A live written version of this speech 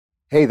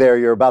Hey there,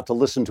 you're about to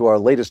listen to our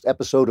latest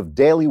episode of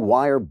Daily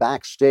Wire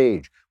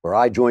Backstage, where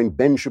I join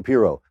Ben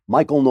Shapiro,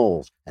 Michael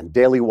Knowles, and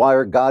Daily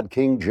Wire God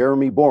King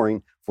Jeremy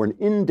Boring for an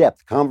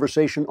in-depth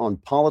conversation on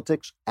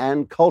politics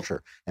and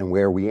culture, and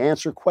where we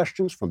answer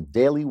questions from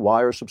Daily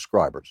Wire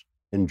subscribers.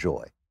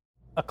 Enjoy.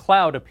 A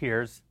cloud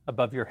appears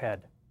above your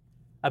head.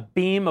 A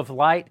beam of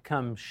light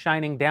comes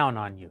shining down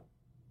on you.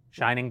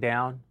 Shining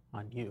down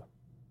on you.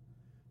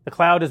 The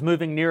cloud is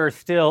moving nearer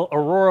still.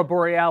 Aurora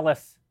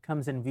Borealis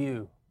comes in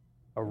view.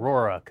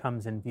 Aurora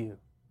comes in view.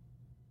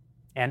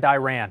 And I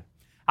ran.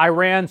 I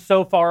ran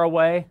so far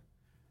away.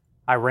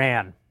 I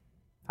ran.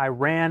 I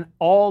ran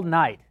all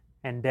night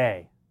and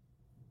day.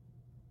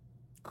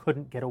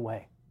 Couldn't get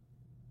away.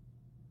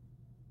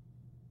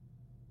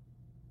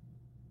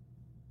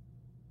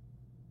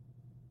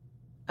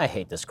 I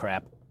hate this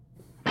crap.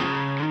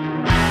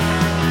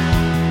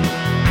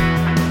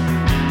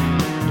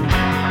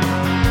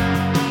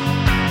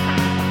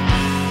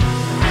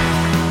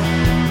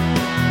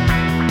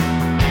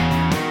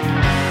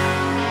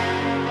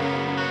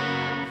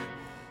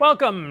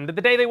 Welcome to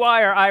the Daily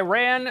Wire. I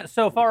ran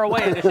so far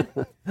away edition.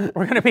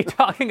 We're going to be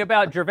talking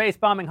about Gervais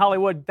bombing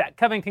Hollywood, that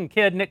Covington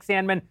kid, Nick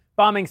Sandmann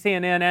bombing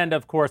CNN, and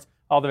of course,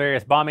 all the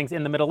various bombings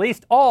in the Middle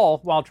East, all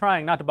while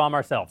trying not to bomb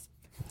ourselves.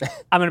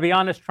 I'm going to be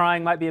honest,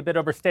 trying might be a bit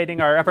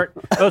overstating our effort.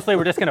 Mostly,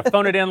 we're just going to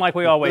phone it in like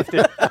we always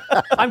do.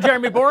 I'm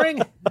Jeremy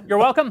Boring. You're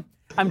welcome.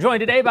 I'm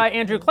joined today by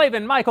Andrew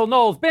Klavan, Michael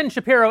Knowles, Ben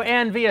Shapiro,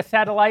 and via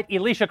satellite,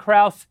 Elisha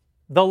Krauss,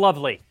 the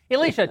lovely.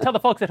 Elisha, tell the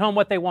folks at home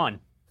what they won.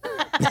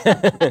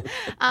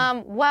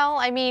 Well,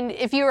 I mean,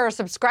 if you are a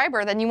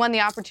subscriber, then you won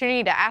the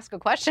opportunity to ask a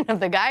question of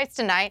the guys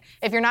tonight.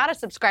 If you're not a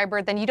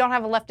subscriber, then you don't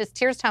have a Leftist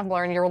Tears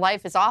Tumblr and your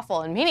life is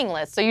awful and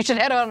meaningless. So you should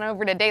head on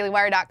over to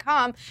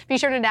dailywire.com. Be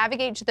sure to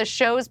navigate to the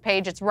show's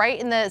page. It's right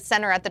in the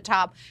center at the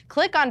top.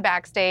 Click on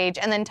Backstage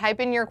and then type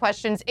in your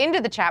questions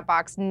into the chat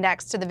box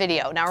next to the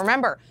video. Now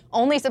remember,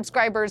 only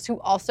subscribers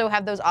who also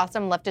have those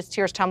awesome Leftist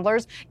Tears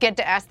Tumblrs get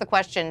to ask the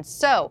question.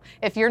 So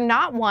if you're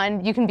not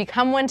one, you can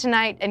become one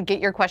tonight and get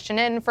your question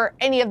in for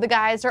any of the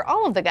guys or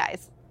all of the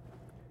guys.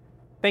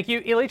 Thank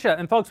you, Elisha.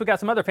 And folks, we got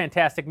some other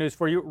fantastic news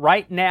for you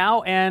right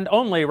now, and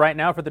only right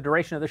now for the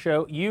duration of the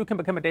show. You can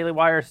become a Daily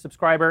Wire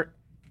subscriber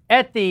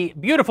at the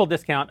beautiful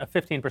discount of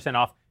 15%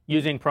 off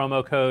using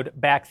promo code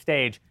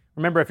Backstage.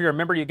 Remember, if you're a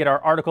member, you get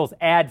our articles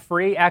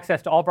ad-free,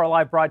 access to all of our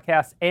live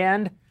broadcasts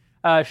and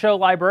show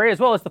library, as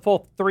well as the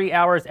full 3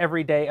 hours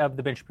every day of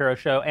the Ben Shapiro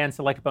Show and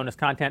select bonus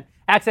content,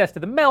 access to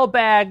the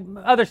mailbag,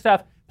 other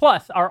stuff.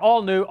 Plus, our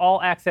all-new,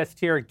 all-access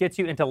tier gets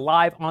you into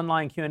live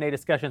online Q&A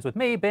discussions with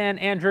me, Ben,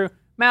 Andrew,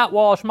 Matt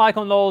Walsh,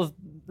 Michael Knowles.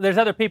 There's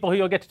other people who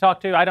you'll get to talk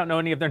to. I don't know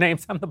any of their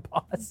names. I'm the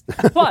boss.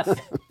 Plus,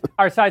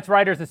 our site's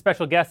writers and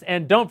special guests.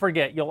 And don't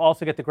forget, you'll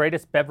also get the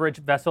greatest beverage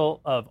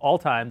vessel of all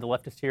time, the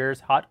Leftist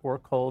Tears Hot or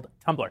Cold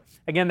Tumbler.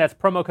 Again, that's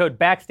promo code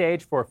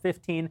Backstage for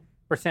 15%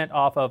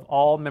 off of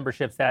all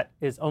memberships. That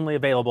is only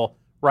available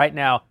right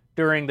now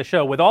during the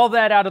show. With all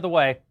that out of the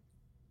way,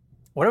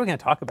 what are we going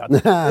to talk about?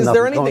 Is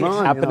there anything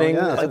happening?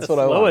 You know, That's what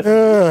I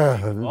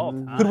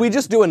want. Could we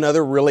just do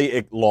another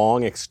really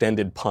long,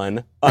 extended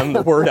pun on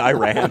the word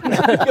Iran?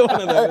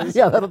 One of those.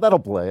 Yeah, that'll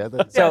play.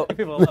 So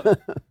people love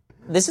it.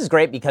 this is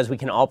great because we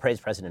can all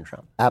praise President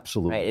Trump.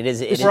 Absolutely. Right? It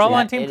is. We're all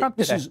on Team Trump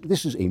This today.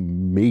 is a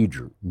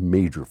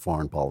major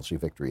foreign policy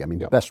victory. I mean,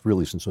 the best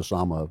really since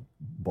Osama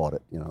bought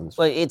it. You know.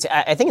 Well,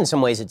 I think in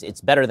some ways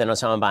it's better than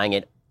Osama buying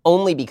it,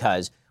 only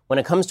because when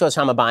it comes to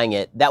Osama buying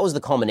it, that was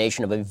the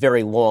culmination of a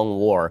very long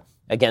war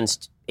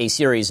against a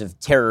series of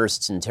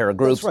terrorists and terror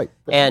groups. That's right.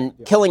 And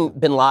killing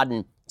bin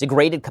Laden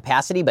degraded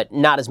capacity, but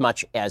not as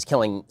much as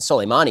killing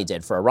Soleimani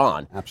did for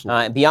Iran.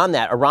 Absolutely. Beyond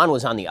that, Iran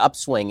was on the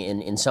upswing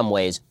in some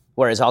ways,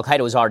 whereas al-Qaeda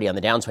was already on the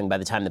downswing by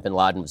the time that bin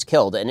Laden was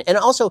killed. And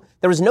also,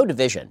 there was no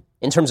division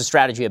in terms of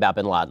strategy about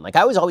bin Laden. Like,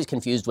 I was always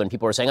confused when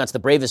people were saying, oh, it's the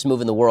bravest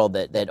move in the world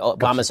that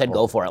Obama said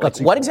go for it. Like,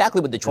 what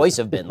exactly would the choice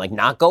have been? Like,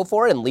 not go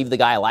for it and leave the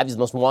guy alive? He's the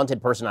most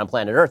wanted person on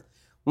planet Earth.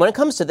 When it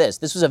comes to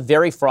this was a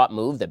very fraught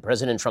move that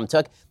President Trump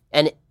took.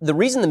 And the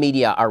reason the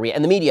media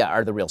and the media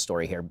are the real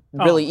story here,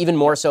 really even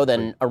more so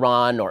than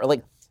Iran or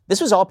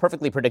this was all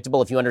perfectly predictable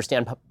if you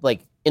understand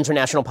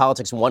international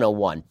politics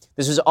 101.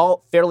 This was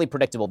all fairly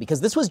predictable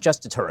because this was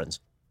just deterrence.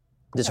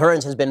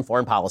 Deterrence has been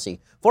foreign policy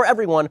for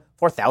everyone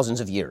for thousands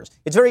of years.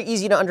 It's very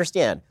easy to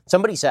understand.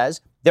 Somebody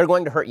says they're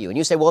going to hurt you, and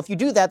you say, well, if you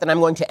do that, then I'm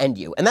going to end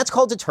you. And that's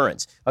called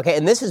deterrence, okay?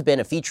 And this has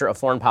been a feature of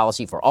foreign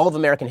policy for all of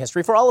American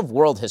history, for all of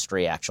world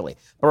history, actually.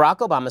 Barack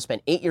Obama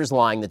spent 8 years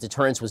lying that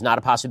deterrence was not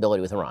a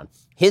possibility with Iran.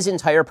 His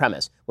entire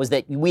premise was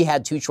that we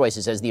had two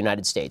choices as the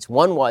United States.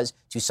 One was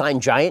to sign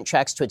giant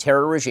checks to a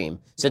terror regime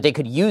so that they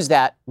could use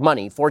that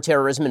money for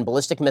terrorism and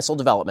ballistic missile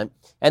development,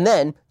 and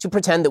then to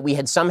pretend that we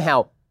had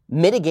somehow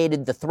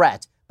mitigated the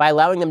threat by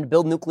allowing them to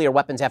build nuclear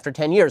weapons after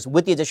 10 years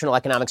with the additional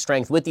economic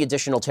strength, with the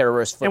additional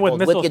terrorist foothold,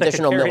 with the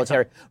additional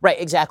military.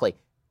 Right, exactly.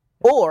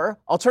 Or,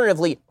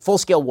 alternatively,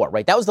 full-scale war,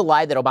 right? That was the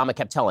lie that Obama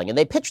kept telling. And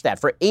they pitched that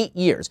for 8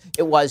 years.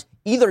 It was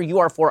either you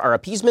are for our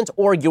appeasement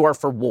or you are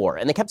for war.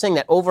 And they kept saying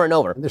that over and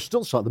over. And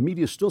the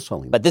media is still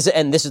selling it. But this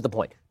is the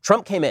point.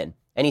 Trump came in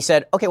and he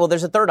said, okay, well,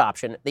 there's a third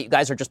option that you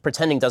guys are just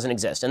pretending doesn't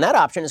exist. And that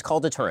option is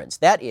called deterrence.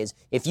 That is,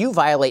 if you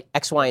violate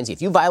X, Y, and Z,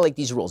 if you violate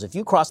these rules, if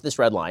you cross this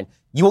red line,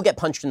 you will get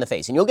punched in the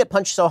face. And you'll get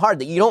punched so hard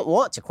that you don't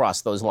want to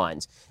cross those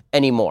lines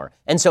anymore.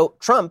 And so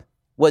Trump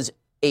was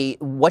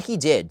what he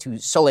did to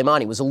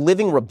Soleimani was a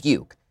living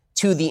rebuke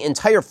to the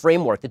entire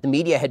framework that the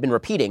media had been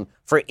repeating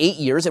for 8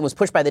 years and was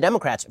pushed by the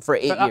Democrats for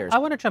 8 years. I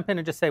want to jump in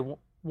and just say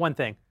one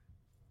thing.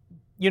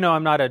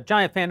 I'm not a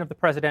giant fan of the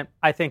president.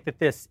 I think that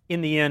this,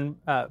 in the end,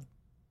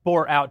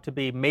 bore out to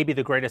be maybe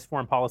the greatest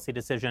foreign policy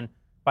decision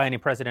by any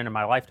president in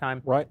my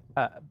lifetime. Right.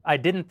 I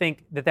didn't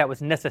think that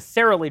was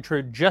necessarily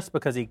true just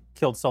because he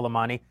killed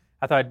Soleimani.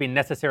 I thought it'd be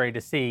necessary to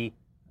see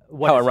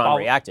how Iran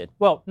reacted.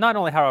 Well, not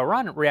only how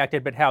Iran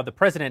reacted, but how the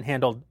president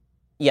handled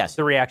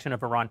the reaction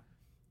of Iran.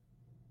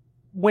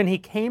 When he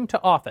came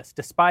to office,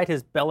 despite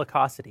his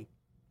bellicosity,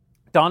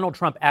 Donald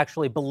Trump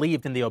actually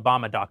believed in the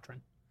Obama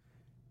doctrine.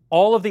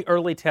 All of the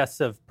early tests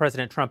of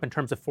President Trump in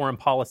terms of foreign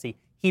policy,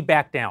 he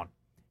backed down.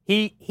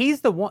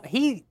 He's the one.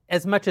 He,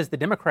 as much as the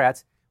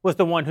Democrats, was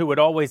the one who would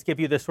always give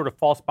you this sort of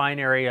false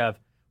binary of,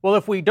 well,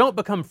 if we don't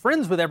become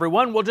friends with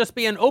everyone, we'll just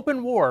be in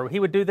open war. He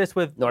would do this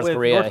with North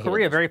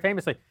Korea very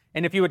famously.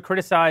 And if you would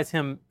criticize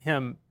him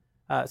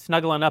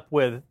snuggling up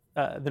with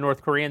the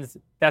North Koreans,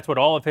 that's what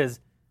all of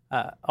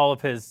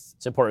his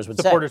supporters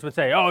would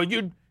say. Oh,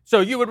 you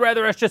would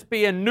rather us just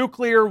be in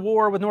nuclear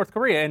war with North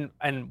Korea?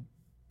 And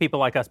people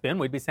like us, Ben,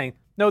 we'd be saying,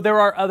 no, there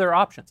are other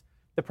options.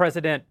 The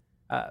president,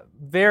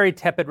 very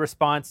tepid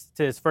response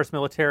to his first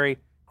military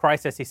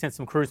crisis. He sent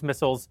some cruise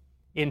missiles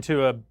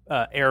into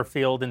a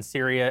airfield in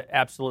Syria.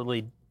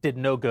 Absolutely did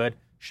no good.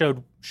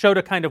 Showed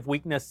a kind of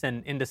weakness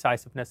and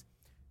indecisiveness.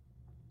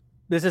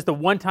 This is the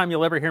one time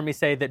you'll ever hear me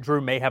say that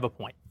Drew may have a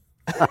point.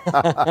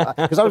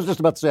 Because I was just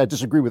about to say I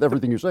disagree with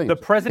everything you're saying. The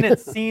president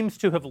seems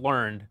to have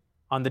learned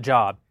on the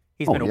job.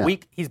 He's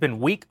been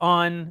weak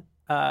on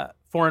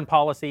foreign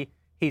policy.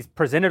 He's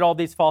presented all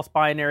these false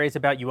binaries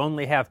about you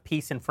only have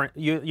peace and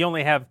you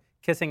only have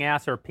kissing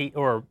ass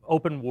or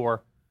open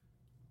war.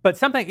 But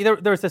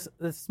there was this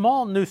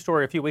small news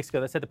story a few weeks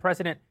ago that said the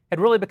president had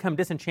really become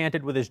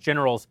disenchanted with his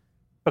generals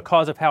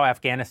because of how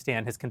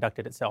Afghanistan has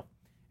conducted itself,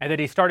 and that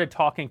he started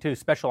talking to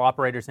special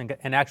operators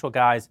and actual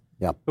guys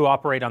who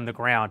operate on the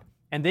ground.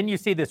 And then you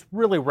see this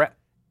really,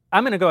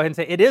 I'm going to go ahead and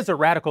say it is a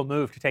radical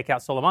move to take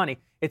out Soleimani.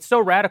 It's so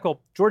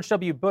radical, George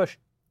W. Bush,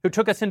 who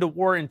took us into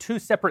war in 2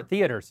 separate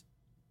theaters,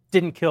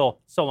 didn't kill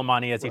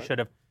Soleimani as he should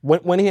have.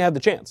 When he had the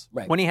chance.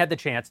 Right. When he had the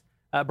chance.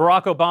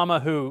 Barack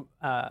Obama, who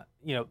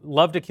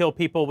loved to kill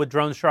people with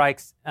drone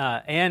strikes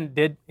and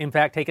did, in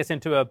fact, take us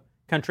into a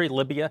country,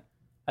 Libya,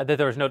 that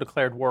there was no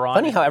declared war on.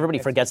 Funny how everybody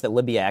forgets that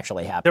Libya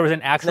actually happened. There was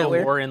an actual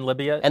war in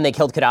Libya. And they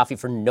killed Gaddafi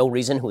for no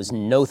reason, who was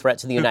no threat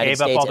to the United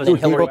States. And then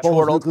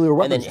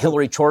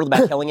Hillary chortled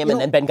about killing him, and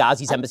then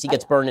Benghazi's embassy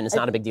gets burned, and it's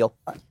not a big deal.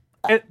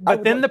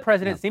 But then the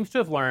president seems to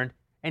have learned,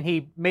 and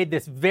he made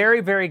this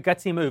very, very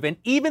gutsy move. And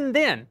even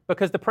then,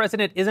 because the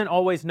president isn't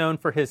always known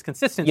for his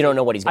consistency, you don't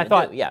know what he's going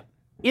to do. Yeah.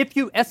 If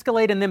you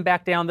escalate and then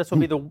back down, this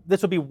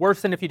will be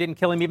worse than if you didn't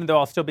kill him, even though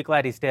I'll still be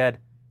glad he's dead.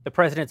 The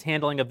president's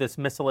handling of this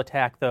missile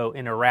attack, though,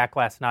 in Iraq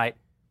last night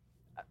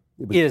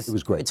it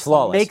was great. It's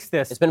flawless.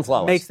 It's been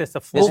flawless. Makes this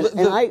a flawless.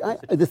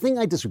 The thing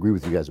I disagree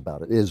with you guys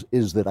about it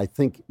is that I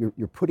think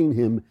you're putting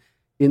him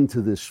into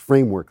this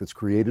framework that's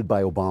created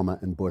by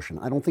Obama and Bush, and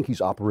I don't think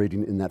he's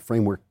operating in that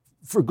framework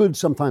for good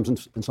sometimes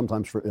and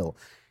sometimes for ill.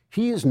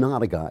 He is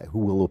not a guy who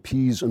will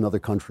appease another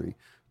country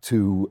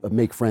to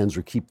make friends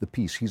or keep the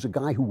peace. He's a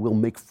guy who will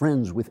make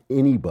friends with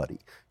anybody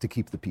to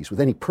keep the peace, with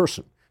any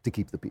person to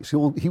keep the peace.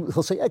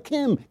 He'll say,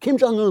 Kim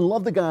Jong-un,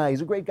 love the guy,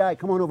 he's a great guy,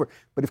 come on over.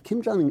 But if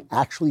Kim Jong-un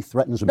actually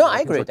threatens Americans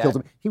I agree with kills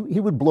them, he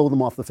would blow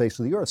them off the face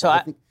of the earth.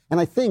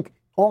 I think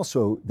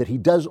also that he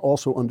does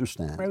also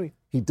understand. Right.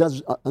 He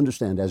does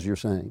understand, as you're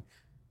saying,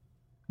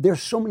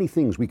 there's so many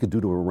things we could do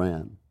to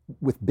Iran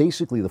with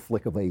basically the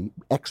flick of a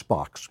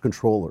Xbox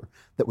controller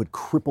that would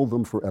cripple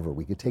them forever.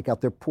 We could take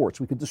out their ports.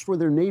 We could destroy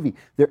their navy.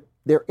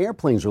 Their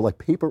airplanes are like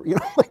paper,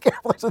 like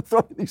airplanes that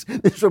throw these.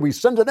 So we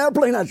send an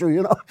airplane at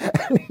you,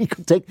 and he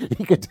could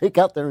take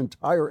out their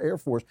entire air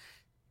force.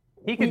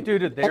 He could do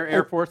to their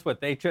Air Force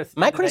what they just.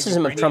 My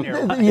criticism of Trump,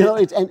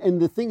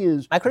 and the thing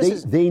is,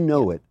 they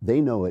know it.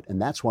 They know it,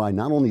 and that's why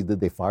not only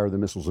did they fire the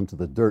missiles into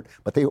the dirt,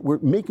 but they were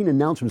making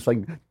announcements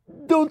like,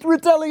 "Don't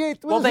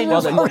retaliate." Well, they know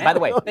it. By the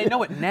way, they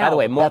know it now. By the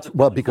way,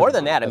 more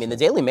than that, I mean, the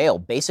Daily Mail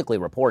basically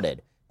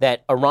reported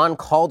that Iran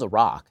called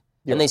Iraq.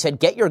 And they said,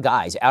 get your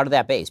guys out of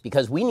that base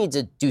because we need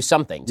to do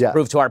something to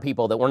prove to our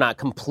people that we're not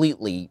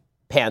completely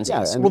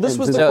pansies. Well, this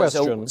was the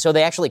question. So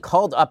they actually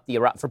called up the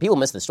Iraq, for people who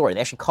missed the story,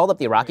 they actually called up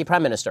the Iraqi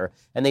prime minister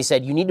and they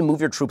said, you need to move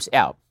your troops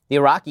out. The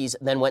Iraqis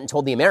then went and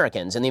told the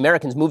Americans, and the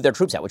Americans moved their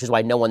troops out, which is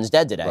why no one's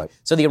dead today. Right.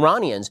 So the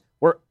Iranians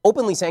were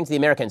openly saying to the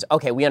Americans,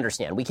 okay, we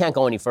understand. We can't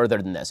go any further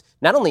than this.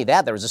 Not only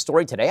that, there was a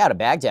story today out of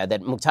Baghdad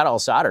that Muqtada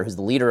al-Sadr, who's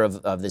the leader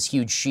of this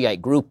huge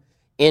Shiite group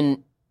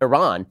in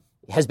Iran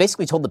has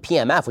basically told the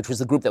PMF, which was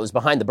the group that was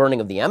behind the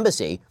burning of the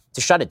embassy,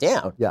 to shut it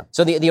down. Yeah.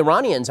 So the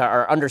Iranians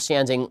are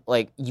understanding,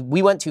 like,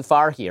 we went too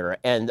far here,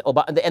 and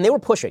they were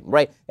pushing,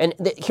 right? And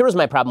here was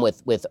my problem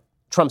with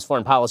Trump's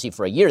foreign policy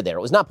for a year there.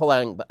 It was not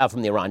pulling out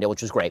from the Iran deal,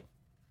 which was great.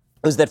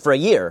 It was that for a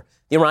year,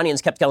 the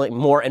Iranians kept getting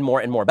more and more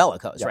and more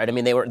bellicose, right? I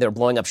mean, they were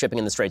blowing up shipping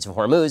in the Straits of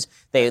Hormuz.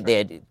 They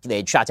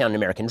had shot down an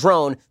American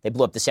drone. They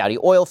blew up the Saudi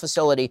oil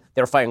facility.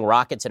 They were firing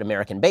rockets at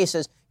American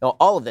bases.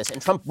 All of this,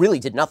 and Trump really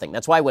did nothing.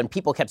 That's why when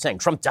people kept saying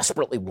Trump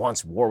desperately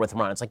wants war with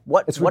Iran, it's like,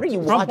 what are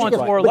you Trump watching? wants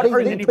war What less are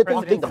than you any thinking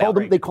president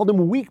about? They called him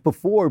a week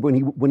before when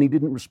he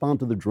didn't respond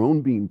to the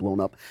drone being blown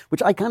up,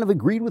 which I kind of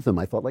agreed with him.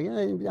 I thought, like,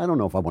 I don't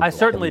know if I want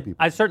to.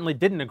 I certainly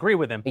didn't agree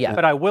with him. Yeah.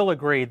 But I will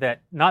agree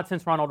that not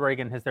since Ronald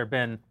Reagan has there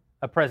been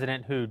a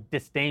president who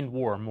disdained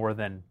war more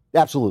than.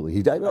 Absolutely,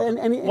 he died,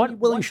 and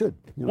he should.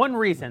 One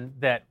reason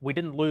that we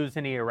didn't lose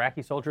any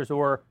Iraqi soldiers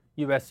or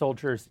U.S.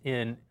 soldiers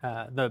in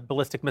the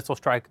ballistic missile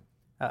strike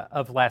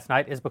of last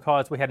night is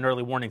because we had an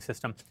early warning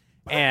system.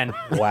 And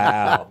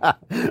wow,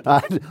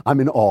 I'm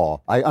in awe.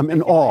 I'm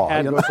in awe.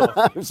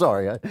 I'm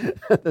sorry.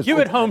 You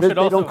at home should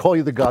also. They don't call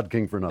you the God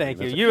King for nothing.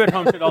 Thank you. You at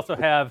home should also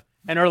have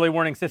an early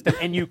warning system,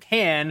 and you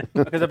can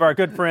because of our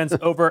good friends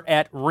over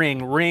at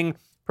Ring. Ring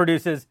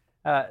produces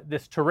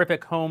this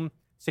terrific home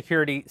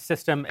security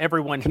system.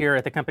 Everyone here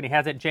at the company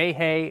has it. Jay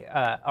Hay,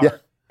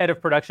 our head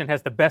of production,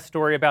 has the best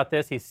story about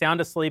this. He's sound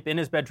asleep in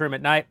his bedroom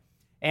at night,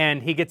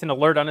 and he gets an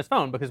alert on his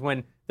phone because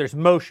when there's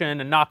motion,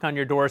 a knock on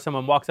your door,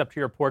 someone walks up to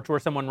your porch, or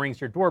someone rings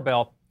your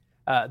doorbell,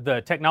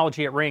 the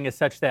technology at Ring is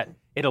such that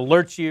it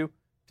alerts you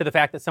to the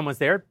fact that someone's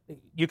there.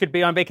 You could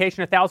be on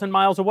vacation 1,000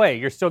 miles away.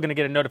 You're still going to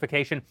get a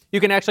notification. You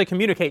can actually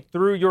communicate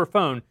through your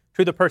phone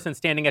to the person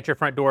standing at your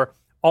front door.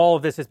 All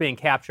of this is being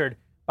captured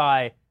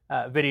by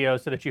video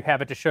so that you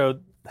have it to show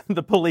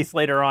the police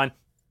later on.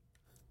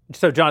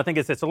 So Jonathan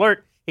gets this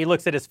alert. He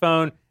looks at his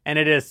phone, and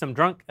it is some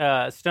drunk,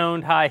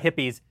 stoned, high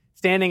hippies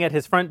standing at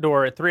his front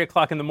door at 3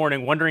 o'clock in the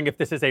morning wondering if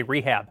this is a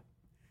rehab.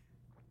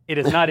 It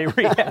is not a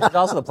rehab. It's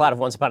also the plot of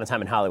Once Upon a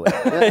Time in Hollywood.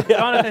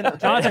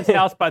 Jonathan's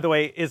house, by the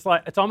way, is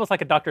like it's almost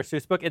like a Dr.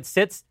 Seuss book. It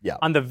sits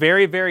on the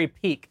very, very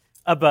peak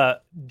of a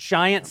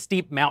giant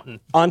steep mountain.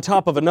 On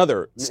top of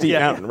another steep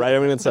mountain, right? I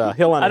mean, it's a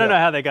hill on a I don't hill.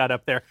 know how they got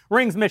up there.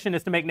 Ring's mission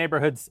is to make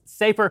neighborhoods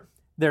safer.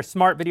 Their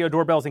smart video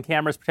doorbells and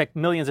cameras protect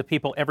millions of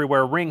people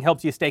everywhere. Ring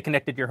helps you stay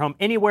connected to your home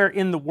anywhere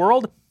in the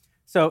world.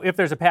 So if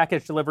there's a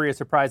package delivery, a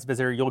surprise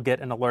visitor, you'll get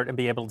an alert and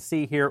be able to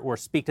see, hear, or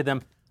speak to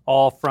them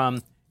all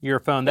from your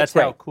phone. That's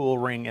how cool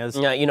Ring is.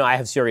 Yeah, I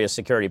have serious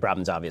security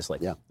problems, obviously.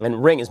 Yeah.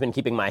 And Ring has been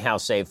keeping my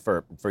house safe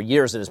for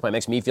years at this point. It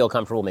makes me feel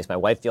comfortable, makes my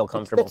wife feel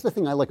comfortable. That's the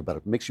thing I like about it.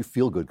 It makes you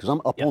feel good because I'm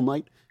up all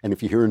night, and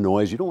if you hear a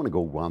noise, you don't want to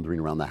go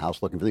wandering around the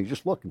house looking for things.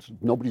 Just look.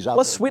 Nobody's out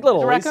Well, there. sweet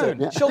little It's a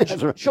Lisa,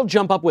 raccoon. she'll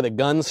jump up with a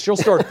gun. She'll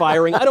start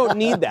firing. I don't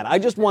need that. I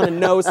just want to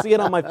know, see it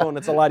on my phone.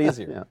 It's a lot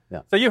easier.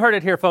 Yeah. So you heard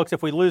it here, folks.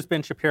 If we lose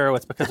Ben Shapiro,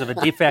 it's because of a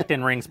defect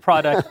in Ring's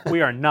product. We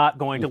are not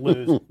going to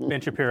lose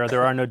Ben Shapiro.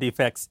 There are no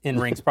defects in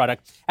Ring's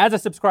product. As a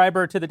subscriber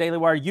to the Daily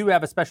Wire, you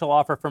have a special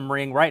offer from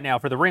Ring right now.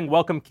 For the Ring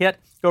Welcome Kit,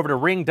 go over to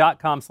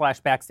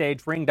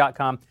ring.com/backstage,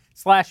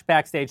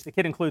 ring.com/backstage. The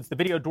kit includes the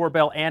video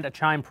doorbell and a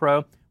Chime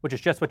Pro, which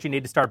is just what you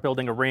need to start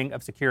building a ring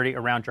of security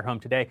around your home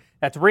today.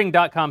 That's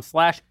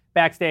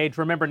ring.com/backstage.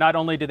 Remember, not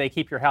only do they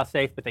keep your house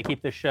safe, but they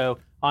keep this show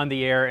on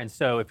the air. And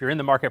so if you're in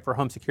the market for a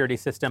home security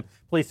system,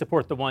 please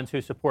support the ones who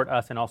support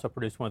us and also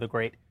produce one of the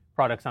great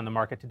products on the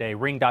market today.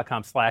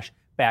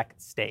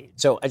 Ring.com/backstage.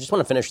 So I just want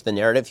to finish the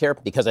narrative here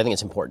because I think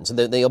it's important. So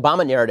the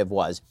Obama narrative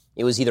was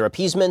it was either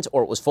appeasement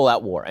or it was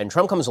full-out war. And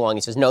Trump comes along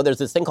and says, no, there's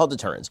this thing called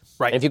deterrence.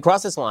 Right. And if you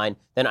cross this line,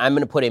 then I'm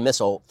going to put a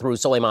missile through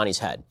Soleimani's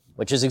head,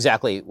 which is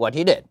exactly what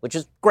he did, which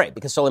is great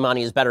because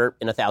Soleimani is better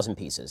in 1,000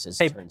 pieces,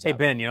 as it turns out. Hey,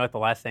 Ben, you know what the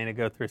last thing to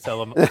go through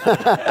Soleimani?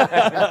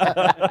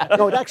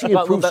 No, it actually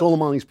improved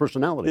Soleimani's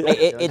personality.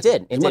 It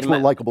did. He's much more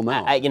likable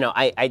now.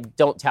 I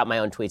don't tout my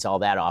own tweets all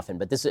that often,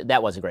 but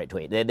that was a great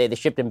tweet. They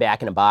shipped him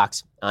back in a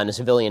box on a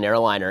civilian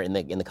airliner in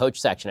the coach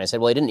section. I said,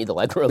 well, he didn't need the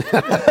leg room.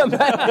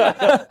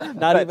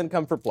 Not even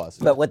Comfort Plus.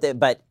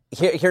 But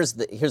here's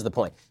the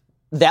point.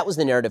 That was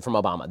the narrative from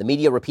Obama. The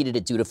media repeated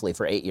it dutifully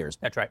for 8 years.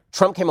 That's right.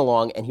 Trump came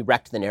along and he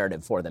wrecked the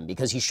narrative for them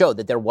because he showed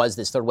that there was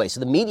this third way. So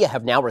the media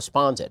have now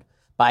responded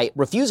by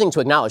refusing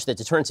to acknowledge that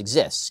deterrence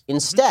exists.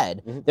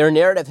 Instead, their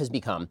narrative has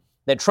become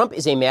that Trump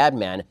is a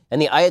madman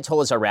and the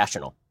Ayatollahs are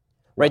rational.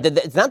 Right?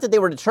 It's not that they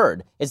were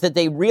deterred. It's that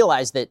they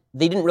realized that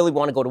they didn't really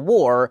want to go to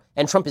war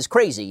and Trump is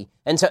crazy.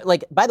 And so,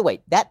 by the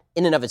way, that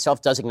in and of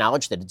itself does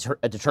acknowledge that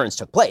a deterrence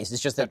took place.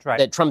 It's just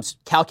that Trump's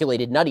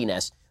calculated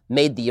nuttiness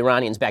made the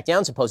Iranians back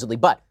down, supposedly.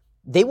 But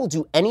they will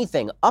do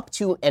anything up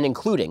to and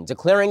including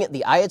declaring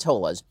the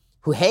Ayatollahs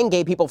who hang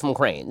gay people from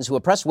cranes, who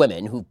oppress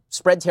women, who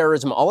spread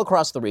terrorism all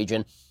across the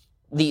region,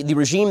 the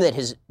regime that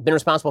has been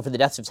responsible for the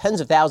deaths of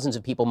tens of thousands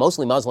of people,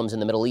 mostly Muslims in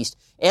the Middle East,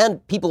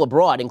 and people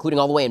abroad, including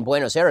all the way in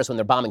Buenos Aires when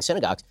they're bombing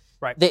synagogues.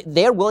 Right.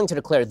 They are willing to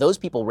declare those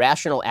people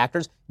rational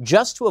actors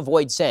just to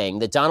avoid saying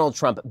that Donald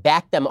Trump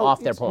backed them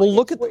off their point.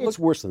 Well, It's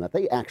worse than that.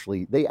 They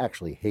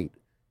actually hate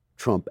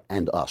Trump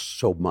and us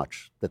so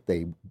much that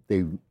they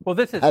well,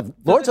 this is have.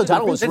 Lawrence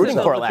O'Donnell was rooting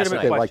for it last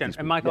legitimate night. question.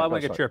 And Michael, I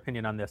want to get your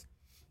opinion on this.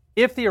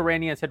 If the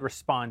Iranians had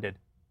responded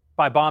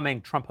by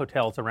bombing Trump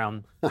hotels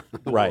around the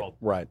world,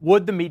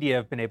 would the media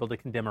have been able to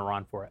condemn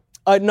Iran for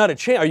it? Not a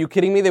chance. Are you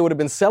kidding me? They would have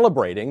been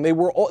celebrating. They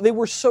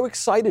were so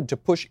excited to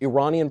push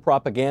Iranian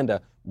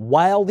propaganda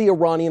while the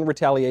Iranian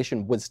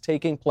retaliation was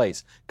taking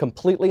place.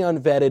 Completely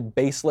unvetted,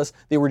 baseless.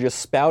 They were just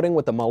spouting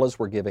what the mullahs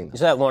were giving them. You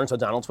saw that Lawrence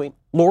O'Donnell tweet?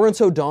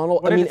 Lawrence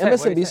O'Donnell,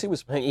 MSNBC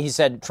was... He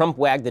said, Trump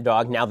wagged the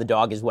dog, now the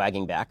dog is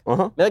wagging back.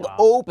 Like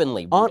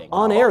openly rooting.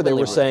 On air, they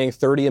were saying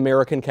 30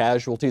 American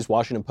casualties.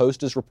 Washington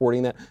Post is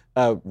reporting that.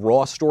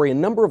 Raw story. A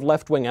number of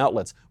left-wing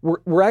outlets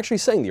were actually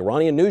saying the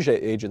Iranian news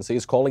agency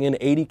is calling in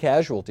 80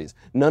 casualties.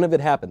 None of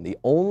it happened. The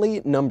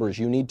only numbers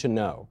you need to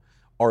know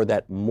are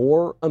that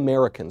more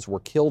Americans were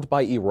killed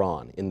by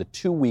Iran in the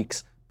 2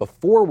 weeks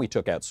before we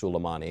took out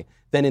Soleimani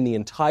than in the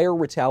entire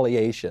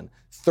retaliation.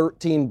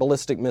 13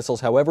 ballistic missiles,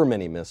 however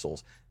many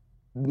missiles.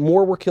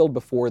 More were killed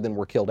before than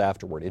were killed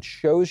afterward. It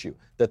shows you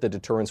that the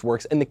deterrence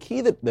works. And the key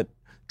that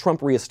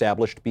Trump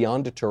reestablished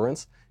beyond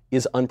deterrence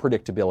is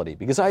unpredictability.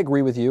 Because I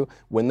agree with you,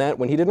 when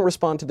he didn't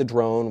respond to the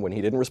drone, when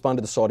he didn't respond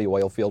to the Saudi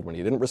oil field, when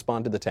he didn't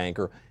respond to the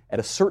tanker, at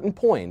a certain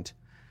point,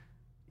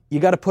 you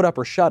got to put up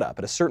or shut up.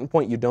 At a certain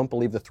point, you don't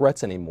believe the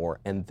threats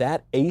anymore. And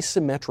that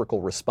asymmetrical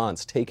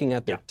response, taking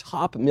out their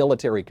top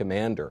military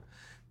commander,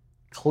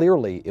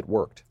 clearly it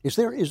worked. Is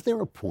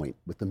there a point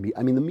with the media?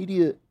 I mean, the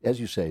media, as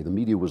you say, the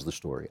media was the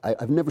story.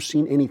 I've never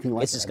seen anything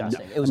like it's that.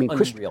 Disgusting. It was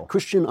unreal.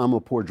 Christian, I'm a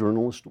poor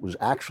journalist, was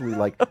actually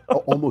like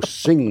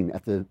almost singing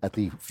at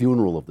the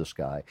funeral of this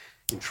guy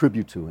in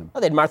tribute to him. Oh,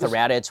 they had Martha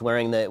Raddatz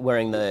wearing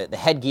the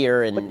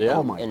headgear and.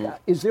 Oh my God!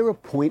 Is there a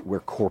point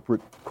where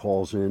corporate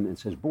calls in and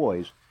says,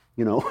 "Boys,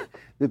 you know,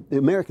 the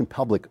American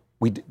public,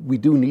 we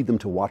do need them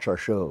to watch our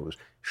shows.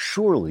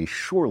 Surely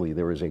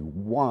there is a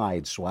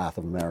wide swath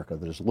of America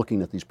that is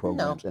looking at these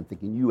programs and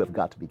thinking, you have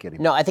got to be kidding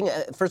me." No, I think,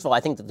 first of all,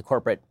 I think that the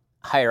corporate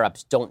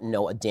higher-ups don't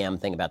know a damn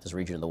thing about this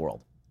region of the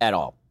world at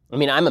all. I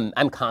mean,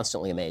 I'm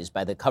constantly amazed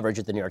by the coverage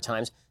at the New York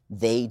Times.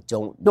 They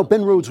don't know. No,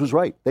 Ben Rhodes was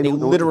right. They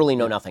literally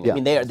know nothing. Yeah. I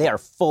mean, they are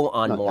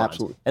full-on morons.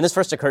 Absolutely. And this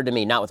first occurred to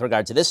me not with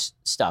regard to this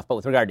stuff, but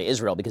with regard to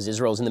Israel, because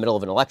Israel's in the middle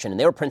of an election, and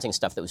they were printing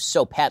stuff that was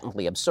so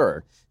patently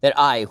absurd that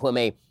I, who am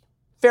a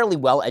fairly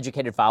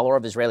well-educated follower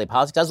of Israeli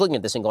politics, I was looking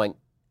at this and going,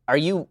 are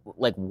you,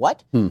 like,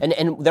 what?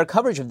 And their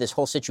coverage of this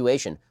whole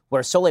situation,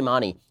 where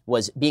Soleimani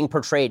was being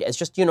portrayed as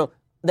just,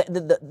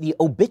 the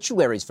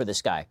obituaries for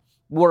this guy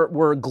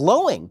were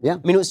glowing. Yeah.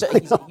 I mean,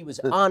 he was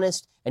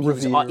honest, and he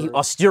was an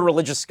austere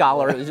religious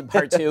scholar. It was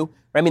part two.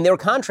 I mean, they were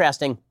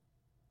contrasting.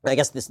 I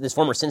guess this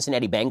former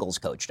Cincinnati Bengals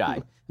coach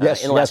died in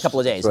the last couple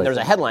of days. Right. And there was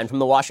a headline from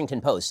the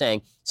Washington Post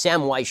saying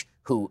Sam Weish,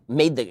 who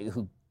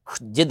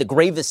did the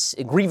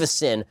grievous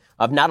sin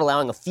of not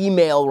allowing a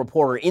female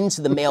reporter into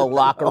the male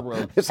locker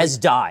room, has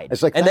died.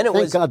 It's like, and then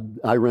thank God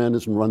Iran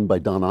isn't run by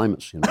Don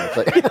Imus.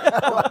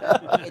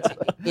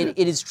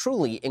 It is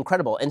truly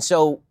incredible. And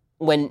so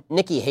when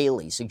Nikki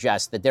Haley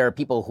suggests that there are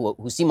people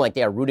who seem like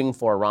they are rooting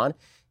for Iran,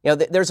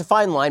 there's a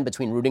fine line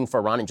between rooting for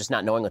Iran and just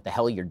not knowing what the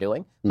hell you're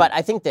doing. But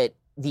I think that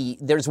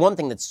there's one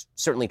thing that's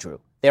certainly true.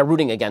 They're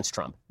rooting against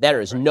Trump. There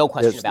is no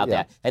question about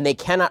that. And they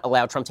cannot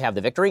allow Trump to have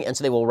the victory, and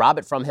so they will rob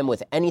it from him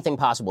with anything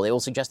possible. They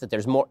will suggest that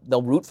there's more.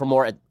 They'll root for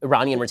more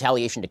Iranian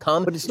retaliation to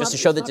come, just to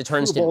show that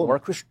deterrence didn't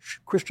work.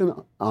 Christian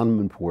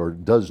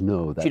Amanpour does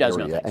know that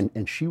area, know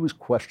and she was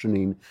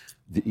questioning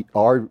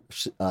our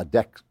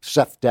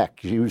Seth Deck.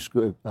 She was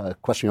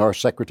questioning our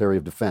Secretary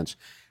of Defense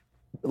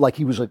like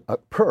he was a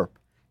perp.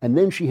 And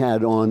then she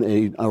had on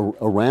a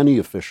Irani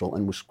official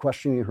and was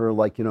questioning her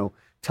like,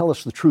 tell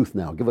us the truth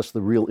now. Give us the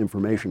real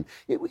information.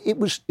 It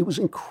was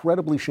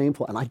incredibly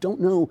shameful. And I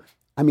don't know.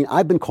 I mean,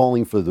 I've been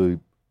calling for the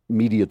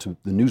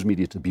news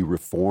media to be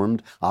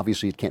reformed.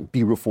 Obviously, it can't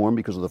be reformed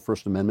because of the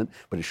First Amendment,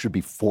 but it should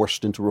be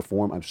forced into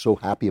reform. I'm so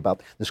happy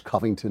about this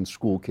Covington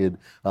school kid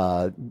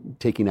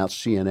taking out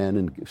CNN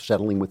and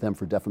settling with them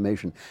for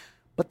defamation.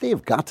 But they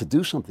have got to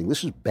do something.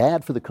 This is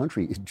bad for the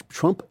country.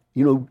 Trump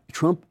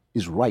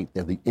is right.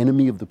 They're the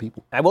enemy of the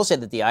people. I will say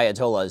that the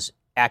Ayatollahs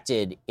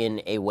acted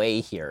in a way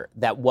here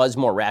that was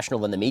more rational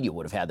than the media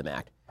would have had them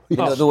act.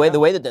 The way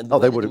that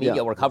the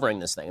media were covering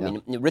this thing. I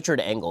mean, Richard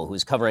Engel,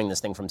 who's covering this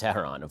thing from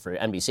Tehran for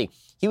NBC,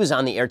 he was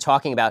on the air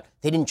talking about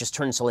they didn't just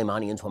turn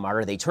Soleimani into a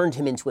martyr, they turned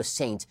him into a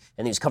saint,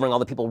 and he was covering all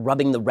the people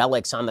rubbing the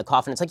relics on the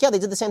coffin. It's like, they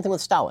did the same thing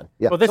with Stalin.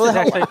 Yeah. Well, this is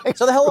actually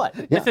so the hell what?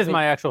 This is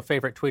my actual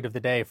favorite tweet of the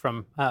day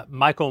from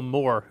Michael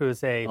Moore,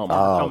 who's a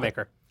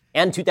filmmaker.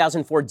 And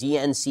 2004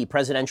 DNC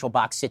presidential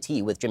box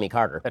settee with Jimmy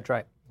Carter. That's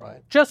right.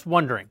 Just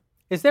wondering,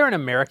 is there an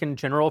American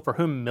general for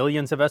whom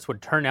millions of us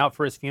would turn out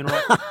for his funeral?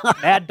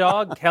 Mad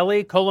Dog,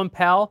 Kelly, Colin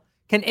Powell?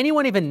 Can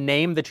anyone even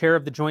name the chair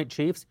of the Joint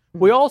Chiefs?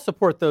 We all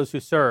support those who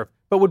serve,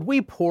 but would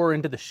we pour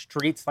into the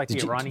streets like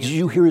the Iranians? Did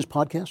you hear his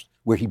podcast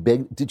where he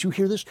begged? Did you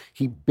hear this?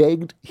 He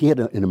had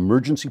an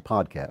emergency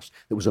podcast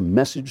that was a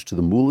message to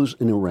the mullahs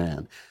in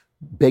Iran,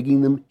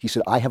 begging them. He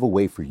said, I have a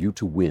way for you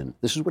to win.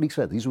 This is what he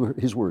said. These were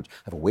his words.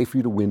 I have a way for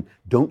you to win.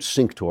 Don't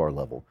sink to our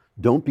level.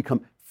 Don't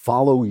become...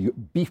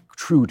 be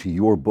true to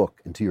your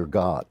book and to your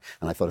God.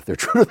 And I thought, if they're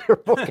true to their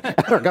book and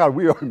their God,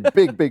 we are in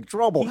big, big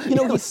trouble.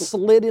 He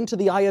slid into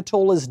the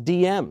Ayatollah's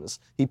DMs.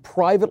 He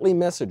privately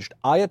messaged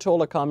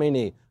Ayatollah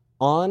Khamenei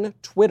on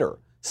Twitter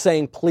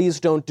saying, please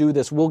don't do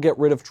this. We'll get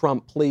rid of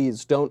Trump.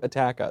 Please don't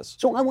attack us.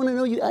 So I want to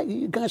know,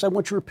 you guys, I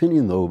want your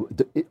opinion, though.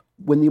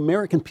 When the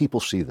American people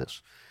see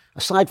this,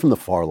 aside from the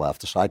far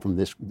left, aside from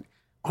this,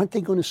 aren't they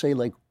going to say,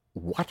 like,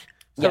 what?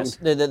 Yes,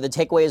 the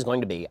takeaway is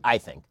going to be, I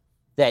think,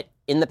 that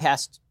in the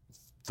past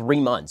 3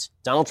 months,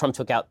 Donald Trump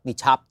took out the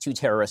top 2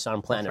 terrorists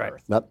on planet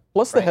Earth.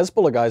 Plus the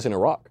Hezbollah guys in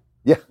Iraq.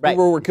 Yeah. Right.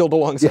 Who were killed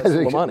alongside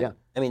Soleimani. Yeah.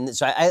 I mean,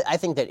 so I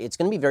think that it's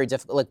going to be very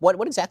difficult. Like,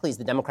 what exactly is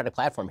the Democratic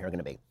platform here going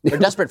to be? They're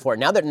desperate for it.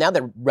 Now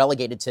they're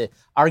relegated to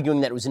arguing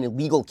that it was an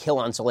illegal kill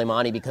on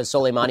Soleimani because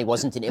Soleimani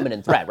wasn't an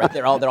imminent threat, right?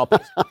 They're all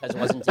pissed because it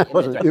wasn't an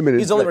imminent threat.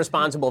 He's only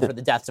responsible for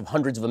the deaths of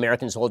hundreds of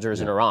American soldiers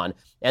in Iran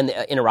and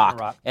in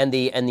Iraq, and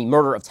the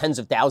murder of tens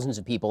of thousands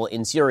of people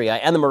in Syria,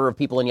 and the murder of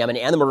people in Yemen,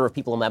 and the murder of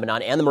people in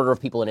Lebanon, and the murder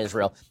of people in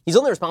Israel. He's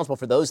only responsible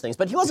for those things,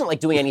 but he wasn't like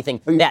doing anything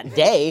that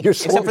day,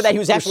 except for that he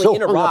was actually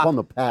in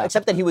Iraq.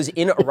 Except that he was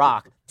in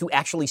Iraq to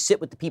actually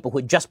sit with the people who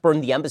had just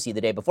burned the embassy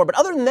the day before. But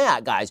other than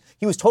that, guys,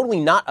 he was totally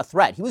not a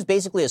threat. He was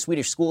basically a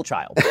Swedish school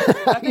child.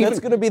 That's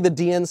going to be the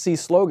DNC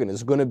slogan.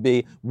 Is going to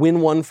be "Win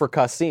one for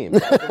Qasim."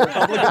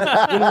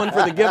 Win one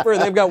for the Gipper.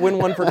 They've got win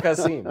one for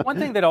Qasim. One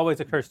thing that always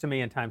occurs to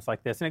me in times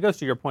like this, and it goes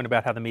to your point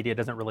about how the media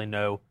doesn't really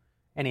know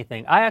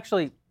anything. I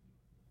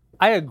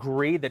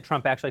agree that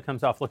Trump actually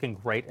comes off looking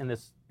great in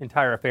this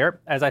entire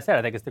affair. As I said,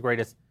 I think it's the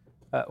greatest,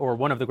 or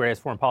one of the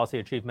greatest foreign policy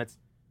achievements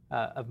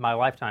of my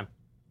lifetime.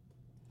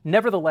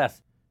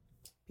 Nevertheless,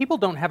 people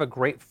don't have a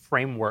great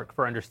framework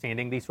for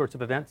understanding these sorts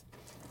of events.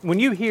 When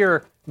you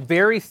hear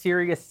very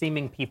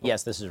serious-seeming people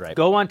yes, this is right.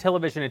 go on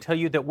television and tell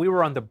you that we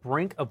were on the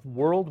brink of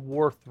World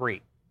War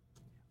III,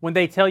 when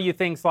they tell you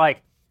things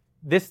like,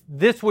 this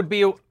would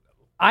be...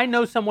 I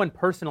know someone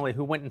personally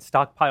who went and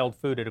stockpiled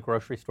food at a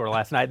grocery store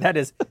last night. That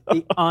is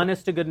the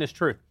honest-to-goodness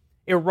truth.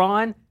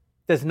 Iran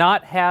does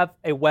not have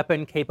a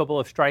weapon capable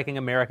of striking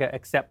America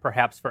except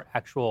perhaps for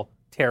actual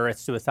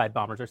terrorist suicide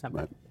bombers or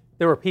something. Right.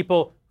 There were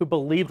people who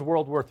believed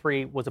World War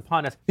III was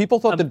upon us. People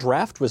thought the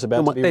draft was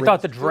about to be They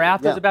thought the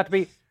draft was about to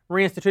be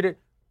reinstituted.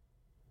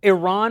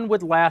 Iran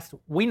would last,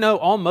 we know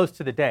almost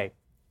to the day,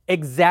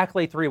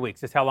 exactly 3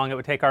 weeks is how long it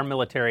would take our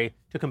military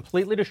to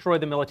completely destroy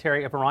the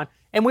military of Iran.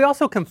 And we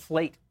also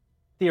conflate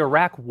the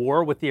Iraq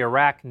war with the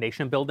Iraq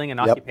nation building and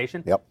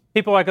occupation.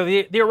 People are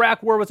like, the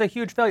Iraq war was a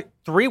huge failure.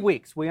 3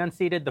 weeks, we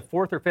unseated the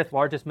 4th or 5th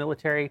largest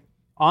military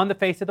on the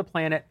face of the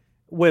planet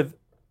with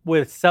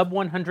sub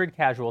 100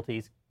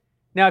 casualties.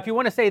 Now, if you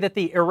want to say that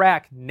the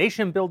Iraq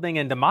nation-building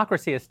and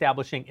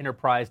democracy-establishing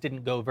enterprise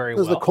didn't go very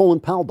well... The Colin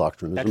Powell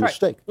doctrine is a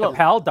mistake. The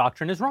Powell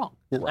doctrine is wrong.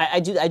 Yeah. I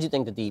do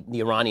think that the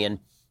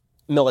Iranian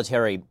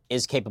military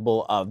is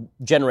capable of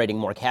generating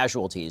more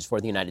casualties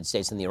for the United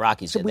States than the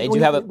Iraqis did.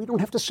 We don't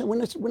have to say,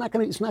 it's not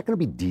going to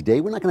be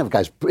D-Day. We're not going to have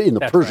guys in the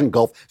Persian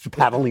Gulf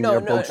paddling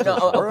their boats. No,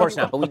 of course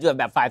not. But we do have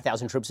about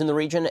 5,000 troops in the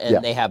region,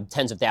 and they have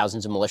tens of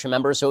thousands of militia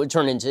members, so it would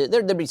turn into...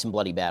 There'd be some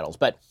bloody battles.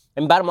 But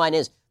bottom line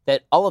is,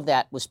 that all of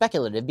that was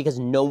speculative because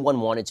no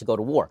one wanted to go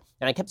to war.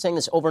 And I kept saying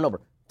this over and over.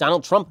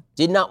 Donald Trump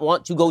did not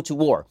want to go to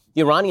war.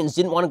 The Iranians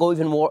didn't want to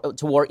go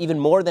to war even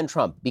more than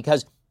Trump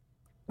because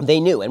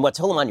they knew. And what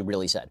Soleimani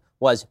really said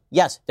was,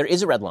 yes, there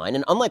is a red line.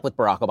 And unlike with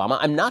Barack Obama,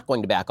 I'm not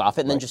going to back off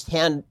it and then just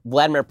hand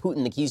Vladimir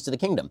Putin the keys to the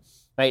kingdom.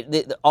 Right?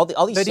 All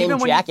these same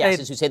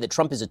jackasses who say that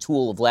Trump is a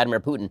tool of Vladimir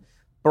Putin,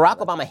 Barack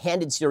Obama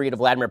handed Syria to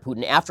Vladimir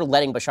Putin after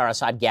letting Bashar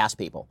Assad gas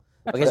people.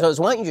 Okay, so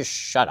why don't you just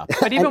shut up?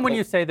 But even when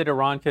you say that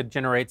Iran could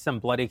generate some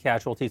bloody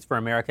casualties for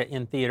America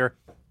in theater,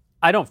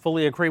 I don't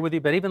fully agree with you,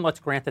 but even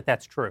let's grant that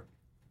that's true.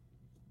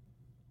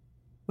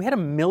 We had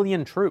 1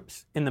 million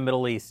troops in the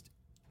Middle East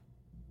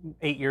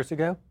 8 years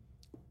ago.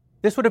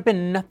 This would have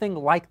been nothing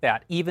like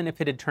that, even if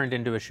it had turned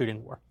into a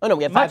shooting war. Oh, no,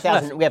 we have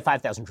 5,000 We have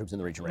 5,000 troops in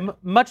the region right now.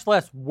 Much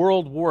less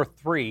World War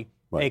III,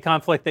 a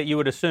conflict that you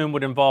would assume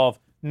would involve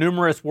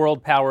numerous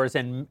world powers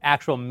and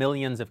actual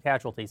millions of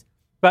casualties.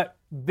 But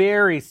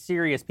very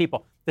serious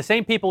people. The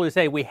same people who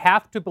say we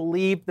have to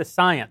believe the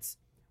science.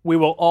 We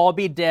will all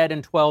be dead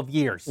in 12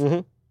 years. Mm-hmm.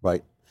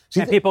 Right.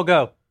 And people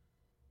go,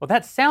 well,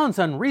 that sounds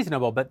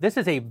unreasonable, but this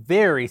is a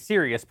very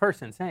serious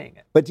person saying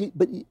it. But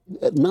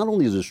not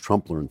only does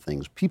Trump learn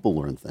things, people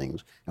learn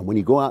things. And when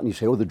you go out and you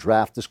say, oh, the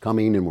draft is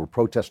coming and we're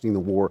protesting the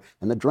war,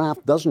 and the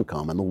draft doesn't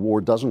come and the war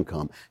doesn't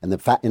come, and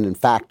in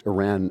fact,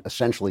 Iran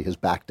essentially has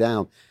backed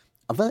down,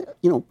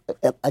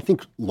 I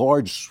think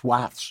large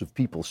swaths of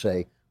people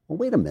say, well,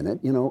 wait a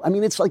minute, I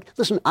mean, it's like,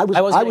 listen, I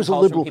was a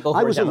liberal. People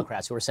who were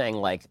Democrats who were saying,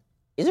 like,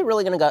 is it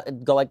really going to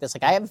go like this?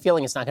 Like, I have a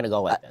feeling it's not going to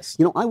go like this.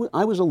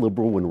 I was a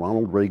liberal when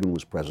Ronald Reagan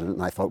was president,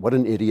 and I thought, what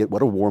an idiot,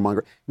 what a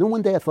warmonger.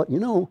 One day I thought,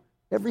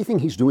 everything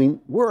he's doing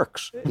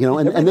works.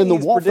 And then the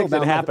wall fell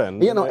down.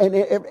 Happened.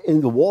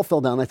 And the wall fell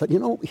down. I thought,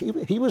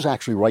 he was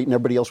actually right, and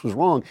everybody else was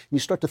wrong. And you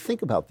start to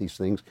think about these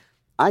things.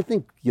 I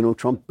think,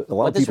 Trump, a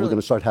lot of people are going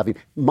to start having...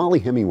 Molly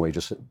Hemingway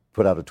just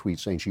put out a tweet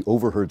saying she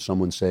overheard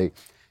someone say,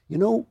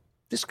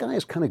 this guy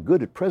is kind of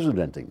good at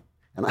presidenting.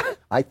 And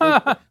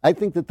I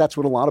think that that's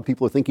what a lot of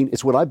people are thinking.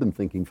 It's what I've been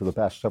thinking for the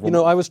past several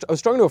months. I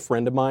was talking to a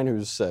friend of mine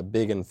who's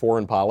big in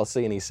foreign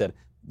policy, and he said,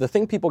 the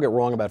thing people get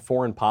wrong about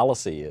foreign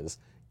policy is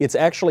it's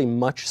actually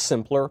much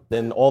simpler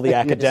than all the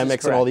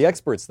academics and all the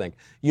experts think.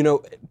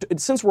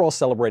 Since we're all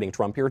celebrating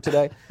Trump here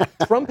today,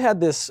 Trump had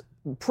this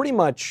pretty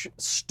much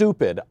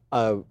stupid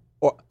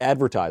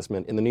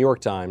advertisement in the New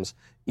York Times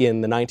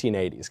in the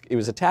 1980s. It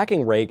was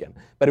attacking Reagan,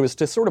 but it was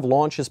to sort of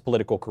launch his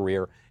political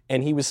career,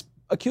 and he was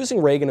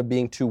accusing Reagan of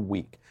being too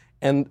weak.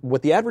 And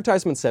what the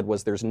advertisement said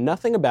was, there's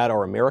nothing about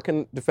our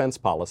American defense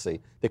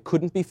policy that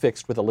couldn't be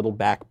fixed with a little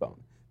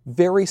backbone.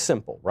 Very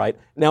simple, right?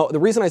 Now, the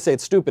reason I say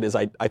it's stupid is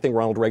I think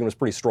Ronald Reagan was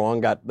pretty strong,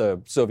 got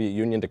the Soviet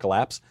Union to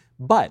collapse.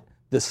 But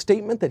the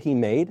statement that he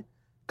made,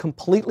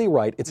 completely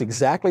right. It's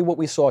exactly what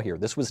we saw here.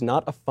 This was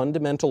not a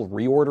fundamental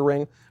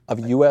reordering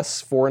of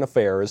U.S. foreign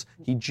affairs.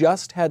 He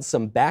just had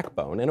some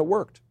backbone, and it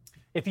worked.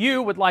 If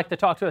you would like to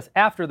talk to us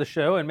after the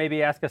show and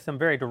maybe ask us some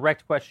very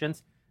direct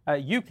questions,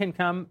 you can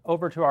come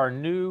over to our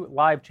new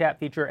live chat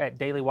feature at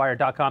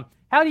dailywire.com.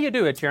 How do you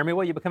do it, Jeremy?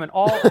 Well, you become an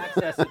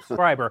all-access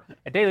subscriber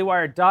at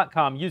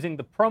dailywire.com using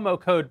the promo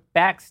code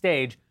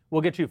Backstage.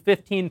 We'll get you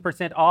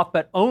 15% off,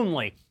 but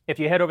only if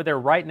you head over there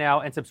right now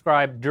and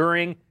subscribe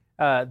during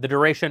the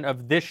duration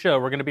of this show.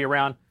 We're going to be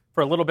around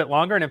for a little bit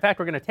longer, and in fact,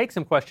 we're going to take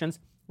some questions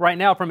right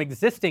now from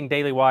existing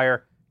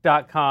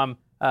dailywire.com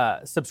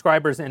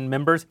subscribers and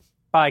members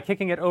by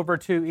kicking it over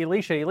to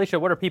Alicia. Alicia,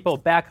 what are people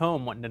back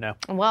home wanting to know?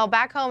 Well,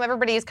 back home,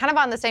 everybody is kind of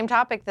on the same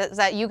topic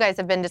that you guys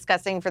have been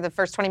discussing for the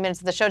first 20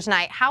 minutes of the show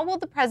tonight. How will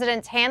the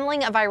president's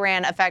handling of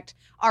Iran affect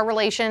our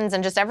relations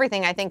and just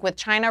everything, I think, with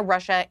China,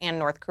 Russia, and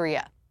North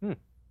Korea?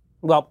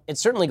 Well,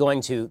 it's certainly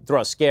going to throw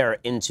a scare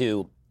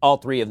into all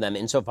three of them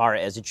insofar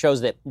as it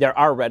shows that there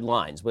are red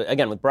lines.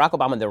 Again, with Barack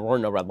Obama, there were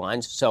no red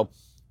lines. So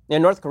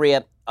North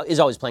Korea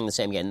is always playing the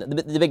same game.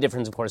 The big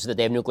difference, of course, is that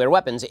they have nuclear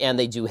weapons, and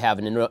they do have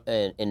an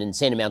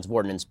insane amount of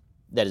ordnance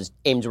that is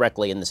aimed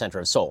directly in the center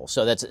of Seoul.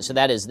 So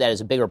that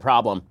is a bigger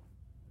problem.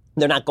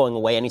 They're not going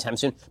away anytime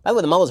soon. By the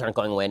way, the mullahs aren't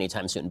going away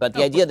anytime soon. But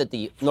the idea that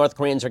the North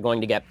Koreans are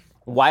going to get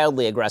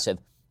wildly aggressive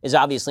is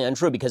obviously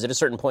untrue, because at a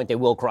certain point they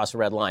will cross a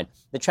red line.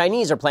 The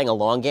Chinese are playing a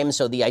long game,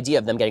 so the idea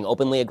of them getting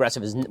openly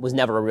aggressive was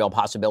never a real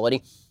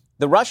possibility.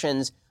 The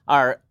Russians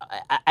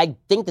I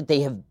think that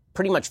they have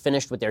pretty much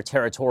finished with their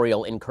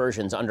territorial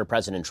incursions under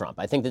President Trump.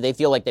 I think that they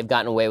feel like they've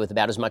gotten away with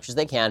about as much as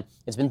they can.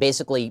 It's been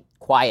basically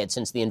quiet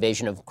since the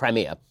invasion of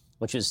Crimea,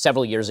 which was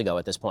several years ago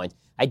at this point.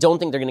 I don't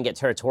think they're going to get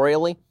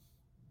territorially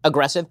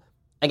aggressive.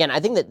 Again, I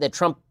think that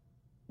Trump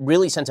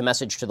really sent a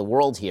message to the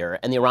world here,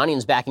 and the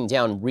Iranians backing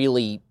down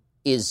really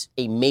is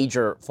a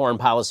major foreign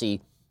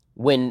policy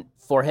win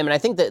for him. And I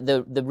think that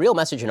the real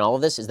message in all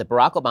of this is that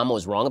Barack Obama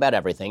was wrong about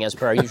everything, as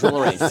per our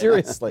usual arrangement.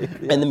 Seriously.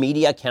 Yeah. And the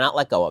media cannot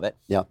let go of it.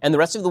 Yeah. And the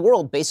rest of the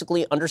world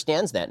basically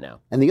understands that now.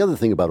 And the other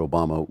thing about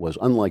Obama was,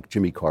 unlike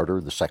Jimmy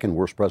Carter, the second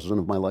worst president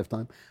of my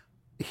lifetime,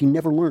 he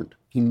never learned.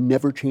 He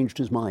never changed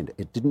his mind.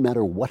 It didn't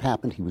matter what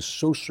happened. He was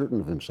so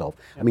certain of himself.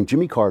 I mean,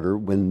 Jimmy Carter,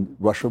 when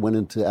Russia went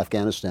into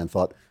Afghanistan,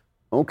 thought,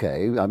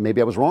 okay, maybe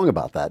I was wrong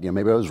about that.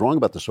 Maybe I was wrong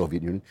about the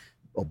Soviet Union.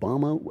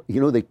 Obama,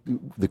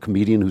 the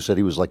comedian who said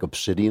he was like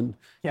obsidian,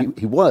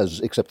 he was,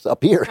 except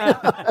up here.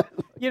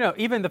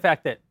 Even the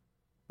fact that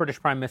British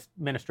Prime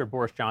Minister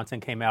Boris Johnson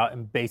came out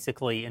and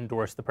basically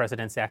endorsed the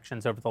president's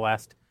actions over the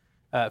last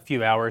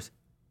few hours.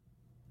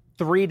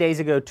 2 days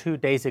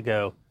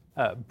ago,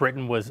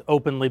 Britain was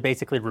openly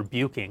basically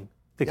rebuking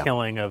the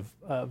killing of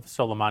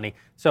Soleimani.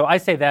 So I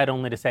say that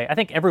only to say I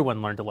think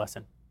everyone learned a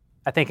lesson.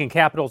 I think in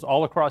capitals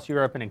all across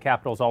Europe and in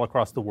capitals all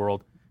across the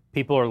world,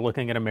 people are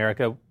looking at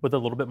America with a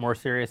little bit more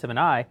serious of an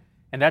eye.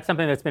 And that's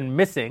something that's been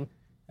missing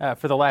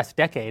for the last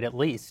decade at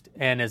least,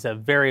 and is a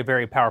very,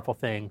 very powerful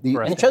thing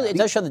for us. It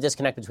does show the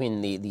disconnect between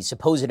the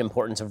supposed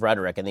importance of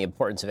rhetoric and the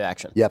importance of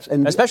action. Yes,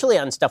 and especially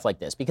on stuff like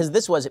this, because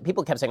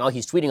people kept saying,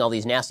 he's tweeting all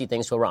these nasty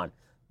things to Iran.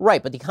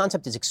 Right, but the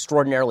concept is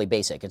extraordinarily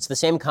basic. It's the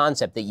same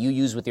concept that you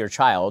use with your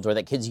child or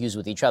that kids use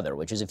with each other,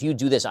 which is, if you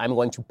do this, I'm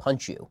going to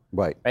punch you.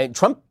 Right.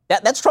 Trump,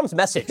 that's Trump's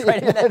message,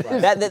 right?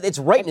 It's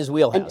right in his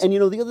wheelhouse. And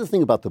the other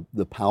thing about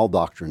the Powell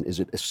Doctrine is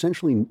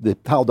the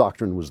Powell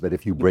Doctrine was that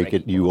if you break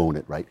it, you own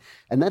it, right?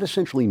 And that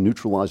essentially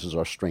neutralizes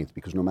our strength,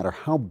 because no matter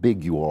how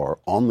big you are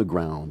on the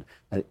ground,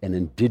 an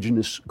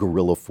indigenous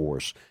guerrilla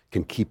force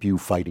can keep you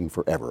fighting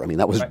forever. I mean,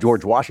 that was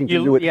George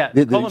Washington knew it. Yeah,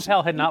 Colin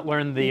Powell had not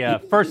learned the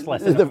first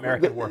lesson of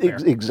American warfare.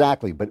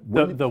 Exactly, but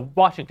the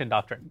Washington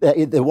Doctrine.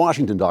 The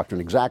Washington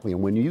Doctrine, exactly.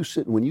 And when you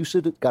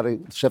sit, got a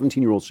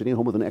 17-year-old sitting at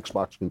home with an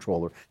Xbox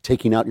controller,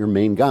 taking out your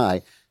main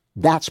guy,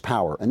 that's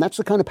power. And that's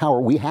the kind of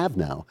power we have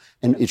now.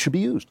 And it should be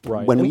used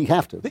when we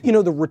have to.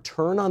 The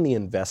return on the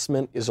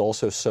investment is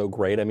also so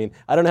great. I mean,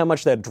 I don't know how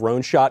much that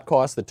drone shot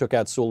cost that took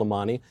out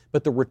Soleimani,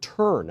 but the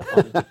return on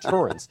the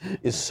deterrence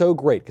is so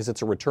great, because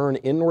it's a return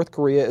in North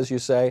Korea, as you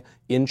say,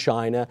 in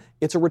China.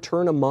 It's a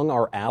return among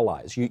our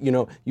allies.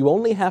 You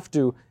only have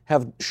to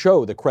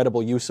show the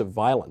credible use of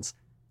violence.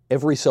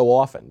 every so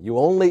often. You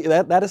only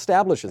that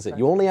establishes it.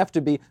 You only have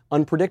to be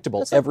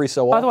unpredictable every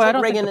so often. By the way, I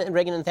don't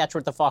Reagan and Thatcher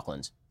at the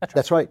Falklands.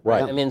 That's right.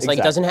 Right. I mean, it's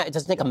Exactly. like it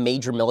doesn't take a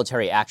major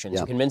military action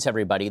to convince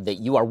everybody that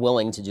you are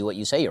willing to do what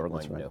you say you are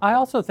going to do. I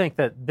also think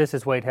that this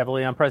has weighed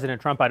heavily on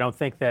President Trump. I don't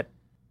think that,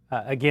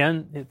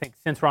 again, I think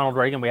since Ronald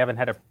Reagan, we haven't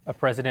had a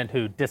president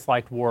who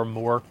disliked war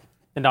more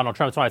than Donald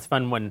Trump. That's why it's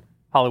fun when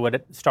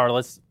Hollywood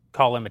starlets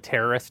call him a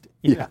terrorist.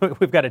 You know,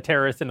 we've got a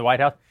terrorist in the White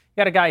House.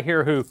 You got a guy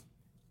here who,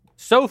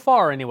 so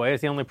far anyway,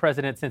 is the only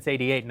president since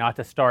 '88 not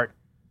to start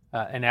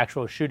an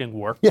actual shooting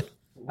war. Yeah.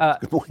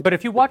 But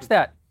if you watch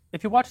that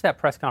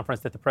press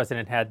conference that the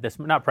president had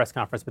not press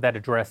conference, but that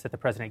address that the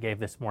president gave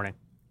this morning,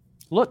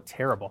 looked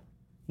terrible.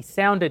 He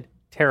sounded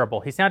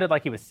terrible. He sounded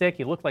like he was sick.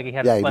 He looked like he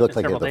hadn't slept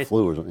in several days.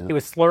 Flu or something. Yeah. He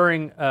was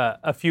slurring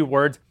a few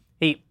words.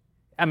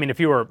 If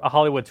you were a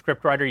Hollywood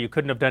scriptwriter, you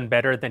couldn't have done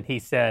better than he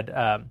said,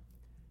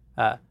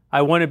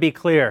 I want to be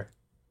clear.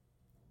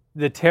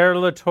 The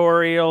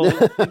territorial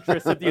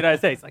interests of the United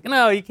States. Like,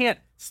 no, you can't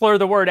slur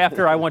the word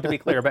after I want to be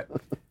clear. But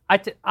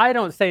I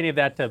don't say any of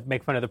that to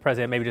make fun of the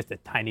president, maybe just a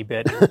tiny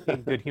bit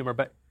in good humor.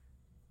 But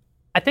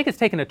I think it's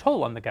taken a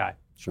toll on the guy.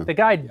 Sure. The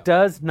guy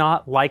does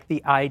not like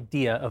the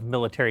idea of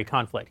military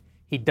conflict.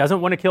 He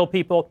doesn't want to kill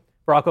people.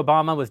 Barack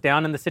Obama was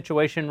down in the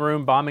Situation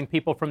Room bombing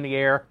people from the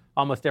air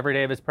almost every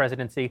day of his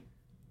presidency.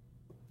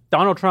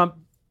 Donald Trump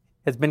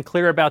has been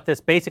clear about this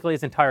basically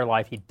his entire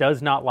life. He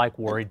does not like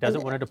war. He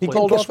doesn't want to deploy. He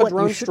called off a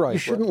drone You strike.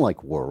 shouldn't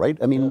like war, right?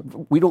 I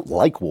mean, we don't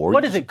like war.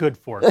 What is it good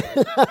for?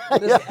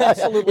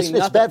 Absolutely It's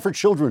nothing. bad for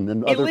children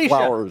and other Elisha.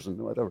 flowers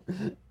and whatever.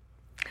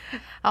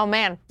 Oh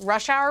man,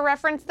 rush hour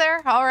reference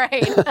there? All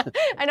right.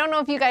 I don't know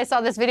if you guys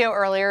saw this video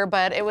earlier,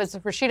 but it was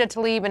Rashida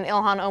Tlaib and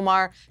Ilhan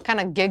Omar kind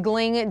of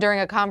giggling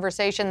during a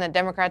conversation that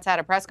Democrats had,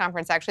 a press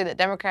conference actually, that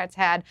Democrats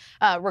had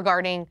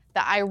regarding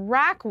the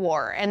Iraq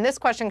war. And this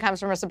question comes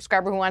from a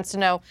subscriber who wants to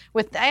know,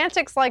 with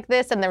antics like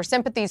this and their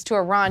sympathies to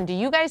Iran, do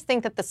you guys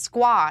think that the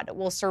squad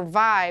will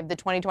survive the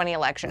 2020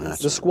 elections?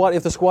 The squad,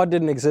 if the squad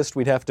didn't exist,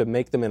 we'd have to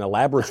make them in a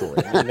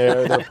laboratory. I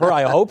mean,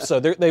 I hope so.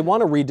 They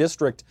want to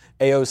redistrict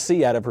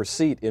AOC out of her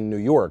seat in New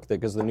York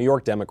because the New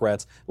York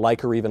Democrats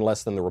like her even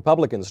less than the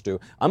Republicans do.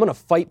 I'm going to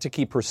fight to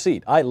keep her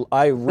seat.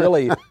 I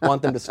really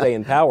want them to stay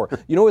in power.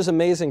 You know what was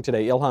amazing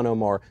today? Ilhan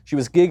Omar, she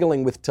was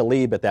giggling with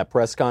Tlaib at that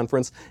press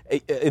conference.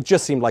 It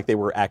just seemed like they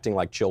were acting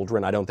like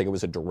children. I don't think it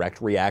was a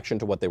direct reaction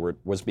to what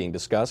was being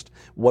discussed.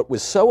 What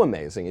was so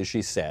amazing is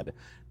she said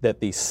that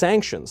the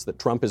sanctions that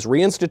Trump is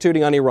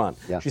reinstituting on Iran,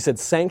 she said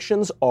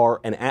sanctions are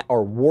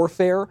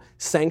warfare,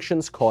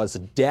 sanctions cause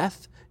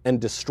death and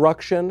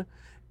destruction,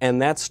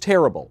 and that's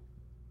terrible.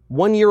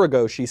 1 year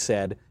ago, she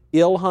said,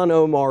 Ilhan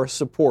Omar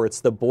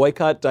supports the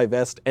boycott,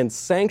 divest, and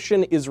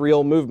sanction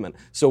Israel movement.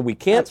 So we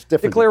can't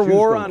declare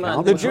war on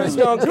the Jews.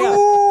 Don't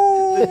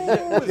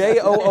count.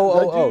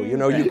 J-O-O-O-O. You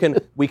know,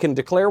 we can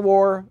declare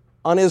war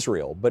on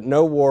Israel, but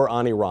no war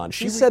on Iran.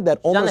 She said that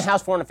She's almost on the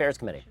House Foreign Affairs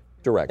Committee.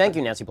 direct. Thank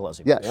you, Nancy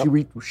Pelosi. Yeah,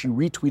 she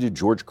retweeted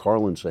George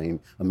Carlin saying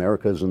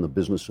America is in the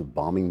business of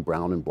bombing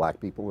brown and black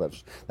people.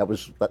 That's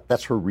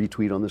her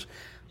retweet on this.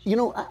 You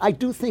know, I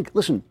do think,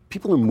 listen,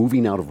 people are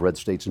moving out of red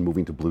states and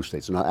moving to blue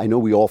states. And I know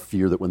we all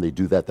fear that when they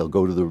do that, they'll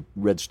go to the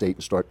red state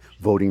and start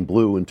voting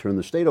blue and turn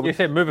the state over. You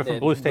said moving from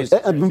blue states.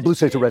 Blue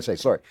states to red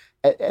states, sorry.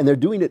 And they're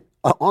doing it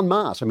en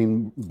masse. I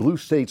mean, blue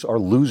states are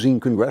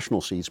losing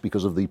congressional seats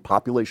because of the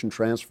population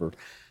transfer.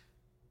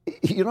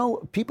 You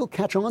know, people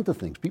catch on to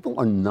things. People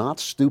are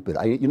not stupid.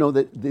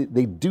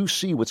 They do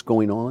see what's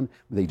going on.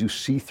 They do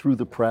see through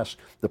the press.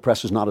 The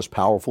press is not as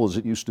powerful as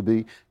it used to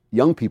be.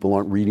 Young people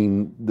aren't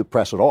reading the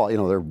press at all. You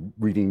know, they're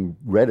reading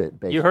Reddit,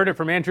 basically. You heard it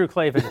from Andrew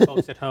Klavan,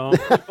 folks at home.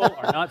 People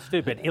are not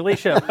stupid.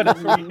 Elisha, what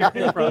else are you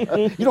hearing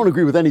from? You don't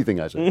agree with anything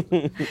I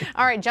say.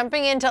 All right,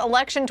 jumping into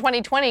election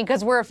 2020,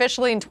 because we're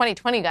officially in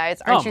 2020, guys.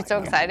 Aren't you so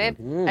excited?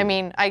 I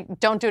mean, I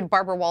don't do a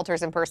Barbara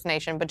Walters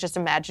impersonation, but just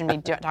imagine me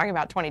talking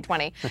about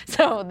 2020.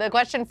 So the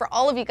question for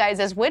all of you guys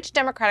is, which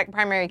Democratic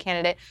primary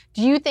candidate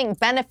do you think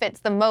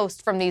benefits the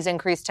most from these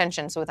increased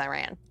tensions with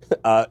Iran?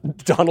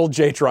 Donald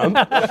J. Trump.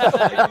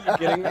 Are you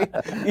kidding me?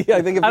 Yeah,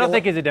 I don't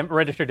think he's a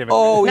registered Democrat.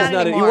 Oh, he's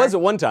not. He anymore. was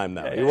at one time,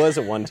 though. He was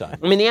at one time.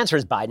 I mean, the answer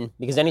is Biden,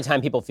 because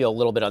anytime people feel a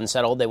little bit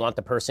unsettled, they want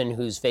the person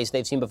whose face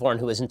they've seen before and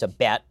who isn't a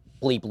bat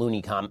bleep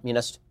loony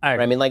communist. I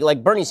agree. I mean,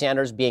 like Bernie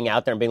Sanders being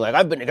out there and being like,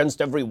 I've been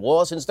against every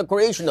war since the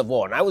creation of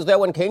war, and I was there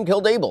when Cain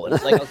killed Abel. And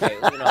it's like, okay,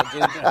 dude,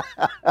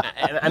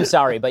 I'm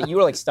sorry, but you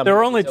were like stumbling. There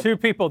were only two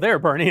people there,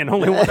 Bernie, and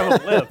only one of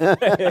them lived.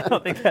 I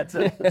don't think that's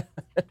it.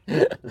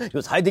 He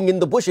was hiding in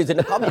the bushes in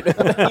a commune.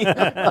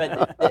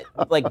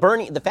 But like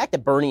Bernie, the fact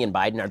that Bernie and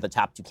Biden are the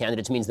top two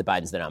candidates means that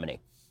Biden's the nominee.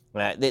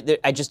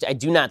 I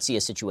do not see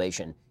a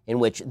situation in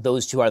which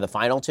those two are the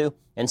final two,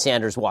 and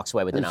Sanders walks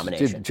away with the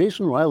nomination.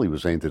 Jason Riley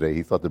was saying today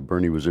he thought that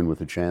Bernie was in with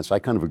a chance. I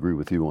kind of agree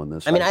with you on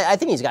this. I mean, I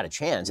think he's got a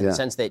chance in the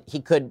sense that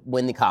he could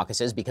win the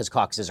caucuses because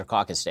caucuses are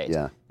caucus states.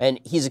 Yeah. And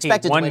he's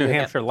expected to win to win New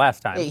Hampshire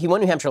last time. He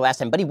won New Hampshire last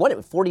time, but he won it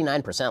with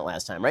 49%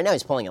 last time. Right now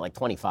he's polling at like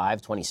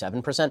 25,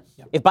 27%.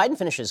 Yeah. If Biden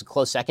finishes a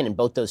close second in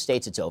both those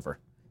states, it's over.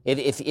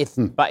 If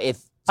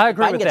I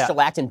agree Biden with gets that.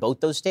 shellacked in both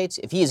those states.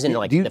 If he is in the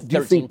 13% do you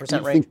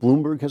range. think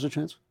Bloomberg has a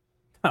chance?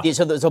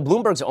 So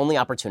Bloomberg's only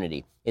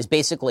opportunity is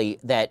basically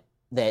that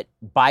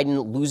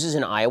Biden loses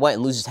in Iowa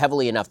and loses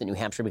heavily enough that New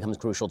Hampshire becomes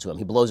crucial to him.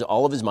 He blows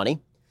all of his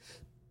money.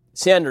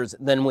 Sanders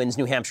then wins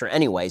New Hampshire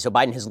anyway, so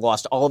Biden has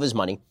lost all of his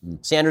money.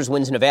 Sanders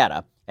wins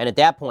Nevada, and at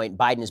that point,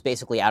 Biden is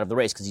basically out of the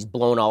race because he's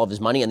blown all of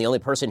his money, and the only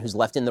person who's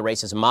left in the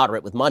race as a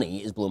moderate with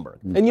money is Bloomberg.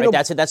 And you know,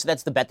 that's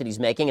the bet that he's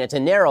making, and it's a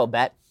narrow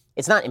bet.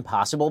 It's not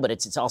impossible, but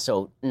it's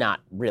also not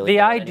really. The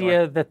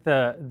idea that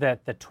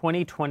the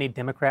 2020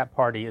 Democrat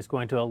Party is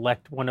going to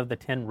elect one of the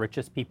 10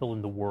 richest people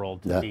in the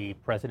world to be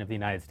president of the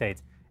United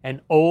States, an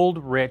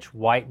old, rich,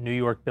 white New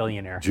York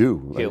billionaire.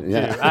 Jew.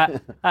 Yeah.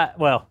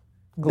 Well.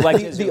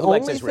 The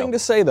only thing to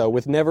say, though,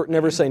 with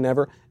never say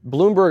never,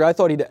 Bloomberg, I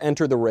thought he'd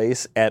enter the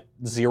race at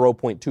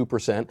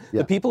 0.2%. Yeah.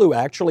 The people who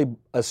actually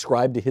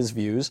ascribe to his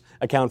views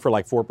account for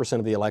like 4%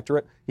 of the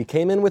electorate. He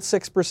came in with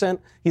 6%.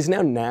 He's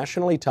now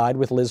nationally tied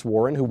with Liz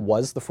Warren, who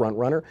was the front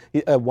runner.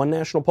 One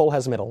national poll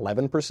has him at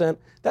 11%.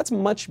 That's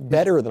much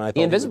better than I thought.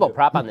 The invisible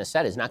prop on this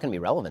set is not going to be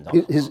relevant.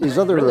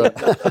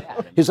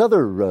 His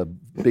other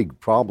big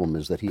problem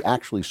is that he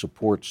actually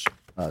supports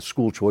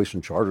school choice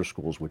and charter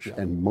schools,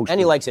 and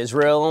he likes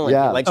Israel. And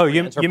he likes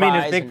you mean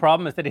his big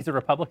problem is that he's a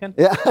Republican?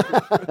 Yeah,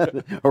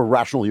 a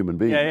rational human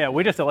being. Yeah.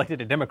 We just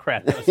elected a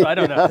Democrat, though, so I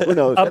don't know. Who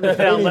knows? Up and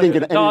down,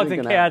 Anything dogs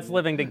and can cats happen.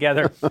 living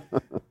together. Well,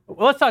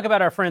 let's talk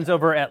about our friends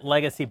over at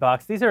Legacy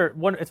Box. It's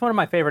one of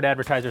my favorite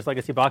advertisers,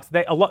 Legacy Box.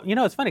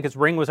 It's funny because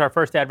Ring was our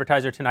first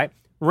advertiser tonight.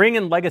 Ring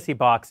and Legacy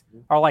Box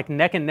are like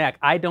neck and neck.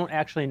 I don't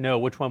actually know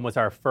which one was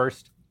our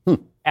first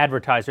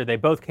advertiser. They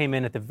both came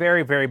in at the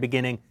very, very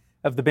beginning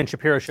of the Ben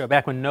Shapiro Show,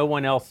 back when no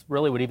one else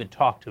really would even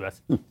talk to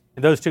us. And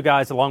those two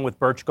guys, along with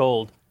Birch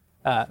Gold,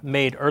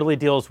 made early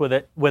deals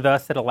with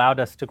us that allowed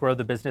us to grow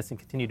the business and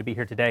continue to be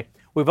here today.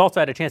 We've also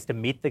had a chance to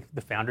meet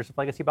the founders of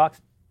Legacy Box.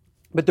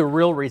 But the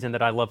real reason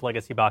that I love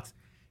Legacy Box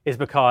is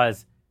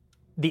because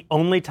the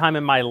only time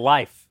in my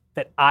life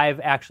that I've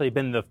actually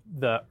been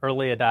the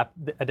early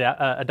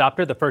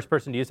adopter, the first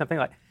person to use something,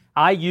 like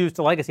I used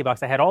a Legacy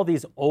Box. I had all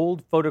these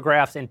old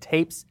photographs and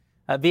tapes,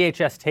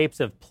 VHS tapes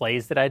of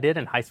plays that I did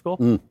in high school,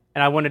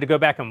 and I wanted to go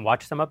back and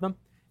watch some of them.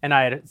 And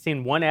I had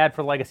seen one ad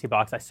for Legacy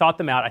Box. I sought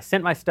them out. I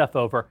sent my stuff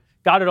over,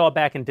 got it all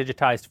back in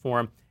digitized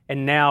form,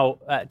 and now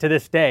to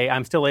this day,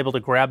 I'm still able to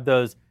grab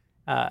those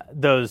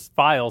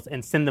files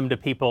and send them to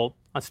people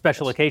on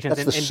special occasions.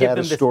 That's and the give them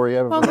saddest story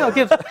ever. Well, no,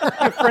 give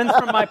friends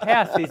from my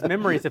past these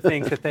memories of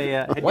things that they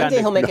had One done. day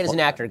he'll make it as an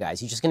actor, guys.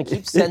 He's just going to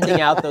keep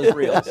sending out those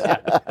reels.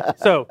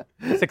 So,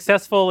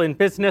 successful in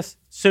business,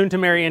 soon to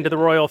marry into the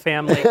royal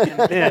family,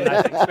 and then I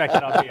expect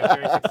that I'll be a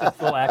very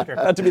successful actor.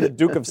 Not to be the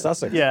Duke of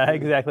Sussex. Yeah,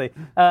 exactly.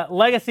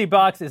 Legacy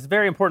Box is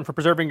very important for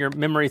preserving your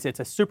memories. It's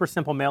a super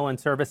simple mail-in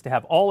service to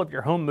have all of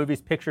your home movies,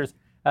 pictures,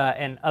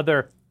 and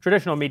other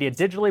traditional media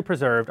digitally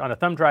preserved on a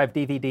thumb drive,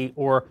 DVD,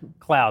 or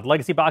cloud.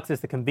 Legacy Box is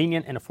the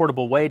convenient and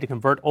affordable way to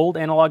convert old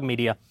analog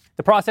media.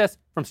 The process,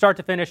 from start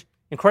to finish,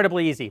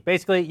 incredibly easy.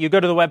 Basically, you go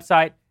to the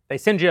website, they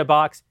send you a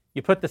box,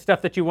 you put the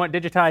stuff that you want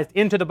digitized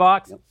into the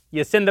box,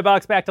 you send the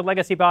box back to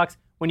Legacy Box.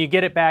 When you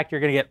get it back,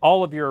 you're going to get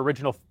all of your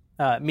original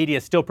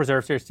media still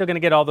preserved. So you're still going to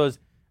get all those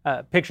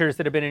pictures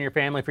that have been in your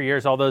family for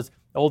years, all those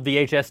old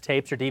VHS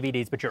tapes or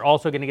DVDs, but you're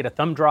also going to get a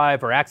thumb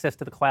drive or access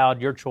to the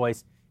cloud, your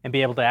choice, and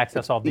be able to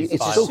access all these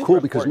files. It's so cool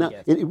because now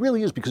it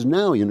really is, because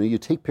now you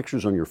take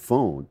pictures on your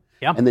phone.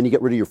 Yeah. And then you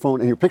get rid of your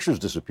phone and your pictures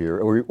disappear,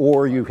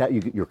 or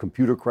your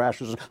computer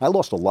crashes. I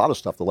lost a lot of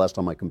stuff the last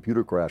time my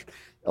computer crashed.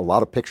 A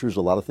lot of pictures,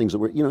 a lot of things that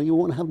were, you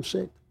want to have them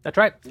saved. That's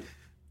right.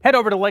 Head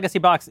over to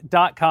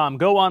legacybox.com.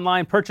 Go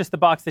online, purchase the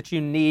box that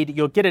you need.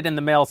 You'll get it in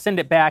the mail, send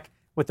it back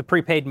with the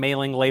prepaid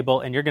mailing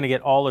label, and you're going to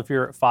get all of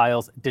your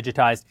files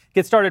digitized.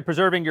 Get started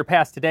preserving your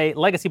past today.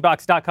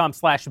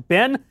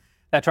 Legacybox.com/Ben.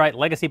 That's right,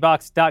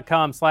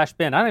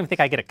 legacybox.com/Ben. I don't even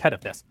think I get a cut of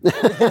this.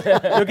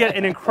 You'll get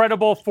an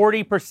incredible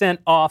 40%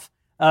 off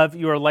of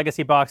your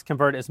Legacy Box.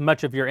 Convert as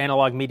much of your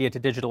analog media to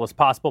digital as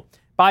possible.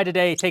 Buy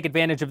today. Take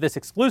advantage of this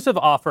exclusive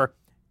offer.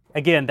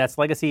 Again, that's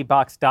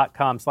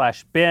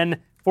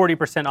legacybox.com/Ben.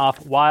 40%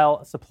 off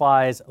while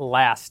supplies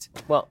last.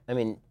 Well, I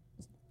mean,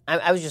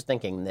 I was just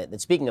thinking that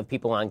speaking of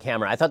people on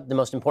camera, I thought the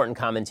most important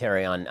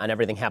commentary on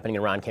everything happening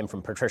in Iran came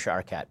from Patricia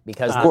Arquette,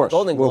 because the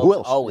Golden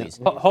Globes always...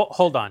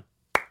 Hold on.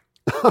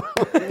 I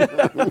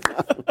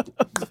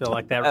feel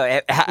like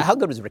that. How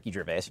good was Ricky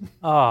Gervais?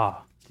 Oh,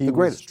 He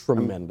was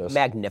tremendous.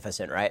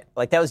 Magnificent, right?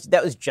 Like that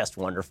was just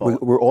wonderful.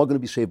 We're all going to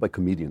be saved by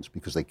comedians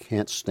because they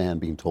can't stand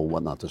being told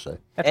what not to say.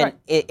 that's right.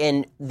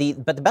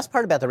 But the best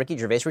part about the Ricky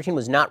Gervais routine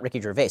was not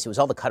Ricky Gervais; it was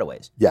all the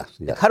cutaways. Yes.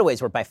 The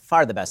cutaways were by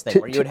far the best thing.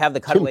 Where you would have the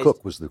cutaways. Tim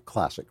Cook was the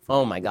classic.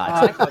 Oh my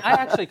God! I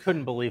actually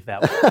couldn't believe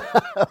that one.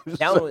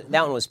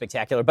 that one was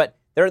spectacular. But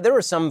there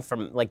were some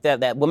from like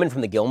that woman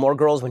from the Gilmore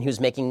Girls when he was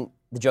making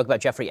the joke about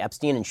Jeffrey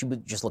Epstein, and she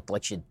just looked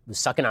like she was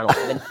sucking on a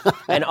lemon.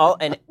 and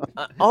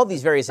all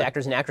these various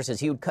actors and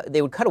actresses,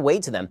 they would cut away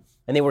to them,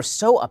 and they were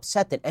so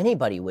upset that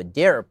anybody would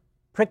dare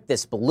prick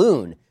this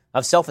balloon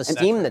of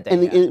self-esteem that they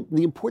and have.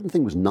 the important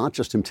thing was not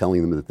just him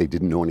telling them that they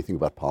didn't know anything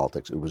about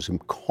politics. It was him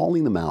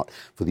calling them out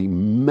for the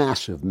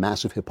massive,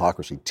 massive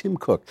hypocrisy. Tim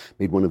Cook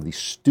made one of the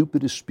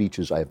stupidest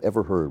speeches I have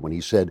ever heard when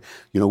he said,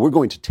 we're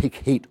going to take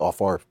hate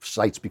off our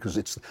sites because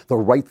it's the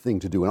right thing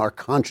to do and our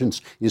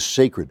conscience is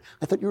sacred.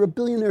 I thought, you're a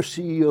billionaire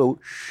CEO.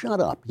 Shut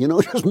up.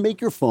 Just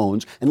make your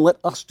phones and let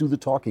us do the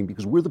talking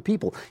because we're the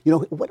people.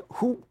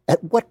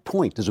 At what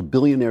point does a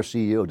billionaire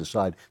CEO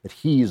decide that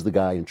he is the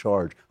guy in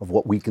charge of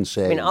what we can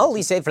say? I mean, I'll at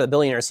least say for the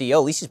billionaire CEO,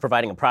 at least he's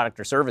providing a product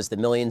or service that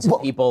millions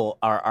of people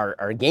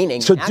are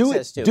gaining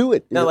access to. Do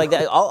it. No, like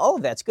that, all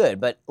of that's good.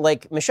 But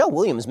like Michelle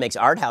Williams makes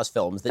art house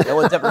films that no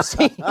one's ever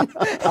seen.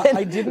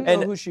 I didn't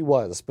know who she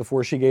was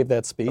before she gave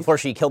that speech. Before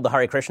she killed the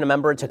Hare Krishna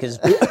member, took his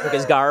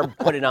garb,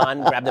 put it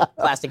on, grabbed the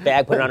plastic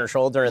bag, put it on her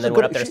shoulder, and then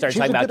went up there and started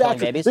talking about killing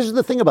babies. This is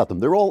the thing about them.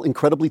 They're all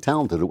incredibly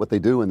talented at what they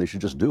do, and they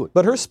should just do it.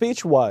 But her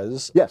speech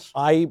was, yes,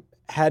 I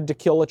had to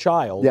kill a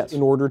child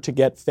in order to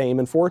get fame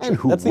and fortune.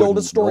 And that's the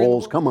oldest story.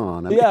 Come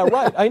on. Yeah,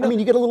 right. I know. I mean,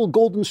 you get a little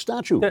golden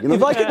statue.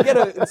 If I could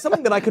get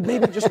something that I could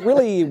maybe just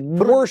really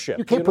worship.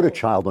 You can't put a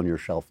child on your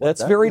shelf like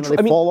that's that. very true.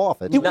 They fall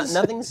off it.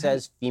 Nothing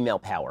says female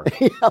power.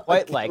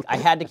 Quite like, I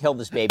had to kill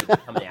this baby to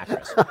become an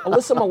actress.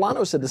 Alyssa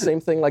Milano said the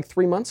same thing like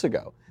 3 months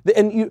ago.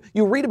 And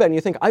you read about it and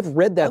you think, I've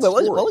read that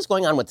story. What was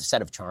going on with the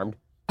set of Charmed?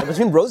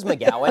 Between Rose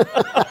McGowan,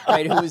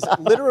 right, who was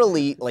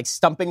literally like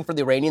stumping for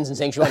the Iranians and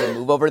saying she wanted to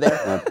move over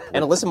there,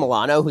 and Alyssa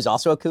Milano, who's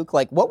also a kook,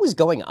 like what was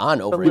going on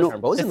over there?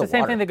 What was in the water? It's the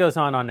same thing that goes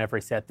on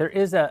every set. There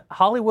is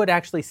Hollywood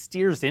actually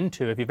steers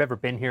into, if you've ever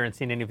been here and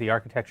seen any of the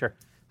architecture,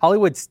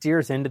 Hollywood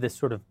steers into this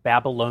sort of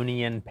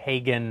Babylonian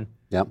pagan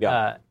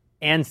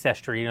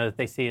ancestry, that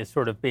they see as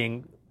sort of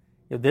being,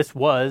 this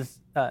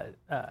was,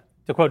 to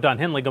quote Don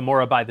Henley,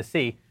 Gomorrah by the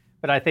sea.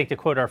 But I think to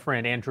quote our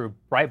friend Andrew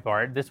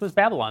Breitbart, this was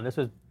Babylon. This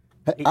was.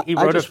 He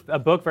wrote a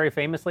book very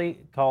famously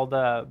called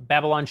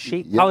Babylon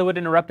Chic. Yeah. Hollywood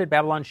Interrupted,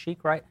 Babylon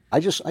Chic, right?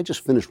 I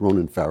just finished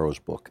Ronan Farrow's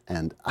book,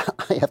 and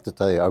I have to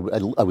tell you,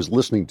 I was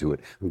listening to it.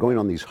 I'm going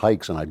on these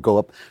hikes, and I'd go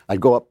up,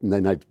 and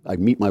then I'd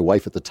meet my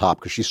wife at the top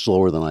because she's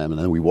slower than I am, and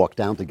then we walk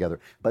down together.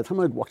 By the time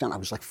I'd walk down, I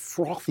was like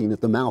frothing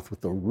at the mouth with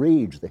the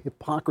rage, the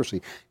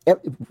hypocrisy.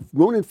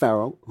 Ronan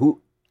Farrow,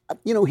 who,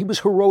 he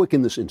was heroic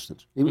in this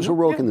instance. He was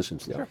heroic in this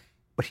instance. Sure.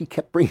 But he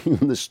kept bringing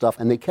them this stuff,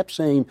 and they kept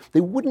saying,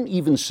 they wouldn't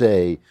even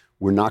say,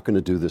 we're not going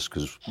to do this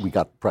because we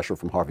got pressure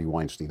from Harvey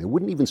Weinstein. They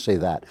wouldn't even say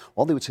that.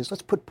 All they would say is,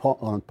 let's put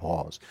on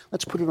pause.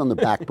 Let's put it on the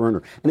back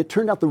burner. And it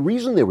turned out the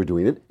reason they were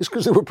doing it is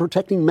because they were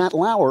protecting Matt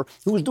Lauer,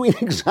 who was doing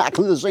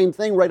exactly the same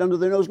thing right under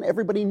their nose, and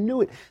everybody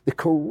knew it. The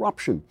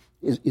corruption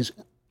is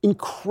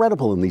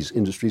incredible in these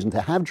industries, and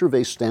to have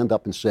Gervais stand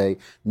up and say,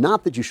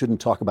 not that you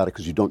shouldn't talk about it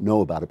because you don't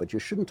know about it, but you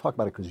shouldn't talk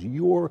about it because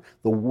you're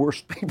the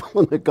worst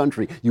people in the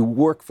country. You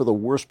work for the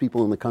worst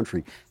people in the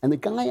country. And the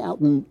guy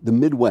out in the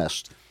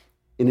Midwest,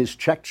 in his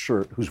checked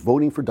shirt, who's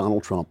voting for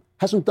Donald Trump,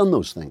 hasn't done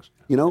those things.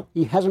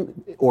 He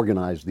hasn't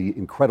organized the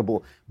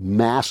incredible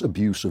mass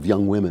abuse of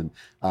young women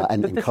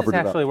and covered it up. This is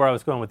actually where I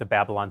was going with the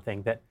Babylon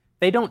thing, that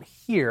they don't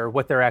hear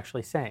what they're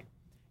actually saying.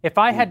 If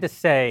I had to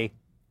say,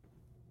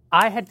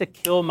 I had to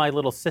kill my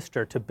little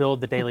sister to build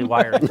the Daily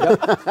Wire,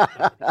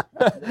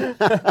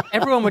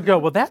 everyone would go,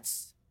 well,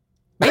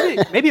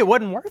 maybe it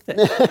wasn't worth it.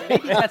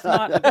 Maybe that's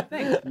not a good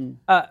thing.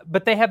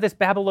 But they have this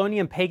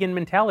Babylonian pagan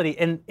mentality,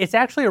 and it's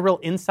actually a real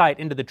insight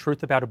into the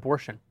truth about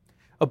abortion.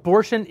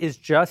 Abortion is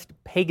just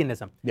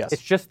paganism. Yes.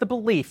 It's just the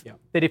belief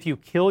that if you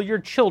kill your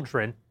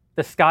children,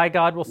 the sky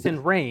god will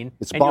send rain,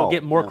 and Baal. you'll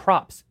get more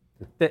crops.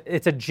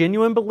 It's a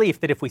genuine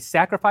belief that if we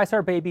sacrifice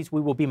our babies,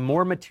 we will be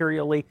more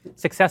materially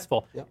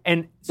successful. Yeah.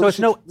 And so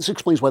this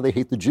explains why they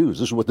hate the Jews.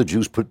 This is what the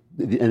Jews put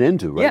an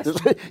end to, right?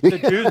 Yes, the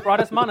Jews brought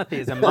us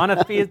monotheism.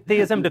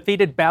 Monotheism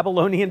defeated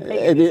Babylonian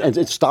paganism. And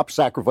it stopped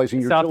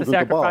sacrificing your children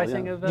to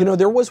Baal.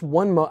 There was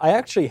one I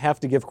actually have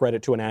to give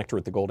credit to an actor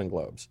at the Golden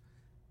Globes,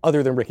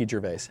 other than Ricky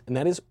Gervais, and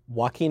that is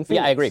Joaquin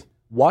Phoenix. Yeah, I agree.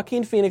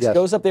 Joaquin Phoenix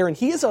goes up there, and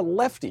he is a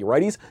lefty,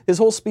 right? His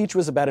whole speech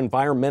was about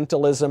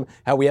environmentalism,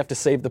 how we have to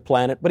save the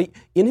planet. But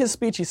in his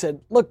speech, he said,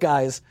 look,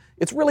 guys,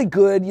 it's really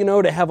good,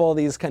 to have all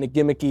these kind of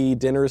gimmicky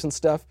dinners and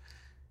stuff.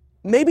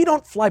 Maybe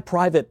don't fly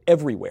private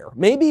everywhere.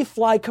 Maybe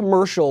fly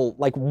commercial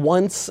like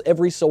once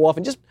every so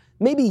often. Just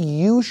maybe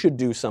you should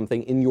do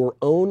something in your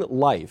own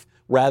life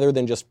rather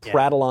than just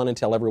prattle on and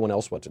tell everyone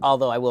else what to do.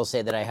 Although I will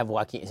say that I have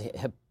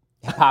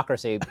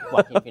hypocrisy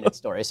Joaquin Phoenix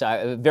story.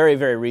 So very,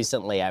 very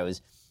recently I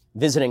was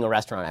visiting a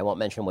restaurant. I won't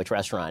mention which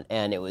restaurant.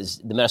 And the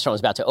restaurant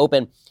was about to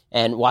open,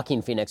 and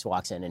Joaquin Phoenix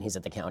walks in, and he's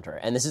at the counter.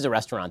 And this is a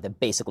restaurant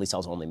that basically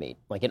sells only meat.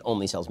 Like, it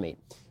only sells meat.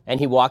 And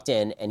he walked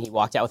in, and he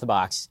walked out with a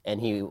box,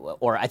 and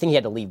I think he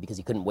had to leave because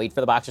he couldn't wait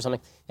for the box or something,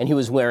 and he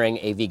was wearing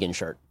a vegan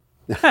shirt.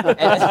 Is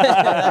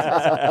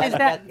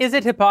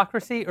it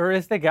hypocrisy, or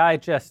is the guy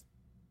just...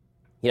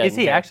 Is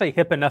he actually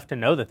hip enough to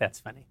know that that's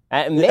funny?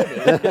 Maybe.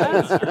 I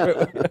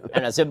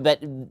don't know,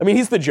 but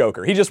he's the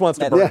Joker. He just wants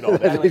to burn it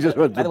all. He just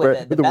wants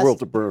the world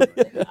to burn.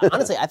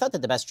 Honestly, I thought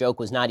that the best joke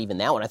was not even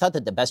that one. I thought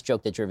that the best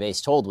joke that Gervais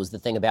told was the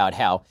thing about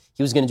how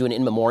he was going to do an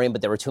in memoriam,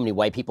 but there were too many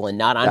white people and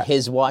not on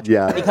his watch.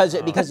 Yeah.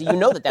 Because you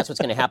know that's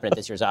what's going to happen at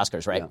this year's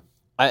Oscars, right?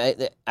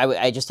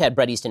 I just had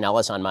Bret Easton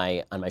Ellis on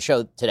my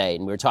show today,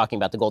 and we were talking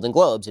about the Golden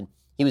Globes, and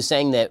he was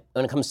saying that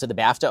when it comes to the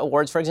BAFTA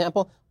awards, for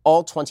example,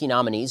 all 20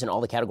 nominees in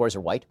all the categories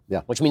are white,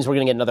 which means we're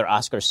going to get another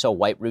Oscars So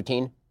White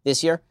routine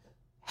this year.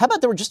 How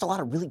about there were just a lot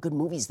of really good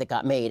movies that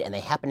got made, and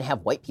they happen to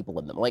have white people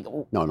in them? Like,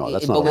 no,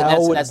 that's not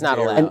allowed. That's not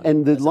allowed.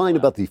 And the line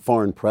about the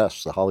foreign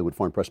press, the Hollywood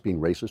foreign press being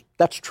racist,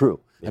 that's true.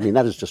 I mean,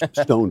 that is just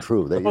stone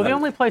true. Well, the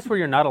only place where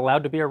you're not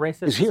allowed to be a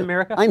racist is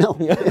America. I know.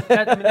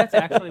 That's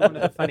actually one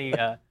of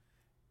the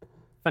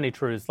funny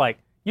truths. Like,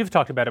 you've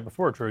talked about it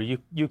before, Drew.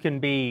 You can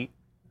be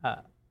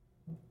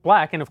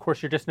black, and of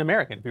course, you're just an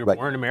American. If you were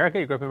born in America,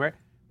 you grew up in America.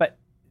 But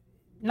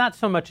not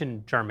so much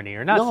in Germany,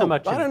 or not so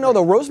much. I don't know.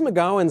 Though Rose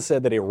McGowan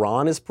said that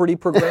Iran is pretty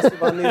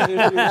progressive on these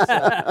issues.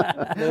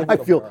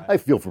 I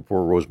feel for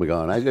poor Rose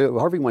McGowan.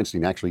 Harvey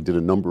Weinstein actually did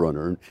a number on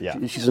her.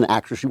 And she's an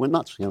actress. She went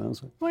nuts.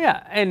 So. Well,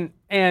 yeah,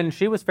 and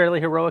she was fairly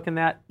heroic in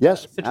that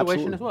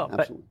situation as well,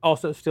 but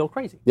also still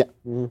crazy. Yeah.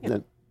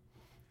 No.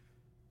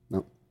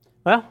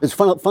 Well, it's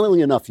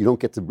funnily enough, you don't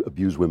get to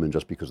abuse women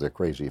just because they're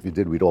crazy. If you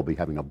did, we'd all be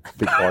having a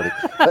big party.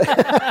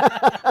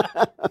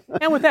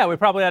 And with that, we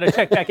probably ought to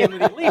check back in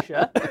with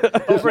Alicia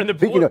over in the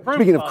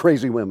Speaking of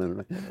crazy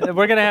women.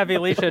 We're going to have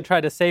Alicia try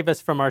to save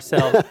us from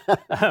ourselves.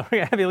 If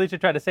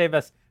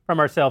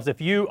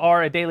you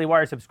are a Daily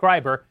Wire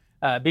subscriber,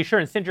 be sure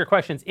and send your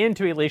questions in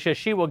to Alicia.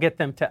 She will get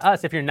them to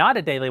us. If you're not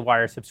a Daily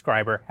Wire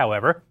subscriber,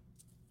 however,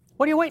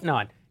 what are you waiting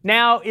on?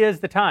 Now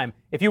is the time.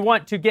 If you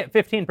want to get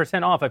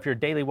 15% off of your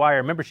Daily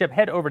Wire membership,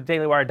 head over to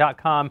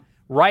dailywire.com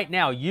right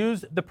now.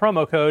 Use the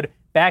promo code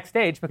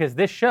Backstage because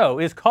this show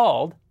is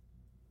called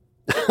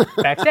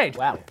Backstage.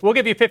 Wow. We'll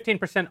give you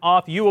 15%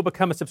 off. You will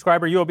become a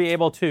subscriber. You will be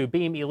able to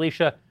beam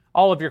Alicia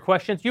all of your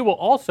questions. You will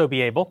also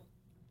be able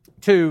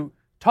to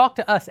talk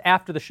to us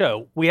after the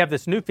show. We have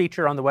this new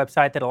feature on the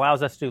website that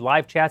allows us to do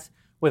live chats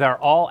with our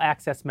All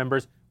Access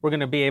members. We're going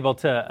to be able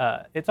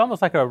to, it's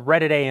almost like a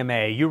Reddit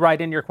AMA. You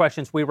write in your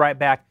questions, we write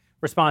back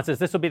responses.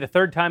 This will be the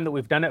third time that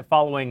we've done it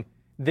following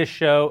this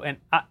show, and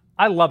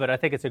I love it. I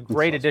think it's a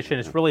great addition.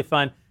 It's really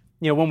fun.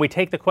 You know, when we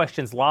take the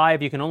questions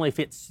live, you can only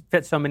fit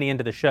so many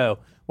into the show.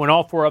 When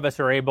all four of us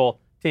are able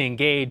to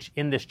engage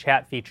in this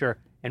chat feature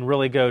and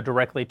really go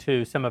directly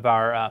to some of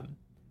our...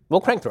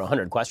 we'll crank through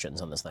 100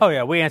 questions on this thing. Oh,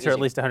 yeah, we answer at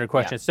least 100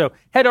 questions. Yeah. So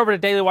head over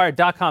to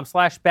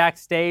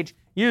dailywire.com/backstage.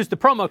 Use the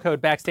promo code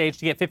Backstage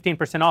to get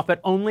 15% off,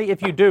 but only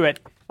if you do it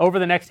over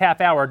the next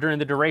half hour during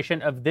the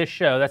duration of this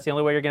show. That's the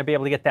only way you're going to be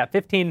able to get that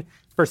 15%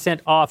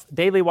 off.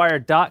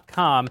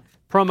 dailywire.com,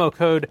 promo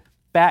code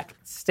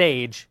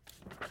Backstage.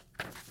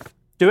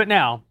 Do it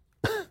now,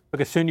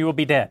 because soon you will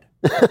be dead.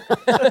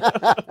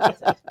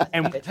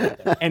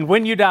 and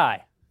when you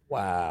die,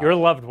 your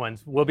loved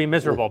ones will be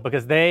miserable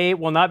because they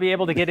will not be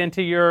able to get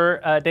into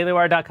your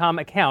dailywire.com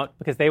account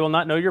because they will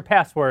not know your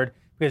password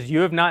because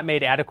you have not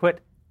made adequate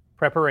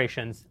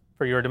preparations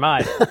for your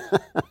demise.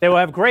 They will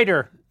have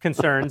greater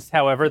concerns,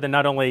 however, than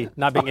not only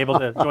not being able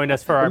to join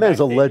us for our... The man's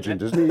a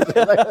legend, isn't he?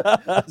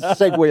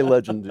 Segway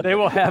legend. They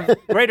will have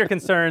greater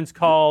concerns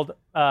called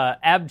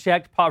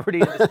abject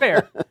poverty and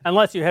despair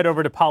unless you head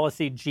over to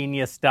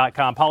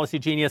PolicyGenius.com. Policy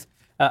Genius,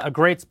 a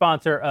great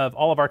sponsor of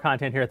all of our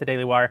content here at the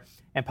Daily Wire,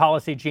 and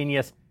Policy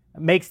Genius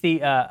makes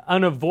the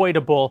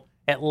unavoidable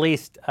at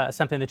least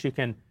something that you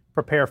can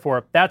prepare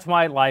for. That's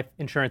why life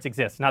insurance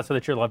exists, not so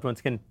that your loved ones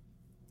can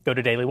go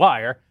to Daily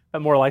Wire,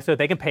 but more like so that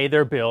they can pay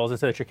their bills and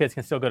so that your kids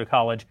can still go to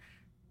college.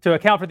 To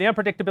account for the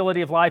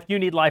unpredictability of life, you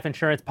need life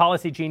insurance.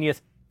 Policy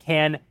Genius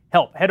can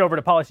help. Head over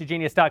to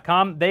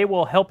PolicyGenius.com. They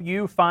will help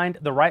you find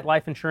the right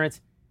life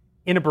insurance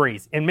in a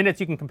breeze. In minutes,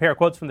 you can compare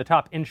quotes from the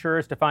top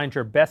insurers to find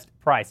your best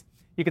price.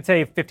 You could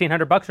save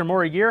 $1,500 or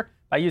more a year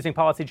by using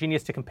Policy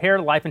Genius to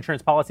compare life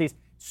insurance policies.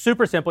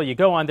 Super simple. You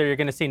go on there, you're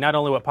going to see not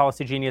only what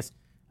Policy Genius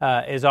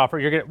is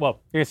offering, you're going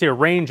to see a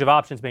range of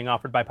options being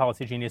offered by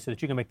Policy Genius so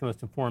that you can make the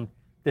most informed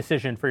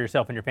decision for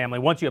yourself and your family.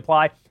 Once you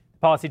apply, the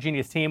Policy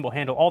Genius team will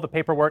handle all the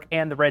paperwork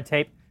and the red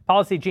tape.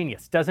 Policy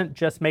Genius doesn't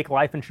just make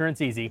life insurance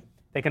easy.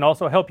 They can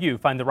also help you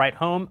find the right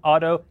home,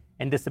 auto,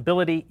 and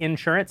disability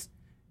insurance.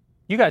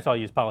 You guys all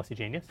use Policy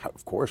Genius.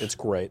 Of course. It's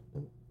great.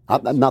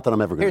 Not that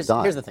I'm ever going to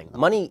die. Here's the thing.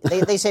 Money,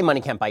 they say money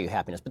can't buy you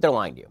happiness, but they're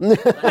lying to you. money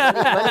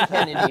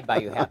can indeed buy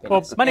you happiness.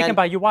 Well, money can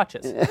buy you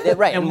watches.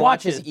 Right, and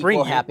watches bring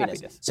equal you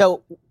happiness.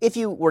 So if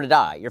you were to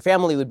die, your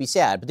family would be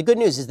sad. But the good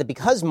news is that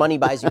because money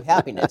buys you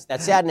happiness,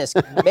 that sadness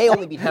may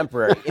only be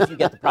temporary if you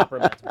get the proper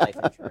amount of life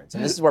insurance.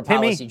 And this is where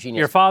Policy Genius...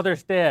 your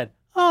father's dead.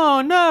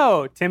 Oh,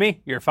 no.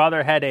 Timmy, your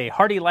father had a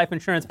hearty life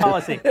insurance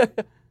policy.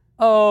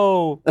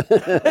 Oh.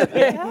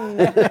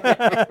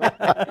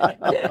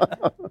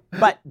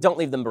 But don't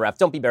leave them bereft.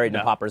 Don't be buried in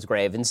a pauper's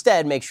grave.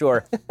 Instead, make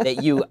sure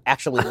that you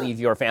actually leave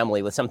your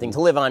family with something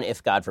to live on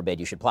if, God forbid,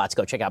 you should plot.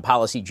 Go check out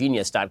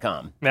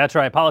PolicyGenius.com. That's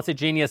right,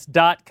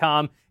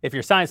 PolicyGenius.com. If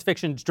your science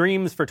fiction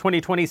dreams for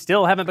 2020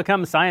 still haven't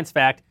become science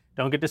fact,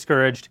 don't get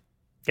discouraged.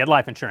 Get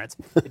life insurance.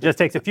 It just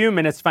takes a few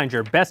minutes to find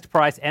your best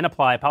price and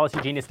apply.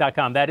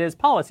 PolicyGenius.com. That is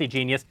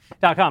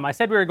PolicyGenius.com. I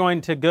said we were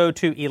going to go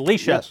to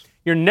Alicia. Yes.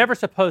 You're never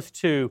supposed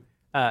to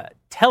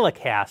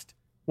telecast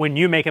when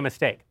you make a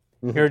mistake.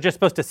 You're just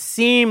supposed to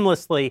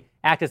seamlessly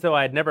act as though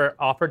I had never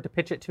offered to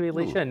pitch it to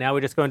Elisha, and now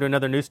we just go into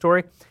another news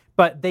story.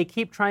 But they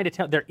keep trying to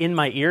tell, they're in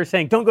my ear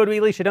saying, don't go to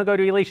Elisha, don't go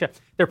to Elisha.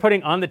 They're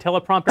putting on the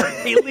teleprompter,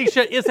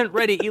 Elisha isn't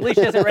ready,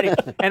 Elisha isn't ready.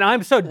 And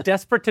I'm so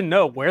desperate to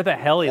know where the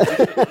hell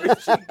Elisha is. Where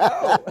did she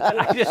go?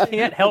 I just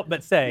can't help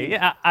but say,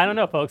 yeah, I don't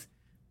know, folks.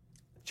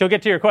 She'll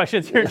get to your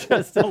questions here in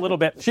just a little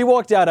bit. She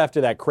walked out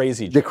after that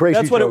crazy joke. The crazy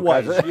That's what joke, it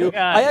was.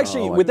 I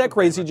actually, with that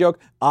crazy joke,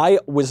 I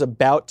was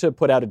about to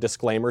put out a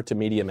disclaimer to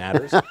Media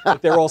Matters.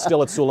 But they're all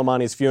still at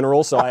Soleimani's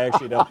funeral, so I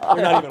actually don't.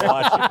 They're not even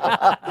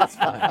watching. It's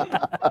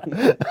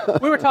fine.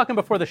 We were talking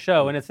before the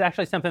show, and it's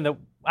actually something that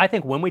I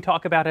think when we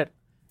talk about it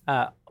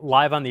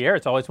live on the air,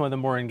 it's always one of the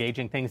more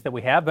engaging things that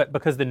we have. But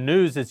because the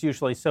news is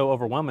usually so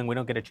overwhelming, we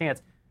don't get a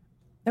chance.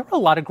 There were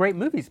a lot of great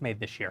movies made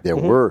this year. There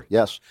were,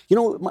 yes. You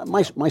know,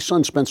 my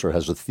son Spencer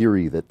has a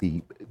theory that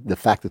the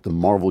fact that the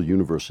Marvel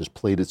Universe has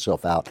played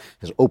itself out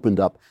has opened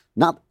up,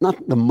 not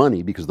the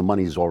money, because the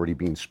money is already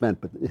being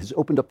spent, but it has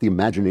opened up the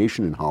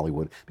imagination in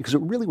Hollywood, because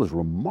it really was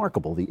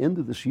remarkable. The end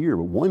of this year,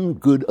 one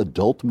good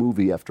adult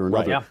movie after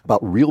another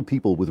about real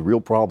people with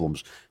real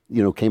problems,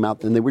 you know, came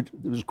out, and it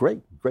was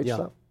great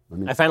stuff.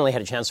 I finally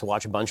had a chance to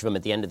watch a bunch of them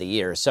at the end of the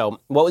year. So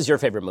what was your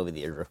favorite movie of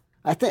the year, Drew?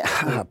 I think,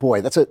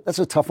 boy, that's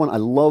a tough one.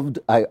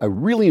 I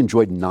really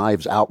enjoyed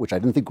Knives Out, which I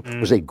didn't think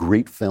was a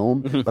great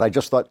film, but I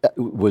just thought it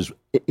was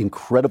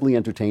incredibly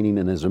entertaining.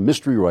 And as a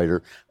mystery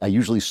writer, I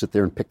usually sit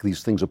there and pick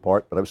these things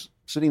apart, but I was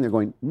sitting there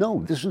going,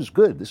 no, this is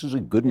good. This is a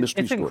good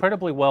mystery story. It's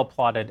incredibly well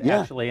plotted,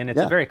 actually, and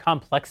it's a very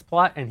complex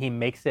plot, and he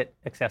makes it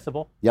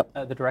accessible,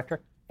 the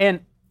director.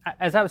 And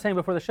as I was saying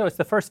before the show, it's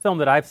the first film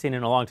that I've seen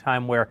in a long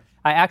time where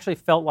I actually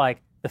felt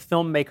like the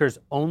filmmaker's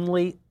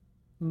only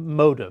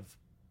motive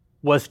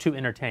was to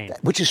entertain.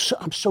 Which is,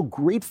 I'm so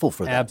grateful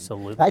for that.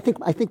 Absolutely. I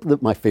think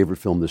that my favorite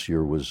film this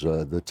year was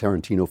the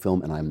Tarantino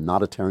film, and I'm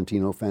not a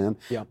Tarantino fan,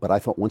 but I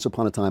thought Once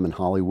Upon a Time in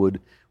Hollywood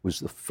was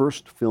the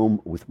first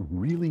film with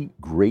really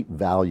great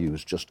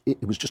values.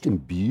 It was just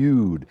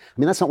imbued. I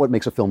mean, that's not what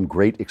makes a film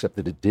great, except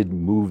that it did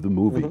move the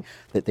movie.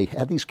 That they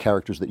had these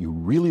characters that you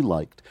really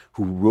liked,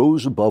 who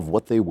rose above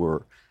what they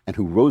were, and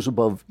who rose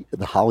above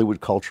the Hollywood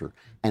culture.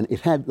 And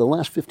it had, the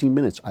last 15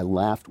 minutes, I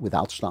laughed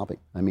without stopping.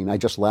 I mean, I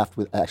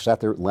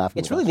sat there laughing.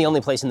 It's really the only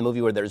place in the movie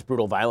where there's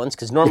brutal violence,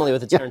 because normally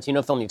with a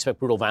Tarantino film, you expect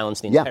brutal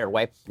violence the entire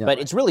way. But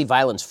it's really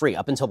violence-free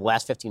up until the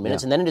last 15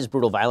 minutes, and then it is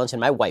brutal violence. And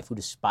my wife, who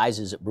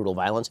despises brutal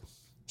violence,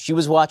 she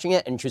was watching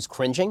it and she was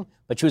cringing,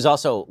 but she was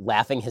also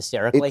laughing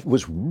hysterically. It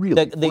was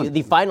really funny.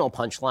 The final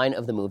punchline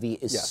of the movie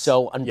is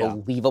so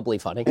unbelievably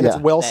funny. And it's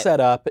well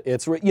set up.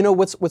 It's, you know,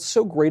 what's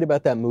so great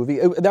about that movie,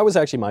 that was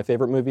actually my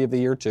favorite movie of the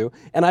year too.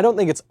 And I don't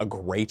think it's a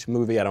great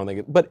movie,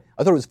 but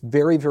I thought it was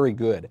very, very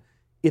good.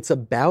 It's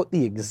about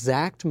the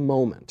exact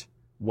moment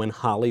when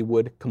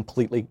Hollywood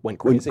completely went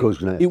crazy.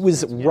 It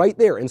was right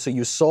there. And so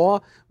you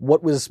saw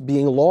what was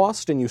being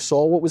lost and you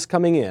saw what was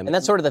coming in. And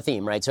that's sort of the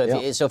theme, right?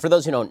 So so for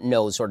those who don't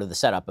know sort of the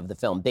setup of the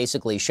film,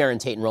 basically Sharon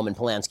Tate and Roman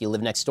Polanski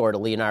live next door to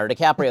Leonardo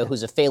DiCaprio,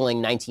 who's a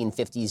failing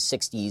 1950s,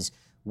 60s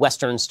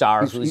Western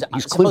star. He's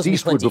Clint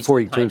Eastwood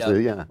before he turns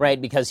to, right,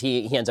 because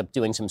he ends up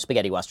doing some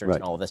spaghetti westerns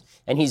and all of this.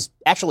 And he's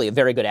actually a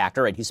very good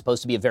actor, right? He's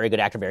supposed to be a very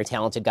good actor, very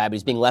talented guy, but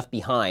he's being left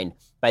behind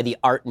by the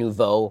Art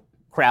Nouveau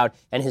crowd,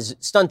 and his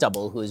stunt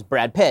double, who is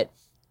Brad Pitt,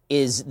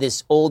 is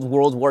this old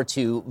World War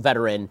II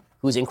veteran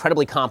who's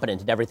incredibly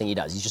competent at everything he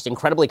does. He's just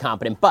incredibly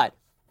competent, but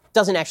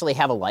doesn't actually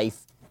have a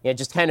life. You know,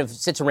 just kind of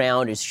sits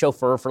around, is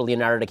chauffeur for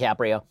Leonardo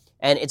DiCaprio.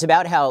 And it's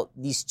about how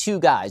these two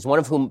guys, one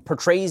of whom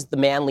portrays the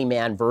manly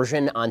man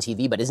version on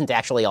TV, but isn't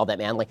actually all that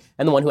manly,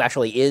 and the one who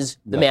actually is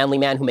the manly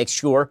man who makes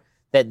sure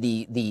that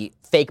the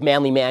fake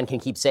manly man can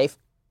keep safe.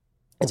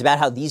 It's about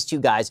how these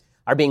two guys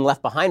are being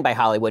left behind by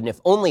Hollywood, and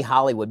if only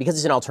Hollywood, because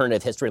it's an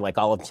alternative history like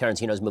all of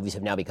Tarantino's movies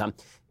have now become,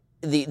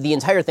 the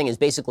entire thing is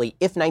basically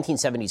if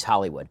 1970s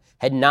Hollywood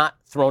had not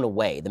thrown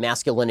away the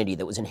masculinity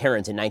that was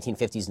inherent in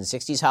 1950s and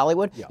 60s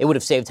Hollywood, it would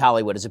have saved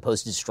Hollywood as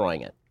opposed to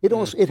destroying it.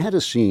 It had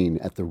a scene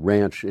at the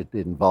ranch. It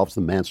involves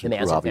the Manson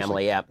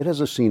family, It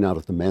has a scene out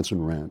at the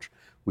Manson Ranch,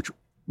 which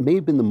may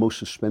have been the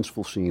most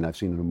suspenseful scene I've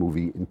seen in a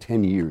movie in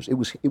 10 years. It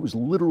was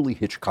literally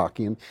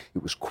Hitchcockian.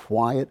 It was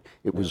quiet.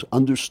 It was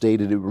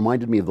understated. It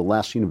reminded me of the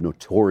last scene of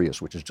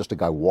Notorious, which is just a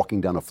guy walking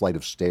down a flight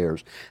of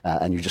stairs,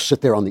 and you just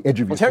sit there on the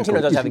edge of your seat.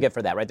 Tarantino does have a gift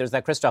for that, right? There's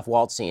that Christoph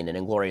Waltz scene in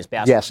Inglourious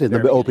Basterds. Yes, in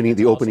the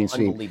opening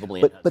scene.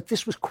 Unbelievably but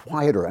this was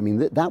quieter. I mean,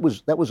 that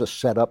was a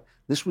setup.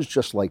 This was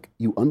just like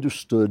you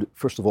understood,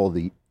 first of all,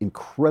 the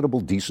incredible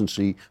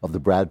decency of the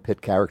Brad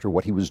Pitt character,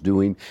 what he was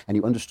doing, and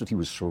you understood he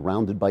was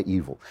surrounded by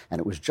evil. And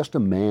it was just a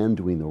man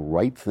doing the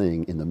right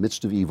thing in the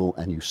midst of evil,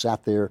 and you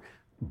sat there.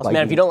 Man,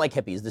 if you don't like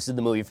hippies, this is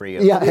the movie for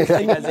you. Yeah.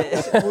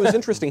 It was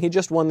interesting. He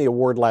just won the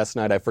award last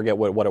night. I forget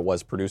what it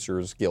was,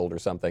 Producers Guild or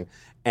something,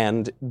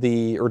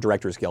 or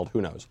Directors Guild,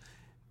 who knows.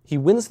 He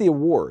wins the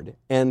award,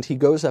 and he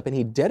goes up and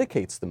he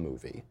dedicates the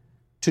movie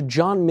to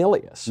John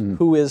Milius,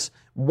 who is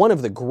one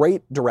of the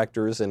great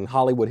directors in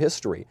Hollywood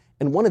history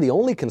and one of the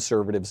only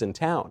conservatives in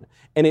town.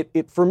 And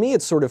for me,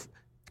 it's sort of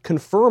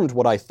confirmed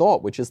what I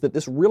thought, which is that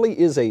this really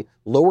is a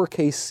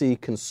lowercase c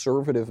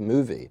conservative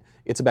movie.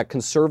 It's about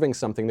conserving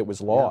something that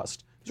was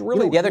lost. It's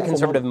really the other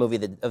conservative movie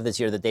of this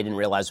year that they didn't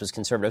realize was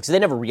conservative, because they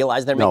never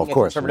realized they're making a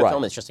conservative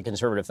film. It's just a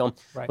conservative film.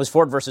 Was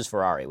Ford versus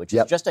Ferrari, which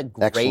is just a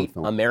great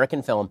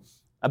American film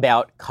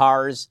about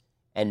cars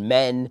and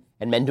men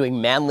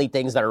doing manly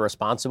things that are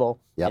responsible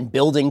and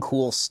building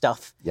cool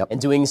stuff and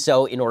doing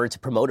so in order to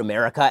promote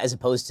America as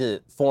opposed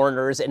to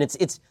foreigners. And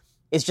it's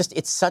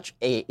such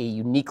a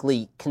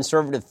uniquely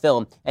conservative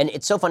film. And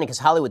it's so funny because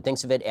Hollywood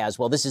thinks of it as,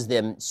 well, this is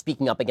them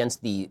speaking up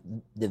against the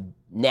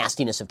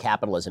nastiness of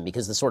capitalism,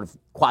 because the sort of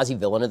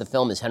quasi-villain of the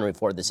film is Henry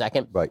Ford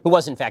II, who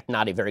was, in fact,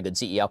 not a very good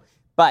CEO.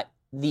 But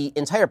the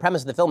entire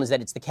premise of the film is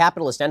that it's the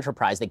capitalist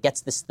enterprise that gets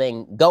this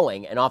thing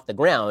going and off the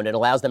ground and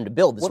allows them to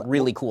build this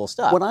really cool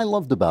stuff. What I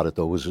loved about it,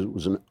 though, was it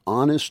was an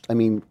honest, I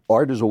mean,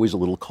 art is always a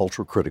little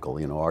culture critical.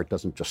 You know, art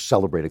doesn't just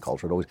celebrate a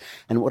culture.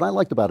 And what I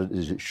liked about it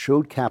is it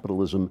showed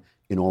capitalism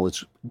in all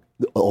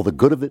the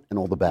good of it and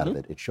all the bad of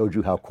it. It showed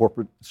you how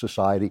corporate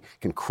society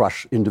can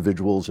crush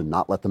individuals and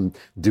not let them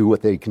do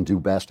what they can do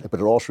best.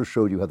 But it also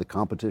showed you how the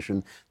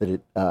competition that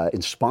it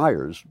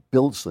inspires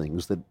builds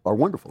things that are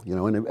wonderful. You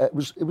know, and it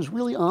was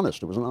really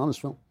honest. It was an honest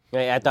film.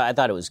 Yeah, I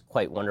thought it was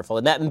quite wonderful.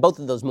 And both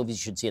of those movies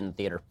you should see in the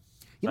theater.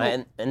 You know,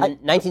 and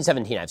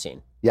 1917 I've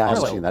seen. Yeah, I've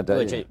seen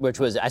that. Which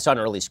was, I saw an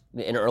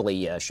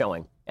early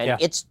showing, and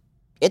it's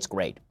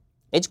great.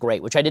 It's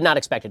great, which I did not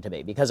expect it to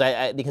be, because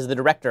the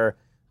director.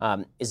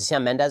 Is it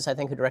Sam Mendes, I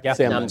think, who directed it?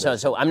 Sam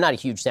Mendes. So I'm not a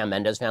huge Sam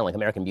Mendes fan. Like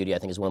American Beauty, I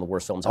think, is one of the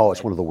worst films.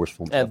 It's one of the worst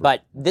films ever.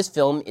 But this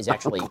film is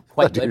actually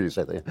quite good. You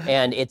say that,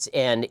 yeah.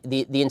 And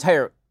the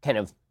entire kind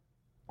of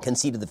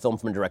conceit of the film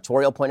from a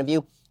directorial point of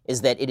view is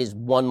that it is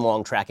one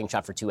long tracking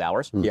shot for 2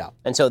 hours. Yeah.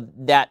 And so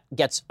that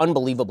gets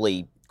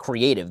unbelievably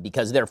creative,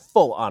 because they're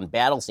full-on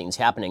battle scenes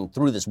happening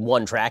through this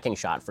one tracking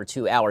shot for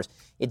 2 hours.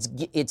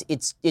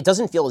 It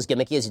doesn't feel as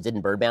gimmicky as it did in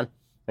Birdman.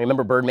 I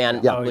remember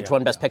Birdman, which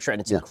won Best Picture, and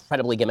it's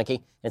incredibly gimmicky,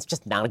 and it's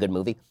just not a good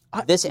movie.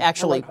 This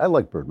actually... I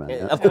like Birdman.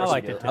 Yeah. Of course. I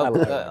liked it, too.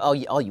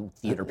 All you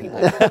theater people.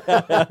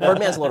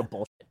 Birdman's a load of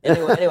bullshit.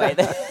 Anyway,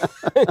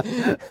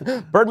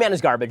 Birdman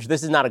is garbage.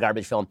 This is not a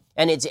garbage film.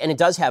 And it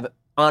does have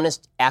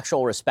honest,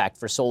 actual respect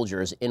for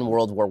soldiers in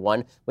World War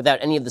I, without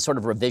any of the sort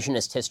of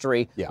revisionist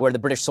history where the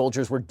British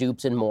soldiers were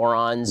dupes and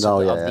morons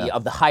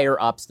of the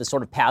higher-ups, the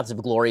sort of paths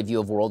of glory view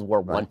of World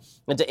War I.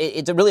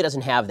 It really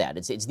doesn't have that.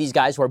 It's these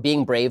guys who are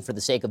being brave for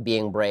the sake of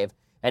being brave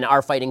and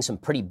are fighting some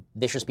pretty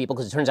vicious people,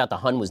 because it turns out the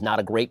Hun was not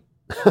a great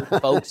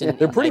folks.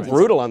 They're pretty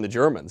brutal on the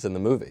Germans in the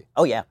movie.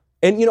 Oh, yeah.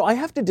 And, you know, I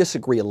have to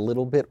disagree a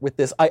little bit with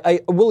this. I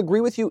will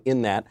agree with you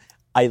in that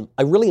I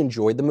really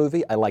enjoyed the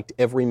movie. I liked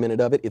every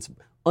minute of it. It's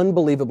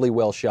unbelievably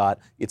well shot.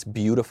 It's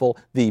beautiful.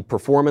 The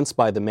performance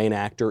by the main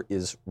actor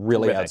is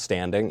really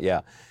outstanding.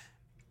 Yeah.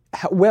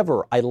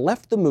 However, I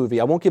left the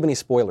movie, I won't give any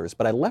spoilers,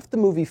 but I left the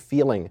movie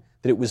feeling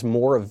that it was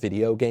more a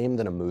video game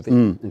than a movie.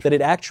 That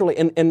it actually,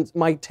 and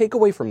my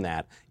takeaway from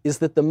that is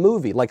that the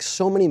movie, like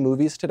so many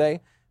movies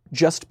today,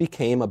 just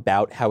became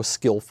about how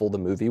skillful the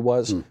movie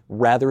was,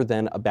 rather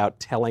than about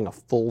telling a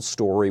full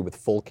story with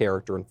full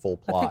character and full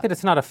plot. I think that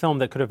it's not a film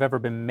that could have ever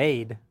been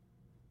made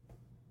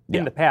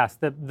in the past.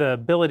 The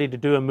ability to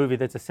do a movie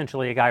that's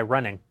essentially a guy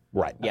running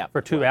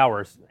for 2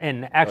 hours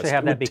and actually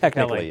have that be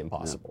technically compelling.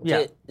 Impossible.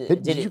 Yeah.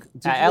 Did you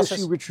guys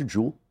see Richard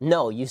Jewell?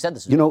 No, you said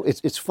this. You know,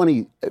 it's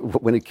funny,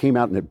 when it came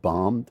out and it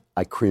bombed,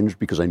 I cringed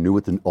because I knew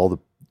what all the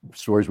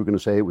stories were going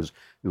to say. It was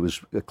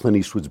Clint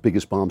Eastwood's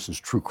biggest bomb since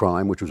True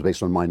Crime, which was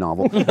based on my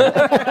novel.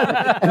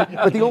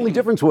 But the only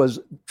difference was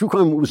True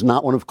Crime was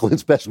not one of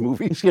Clint's best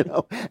movies, you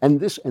know. And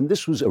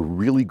this was a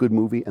really good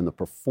movie, and the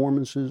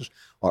performances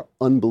are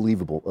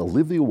unbelievable.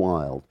 Olivia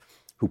Wilde,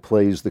 who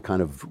plays the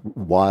kind of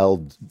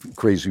wild,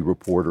 crazy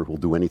reporter who'll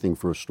do anything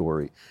for a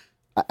story.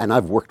 And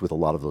I've worked with a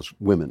lot of those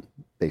women,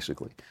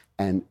 basically.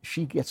 And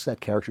she gets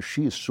that character.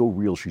 She is so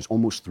real. She's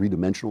almost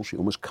three-dimensional. She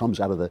almost comes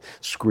out of the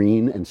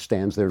screen and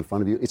stands there in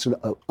front of you. It's an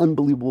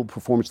unbelievable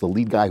performance. The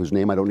lead guy, whose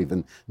name I don't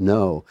even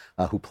know,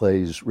 who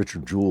plays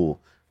Richard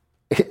Jewell,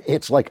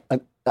 it's like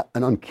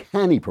an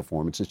uncanny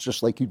performance. It's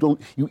just like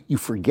you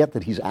forget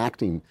that he's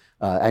acting.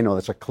 I know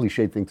that's a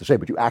cliched thing to say,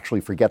 but you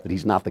actually forget that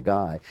he's not the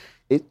guy.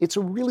 It's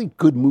a really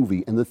good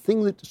movie. And the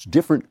thing that's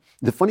different,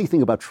 the funny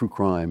thing about True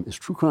Crime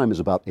is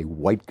about a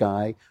white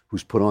guy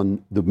who's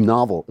the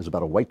novel is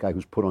about a white guy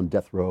who's put on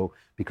death row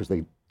because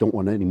they don't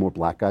want any more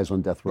black guys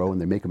on death row, and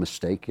they make a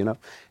mistake, you know?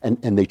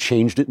 And they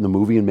changed it in the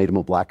movie and made him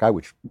a black guy,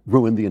 which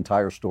ruined the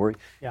entire story.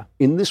 Yeah.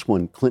 In this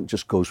one, Clint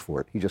just goes for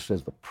it. He just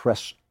says the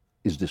press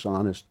is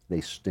dishonest,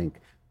 they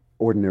stink.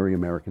 Ordinary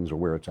Americans are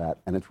where it's at,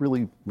 and it's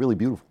really, really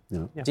beautiful.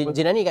 You know. Yeah. Did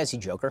any of you guys see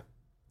Joker?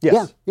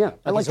 Yes. Yeah.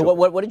 I like. So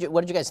what did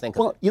you guys think?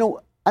 Well, you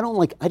know, I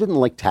didn't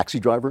like Taxi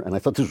Driver, and I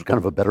thought this was kind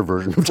of a better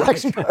version of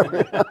Taxi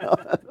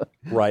Driver.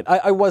 Right.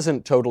 I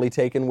wasn't totally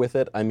taken with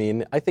it. I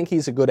mean, I think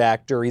he's a good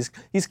actor. He's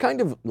kind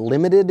of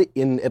limited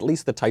in at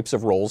least the types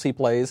of roles he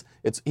plays.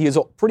 He is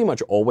pretty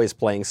much always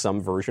playing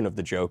some version of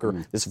the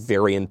Joker, this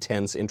very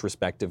intense,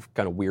 introspective,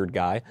 kind of weird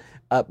guy.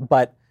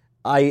 But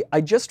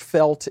I just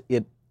felt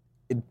it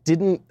it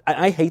didn't.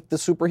 I hate the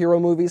superhero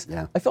movies.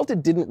 Yeah. I felt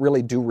it didn't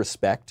really do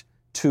respect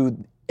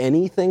to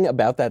anything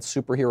about that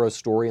superhero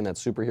story and that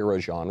superhero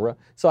genre.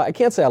 So I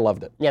can't say I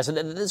loved it. Yeah, so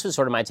this was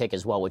sort of my take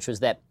as well, which was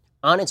that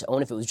on its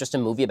own, if it was just a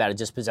movie about a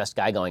dispossessed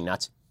guy going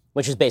nuts,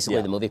 which is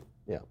basically the movie,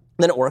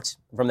 then it works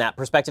from that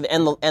perspective.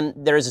 And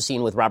there is a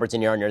scene with Robert De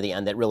Niro near the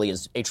end that really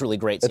is a truly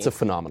great scene. It's a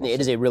phenomenal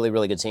It is a really,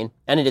 really good scene.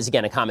 And it is,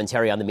 again, a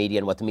commentary on the media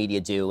and what the media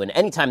do. And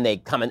anytime they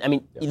comment, I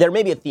mean, there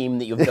may be a theme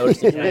that you've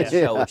noticed in tonight's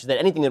show, which is that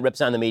anything that rips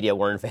on the media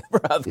we're in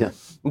favor of. Yeah.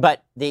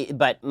 But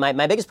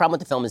my biggest problem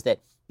with the film is that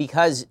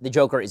because the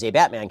Joker is a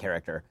Batman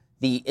character,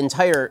 the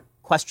entire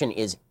question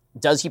is,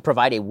 does he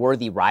provide a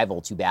worthy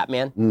rival to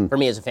Batman? For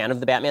me, as a fan of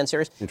the Batman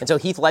series. And so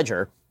Heath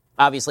Ledger,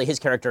 obviously his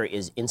character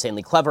is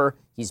insanely clever.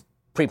 He's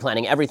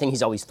pre-planning everything.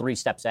 He's always 3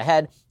 steps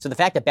ahead. So the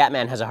fact that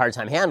Batman has a hard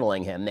time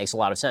handling him makes a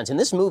lot of sense. In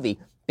this movie,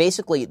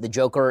 basically the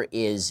Joker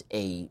is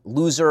a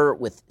loser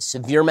with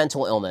severe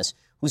mental illness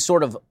who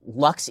sort of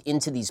lucks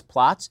into these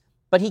plots,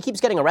 but he keeps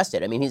getting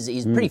arrested. I mean,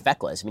 he's pretty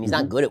feckless. I mean, he's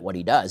not good at what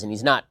he does, and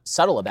he's not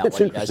subtle about what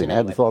he does. I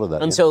hadn't thought of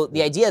that. And so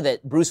the idea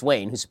that Bruce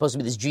Wayne, who's supposed to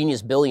be this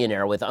genius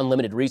billionaire with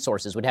unlimited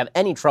resources, would have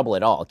any trouble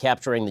at all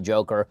capturing the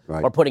Joker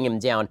or putting him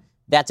down,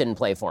 that didn't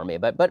play for me.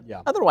 But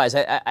otherwise,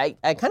 I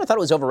kind of thought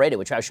it was overrated,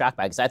 which I was shocked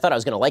by, because I thought I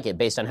was going to like it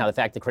based on how the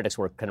fact the critics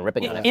were kind of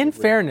ripping on it. In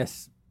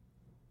fairness,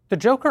 the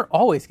Joker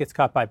always gets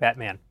caught by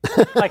Batman.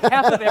 Like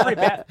half of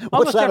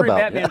almost every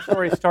Batman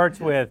story starts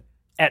with,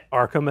 at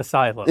Arkham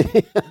Asylum,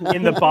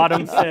 in the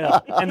bottom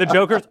cell. And the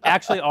Joker's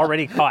actually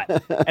already caught.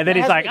 And then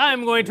he's like,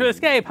 I'm going to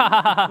escape. Ha,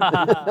 ha, ha,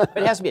 ha, ha.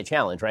 But it has to be a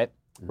challenge, right?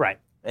 Right.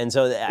 And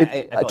so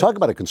I talk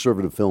about a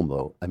conservative film,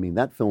 though. I mean,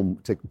 that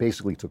film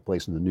basically took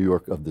place in the New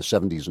York of the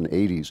 70s and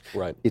 80s.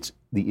 Right. It's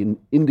the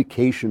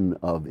indication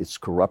of its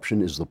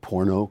corruption is the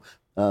porno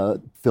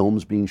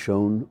films being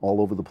shown all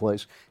over the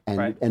place.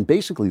 And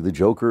basically, the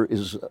Joker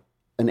is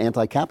an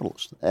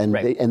anti-capitalist. And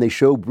they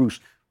show Bruce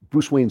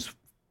Wayne's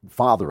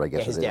father, I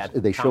guess his it is. dad,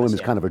 They show him as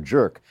kind of a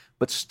jerk.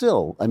 But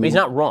still, I mean... But he's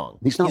not wrong.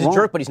 He's not wrong. He's a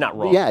jerk, but he's not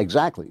wrong. Yeah,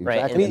 exactly.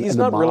 Right. I mean, he's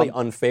not really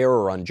unfair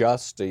or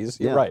unjust.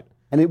 You're right.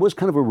 And it was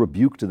kind of a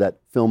rebuke to that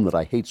film that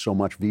I hate so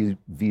much, V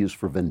is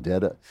for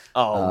Vendetta.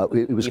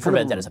 It was V for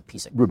Vendetta is a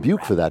piece of rebuke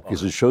crap. for that,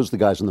 because it shows the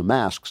guys in the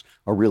masks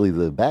are really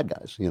the bad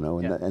guys,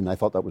 and I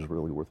thought that was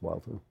really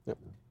worthwhile too. Yep.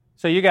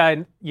 So you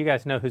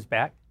guys know who's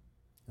back?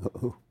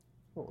 Who?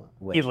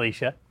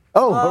 Alicia.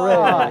 Oh, hooray!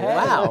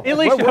 Wow.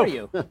 Alicia, Where were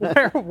you?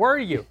 Where were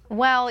you?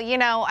 Well,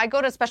 I go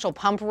to a special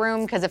pump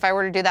room because if I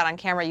were to do that on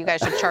camera, you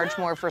guys should charge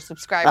more for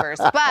subscribers.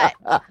 But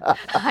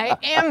I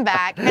am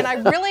back, and I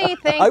really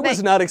think I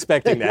was not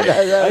expecting that.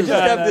 I just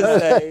have to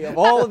say, of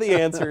all of the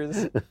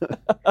answers.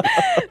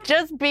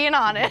 Just being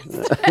honest.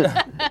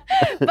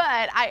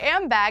 But I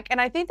am back, and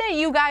I think that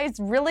you guys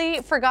really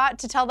forgot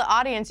to tell the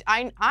audience,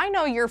 I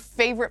know your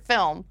favorite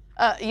film,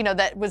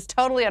 that was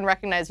totally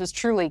unrecognized was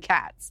truly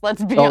Cats.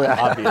 Let's be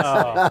honest.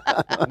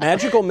 Obviously.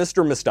 Magical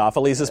Mr.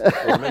 Mistopheles'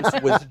 performance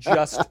was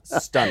just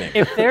stunning.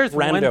 If there's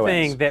one Rando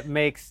thing esque. that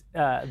makes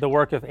the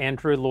work of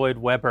Andrew Lloyd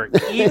Webber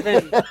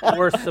even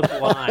more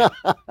sublime,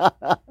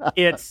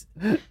 it's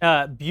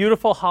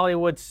beautiful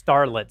Hollywood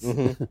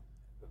starlets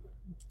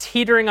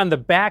teetering on the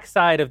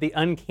backside of the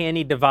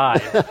uncanny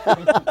divide,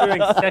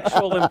 doing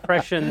sexual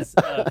impressions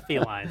of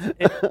felines.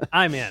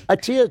 I'm in.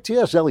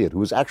 T.S. Eliot, who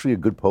was actually a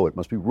good poet,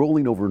 must be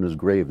rolling over in his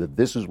grave that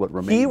this is what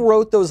remains. He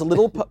wrote those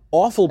little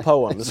awful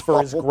poems for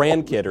his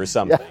grandkid or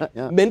something,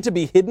 meant to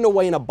be hidden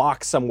away in a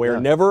box somewhere,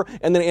 never.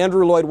 And then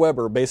Andrew Lloyd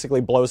Webber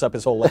basically blows up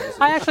his whole legacy.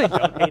 I actually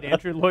don't hate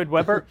Andrew Lloyd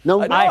Webber.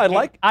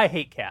 I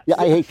hate Cats. Yeah,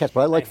 I hate Cats,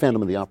 but I like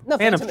Phantom of the Opera. No,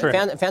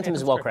 Phantom Phantom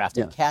is well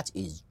crafted. Cats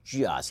is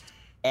just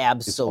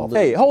absolute.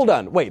 Hey, hold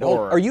on. Wait.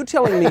 Are you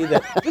telling me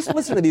that, just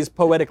listen to these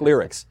poetic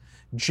lyrics.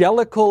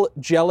 Jellicle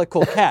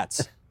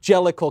cats.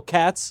 Jellicle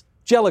cats.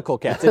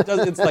 Jellicle cats.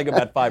 It's like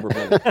about 5 or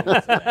minutes.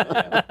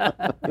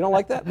 You don't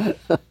like that?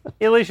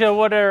 Alicia,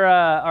 what are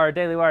our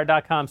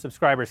DailyWire.com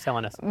subscribers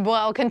telling us?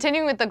 Well,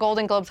 continuing with the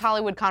Golden Globes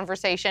Hollywood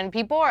conversation,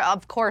 people are,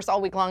 of course,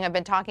 all week long have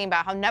been talking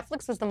about how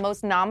Netflix was the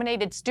most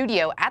nominated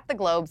studio at the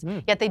Globes,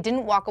 yet they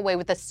didn't walk away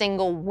with a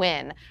single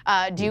win.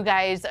 Do you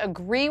guys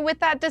agree with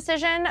that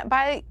decision?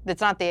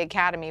 It's not the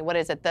Academy. What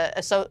is it? The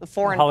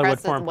Foreign Hollywood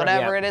Press, Foreign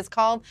whatever it is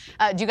called.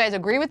 Do you guys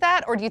agree with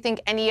that, or do you think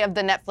any of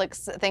the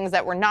Netflix things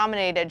that were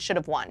nominated should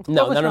have won?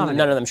 No, none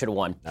of them should have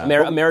won.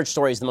 A Marriage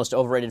Story is the most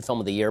overrated film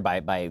of the year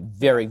by a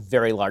very,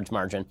 very large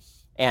margin.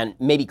 And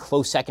maybe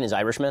close second is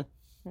Irishman.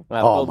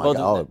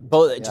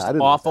 Both just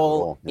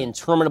awful,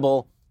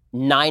 interminable,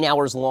 9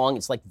 hours long.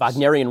 It's like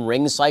Wagnerian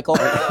ring cycle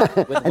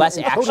with less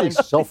action. Totally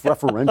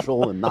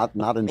self-referential and not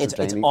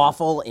entertaining. It's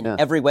awful in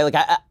every way. Like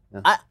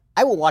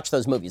I will watch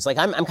those movies. Like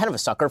I'm kind of a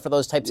sucker for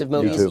those types of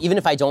movies, even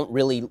if I don't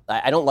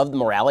love the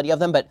morality of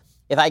them, but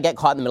if I get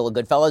caught in the middle of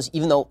Goodfellas,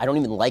 even though I don't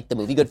even like the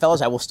movie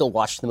Goodfellas, I will still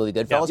watch the movie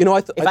Goodfellas.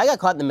 If I got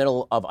caught in the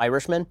middle of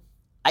Irishman,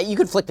 you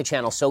could flick the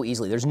channel so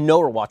easily. There's no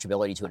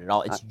rewatchability to it at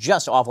all. It's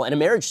just awful. And A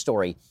Marriage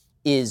Story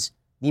is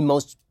the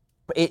most...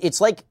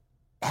 It's like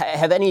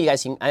have any of you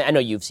guys seen, I know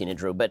you've seen it,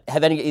 Drew, but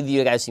have any of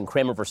you guys seen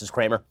Kramer versus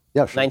Kramer?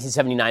 Yeah, sure.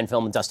 1979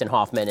 film with Dustin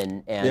Hoffman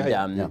and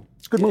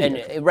It's a good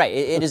movie. And, right,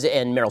 it is,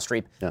 and Meryl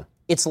Streep. Yeah.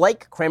 It's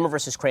like Kramer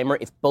versus Kramer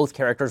if both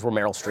characters were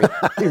Meryl Streep.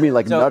 You mean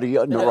like nutty,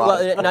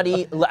 neurotic?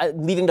 Nutty,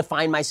 leaving to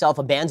find myself,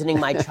 abandoning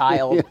my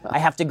child. I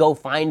have to go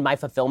find my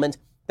fulfillment.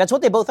 That's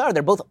what they both are.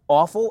 They're both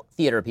awful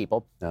theater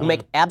people who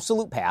make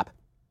absolute pap.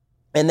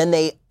 And then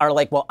they are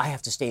like, well, I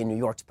have to stay in New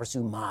York to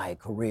pursue my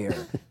career.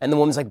 And the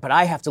woman's like, but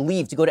I have to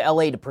leave to go to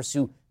L.A. to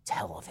pursue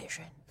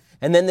television.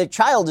 And then the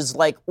child is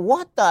like,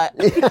 what the?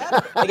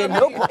 Like at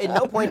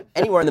no point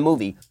anywhere in the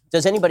movie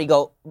does anybody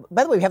go,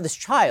 by the way, we have this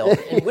child.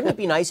 And wouldn't it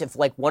be nice if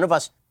like one of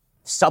us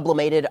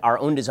sublimated our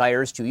own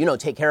desires to,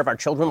 take care of our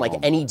children like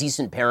any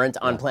decent parent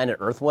on planet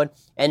Earth would?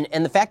 And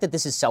the fact that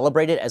this is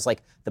celebrated as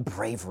like the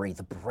bravery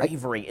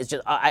is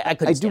just, I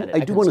couldn't stand it. I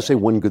do want to say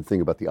one good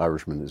thing about The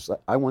Irishman is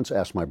that I once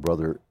asked my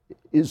brother,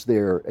 is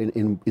there,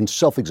 in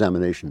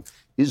self-examination,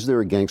 is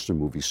there a gangster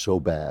movie so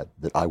bad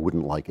that I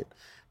wouldn't like it?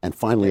 And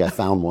finally, I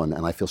found one,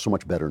 and I feel so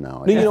much better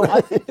now.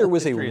 I think there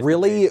was a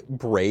really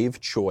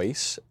brave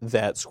choice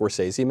that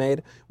Scorsese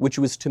made, which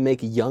was to make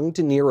young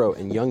De Niro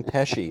and young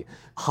Pesci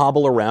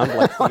hobble around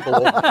like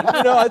people.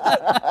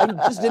 I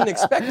just didn't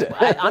expect it.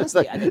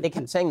 Honestly, they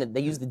kept saying that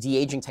they use the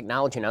de-aging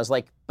technology, and I was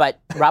like, but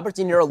Robert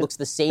De Niro looks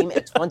the same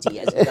at 20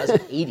 as he does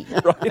at 80.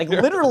 Right. Like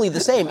literally the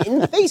same, in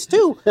the face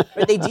too.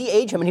 But they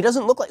de-age him, and he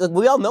doesn't look like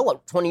we all know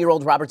what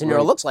 20-year-old Robert De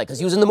Niro looks like, because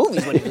he was in the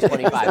movies when he was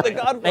 25.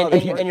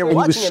 And you're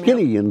watching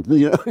him.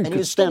 He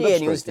was skinny,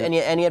 and he was skinny,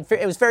 and he had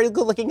it was a very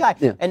good-looking guy.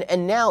 Yeah.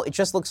 And now it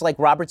just looks like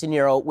Robert De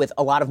Niro with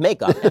a lot of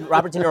makeup. And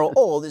Robert De Niro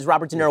old is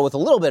Robert De Niro with a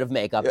little bit of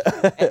makeup.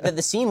 And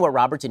the scene where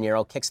Robert De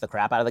Niro kicks the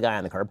crap out of the guy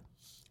on the curb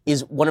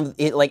is one of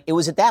it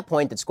was at that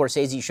point that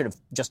Scorsese should have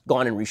just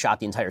gone and reshot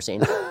the entire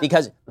scene,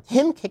 because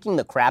him kicking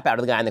the crap out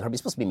of the guy on the curb, he's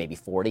supposed to be maybe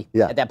 40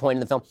 at that point in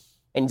the film,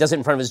 and he does it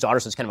in front of his daughter,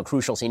 so it's kind of a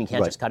crucial scene. He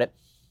can't just cut it.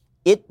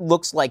 It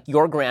looks like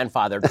your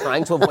grandfather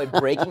trying to avoid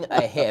breaking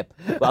a hip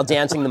while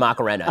dancing the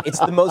Macarena. It's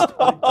the most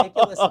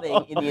ridiculous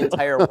thing in the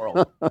entire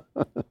world.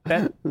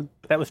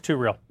 That was too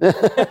real.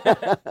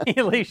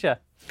 Alicia.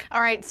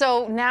 All right,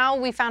 so now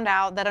we found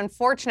out that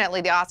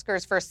unfortunately the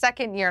Oscars for a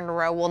second year in a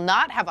row will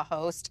not have a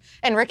host.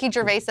 And Ricky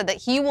Gervais said that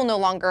he will no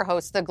longer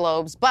host the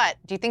Globes. But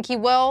do you think he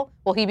will?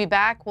 Will he be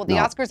back? Will the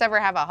Oscars ever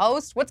have a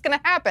host? What's going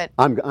to happen?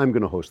 I'm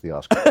going to host the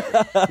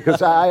Oscars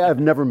because I've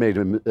never made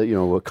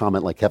a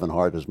comment like Kevin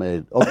Hart has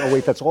made. Oh, no,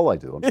 wait, that's all I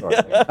do. I'm sorry.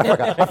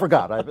 I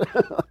forgot.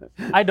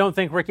 I don't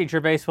think Ricky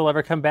Gervais will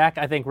ever come back.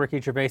 I think Ricky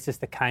Gervais is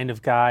the kind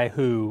of guy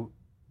who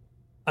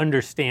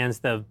understands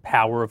the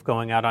power of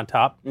going out on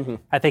top. Mm-hmm.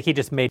 I think he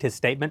just made his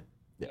statement.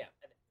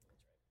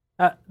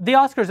 Yeah. The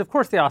Oscars, of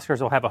course, the Oscars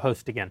will have a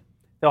host again.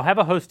 They'll have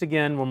a host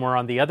again when we're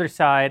on the other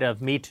side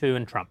of Me Too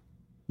and Trump.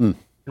 And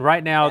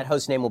right now, that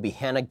host's name will be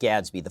Hannah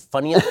Gadsby, the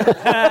funniest on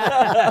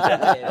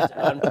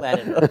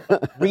planet.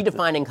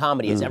 Redefining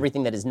comedy is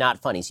everything that is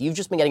not funny. So you've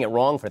just been getting it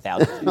wrong for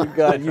thousands of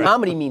years.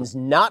 Comedy means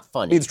not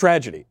funny. It's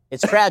tragedy.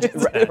 It's tragic.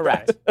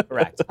 Correct.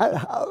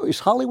 How is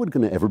Hollywood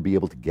going to ever be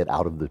able to get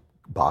out of the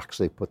box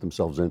they put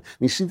themselves in? I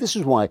mean, see, this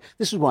is why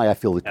I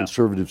feel that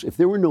conservatives, if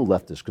there were no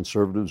leftists,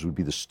 conservatives would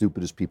be the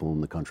stupidest people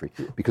in the country,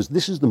 because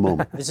this is the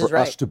moment for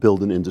us to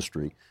build an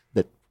industry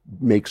that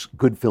makes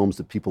good films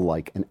that people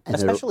like and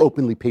that are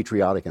openly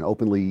patriotic and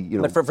openly,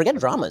 But forget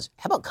dramas.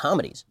 How about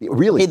comedies?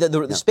 Really? Hey,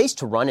 the space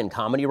to run in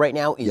comedy right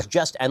now is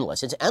just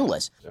endless. It's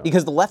endless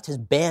because the left has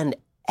banned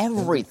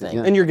everything.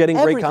 And you're getting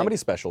great comedy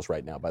specials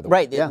right now, by the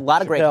way. Right, a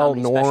lot of great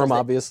comedy Norm, specials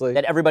obviously.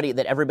 that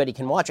everybody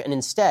can watch. And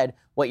instead,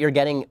 what you're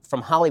getting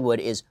from Hollywood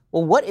is,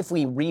 well, what if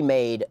we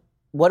remade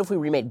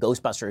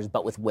Ghostbusters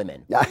but with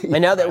women?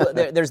 And now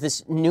there's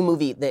this new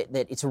movie that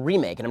it's a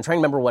remake, and I'm trying to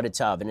remember what it's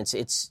of, and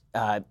it's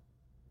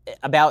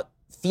about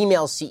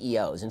female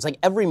CEOs. And it's like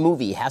every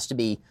movie has to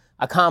be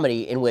a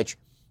comedy in which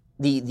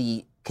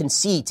the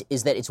conceit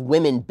is that it's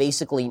women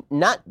basically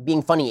not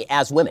being funny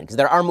as women, because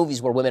there are movies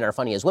where women are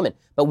funny as women,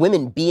 but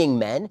women being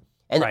men,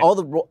 and all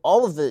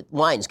of the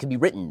lines can be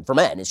written for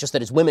men. It's just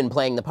that it's women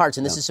playing the parts,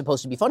 and this is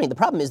supposed to be funny. The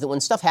problem is that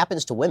when stuff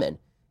happens to women,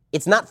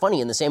 it's not funny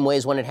in the same way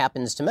as when it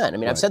happens to men. I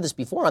mean, I've said this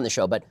before on the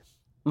show, but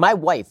my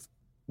wife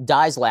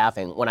dies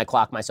laughing when I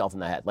clock myself in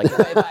the head. Like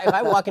if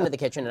I walk into the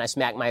kitchen and I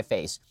smack my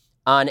face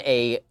on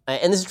and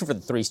this is true for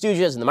the Three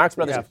Stooges and the Marx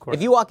Brothers.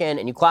 If you walk in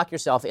and you clock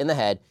yourself in the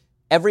head,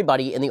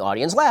 everybody in the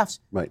audience laughs,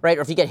 right?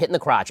 Or if you get hit in the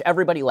crotch,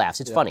 everybody laughs.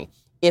 It's funny.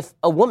 If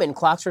a woman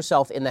clocks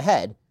herself in the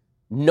head,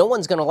 no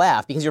one's going to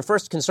laugh, because your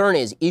first concern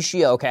is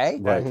she okay?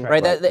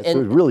 Right. That's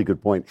a really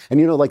good point.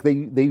 And like they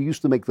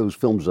used to make those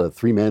films,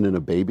 Three Men and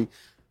a Baby.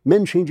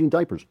 Men changing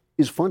diapers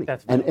is funny.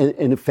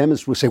 And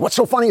feminists would say, what's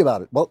so funny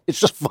about it? Well, it's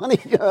just funny,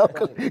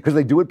 because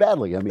they do it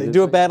badly. I mean, they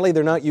do it badly.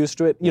 They're not used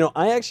to it.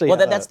 I actually... Well,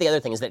 that's the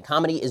other thing, is that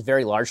comedy is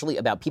very largely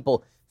about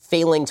people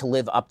failing to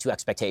live up to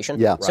expectation.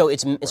 Yeah. So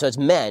it's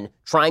men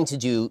trying to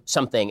do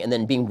something and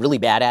then being really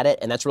bad at it,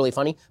 and that's really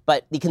funny.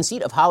 But the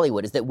conceit of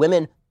Hollywood is that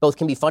women both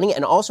can be funny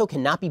and also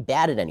cannot be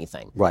bad at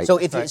anything. Right.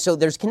 So so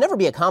there can never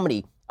be a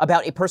comedy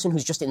about a person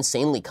who's just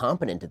insanely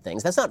competent at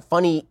things. That's not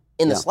funny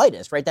in the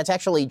slightest, right? That's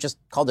actually just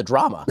called a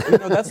drama.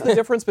 That's the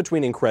difference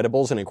between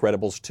Incredibles and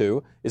Incredibles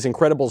 2, is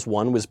Incredibles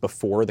 1 was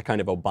before the kind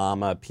of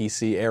Obama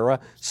PC era,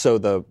 so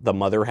the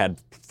mother had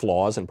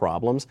flaws and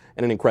problems,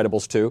 and in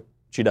Incredibles 2,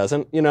 she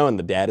doesn't, and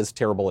the dad is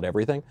terrible at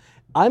everything.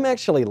 I'm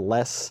actually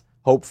less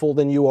hopeful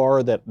than you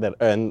are that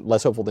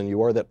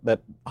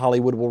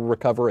Hollywood will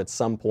recover at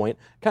some point.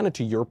 Kind of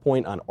to your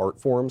point on art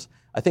forms,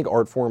 I think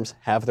art forms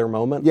have their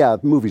moment. Yeah,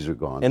 movies are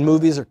gone. And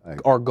movies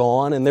are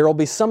gone, and there will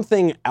be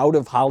something out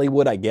of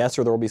Hollywood, I guess,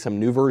 or there will be some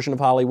new version of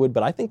Hollywood,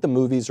 but I think the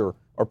movies are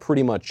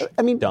pretty much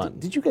done.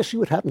 Did you guys see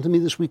what happened to me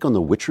this week on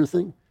the Witcher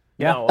thing?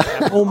 Yeah.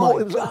 Oh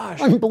my it was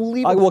gosh.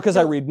 Unbelievable. Well, because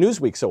I read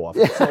Newsweek so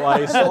often, so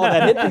I saw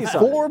that hit piece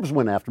on it. Forbes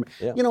went after me.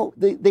 Yeah.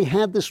 They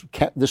had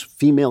this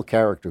female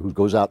character who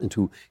goes out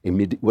into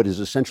what is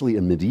essentially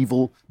a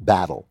medieval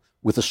battle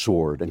with a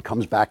sword and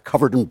comes back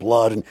covered in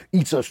blood and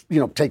eats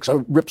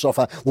rips off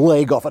a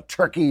leg off a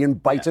turkey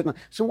and bites it.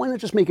 So why not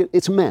just make it?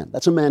 It's a man.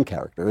 That's a man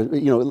character.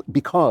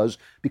 Because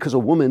a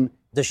woman.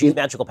 Does she have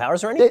magical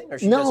powers or anything?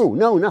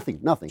 Or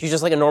nothing. She's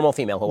just like a normal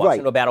female who walks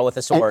into a battle with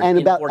a sword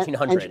in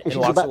 1400 and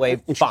walks away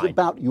fine. She's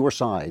about your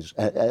size,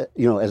 and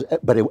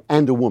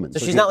a woman. So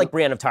she's not like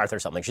Brienne of Tarth or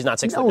something. She's not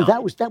 6'9". No,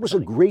 that was a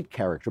great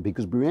character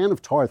because Brienne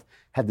of Tarth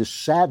had this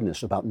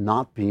sadness about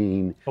not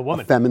being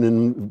a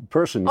feminine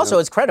person. Also,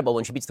 it's credible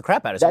when she beats the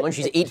crap out of someone.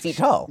 She's 8 feet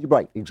tall.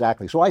 Right,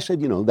 exactly. So I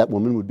said, that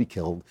woman would be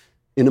killed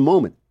in a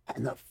moment.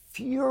 And the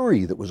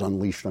fury that was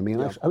unleashed on me,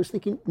 and I was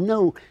thinking,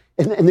 no.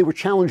 And they were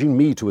challenging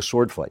me to a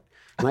sword fight.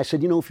 And I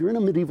said, if you're in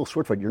a medieval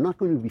sword fight, you're not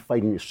going to be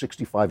fighting a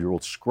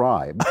 65-year-old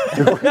scribe.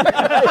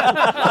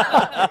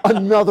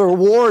 Another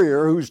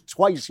warrior who's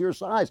twice your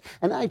size.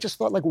 And I just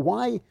thought,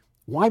 why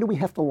do we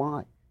have to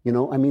lie?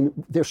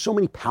 There's so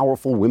many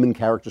powerful women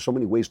characters, so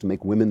many ways to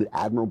make women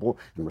admirable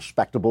and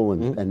respectable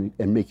and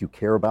make you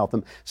care about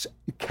them.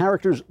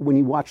 Characters, when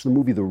you watch the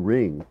movie The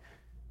Ring,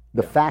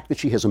 the fact that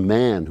she has a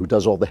man who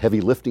does all the heavy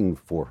lifting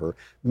for her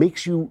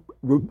makes you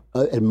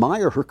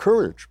admire her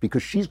courage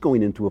because she's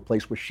going into a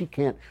place where she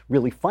can't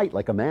really fight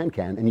like a man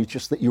can, and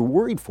you're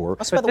worried for her.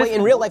 Also, by the way,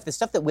 in real life, the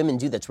stuff that women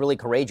do that's really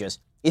courageous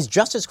is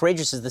just as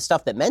courageous as the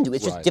stuff that men do.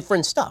 It's just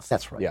different stuff.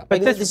 That's right. Yeah.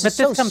 But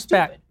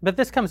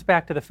this comes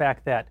back to the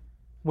fact that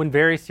when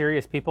very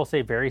serious people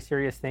say very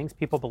serious things,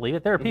 people believe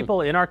it. There are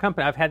people in our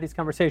company. I've had these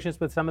conversations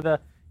with some of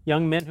the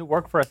young men who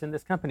work for us in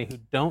this company who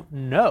don't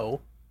know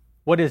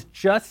what is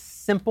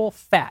just simple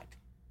fact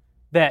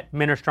that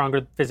men are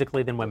stronger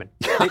physically than women.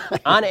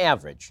 On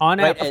average.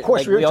 Right? Of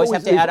course, we always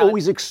have to add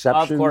always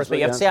exceptions. Of course, but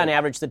you have to say on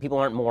average that people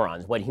aren't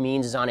morons. What he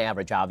means is on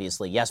average,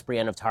 obviously. Yes,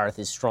 Brienne of Tarth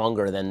is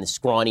stronger than the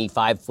scrawny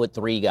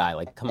 5'3"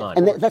 guy. Come on.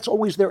 And that's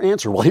always their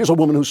answer. Well, here's a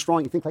woman who's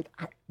strong. You think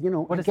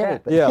what is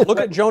get that? it. Yeah,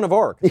 look at Joan of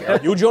Arc.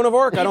 You Joan of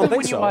Arc? I don't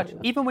think so.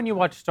 Even when you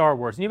watch Star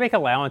Wars, and you make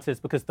allowances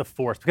because the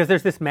Force, because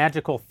there's this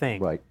magical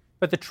thing. Right.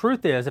 But the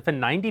truth is, if a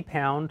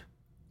 90-pound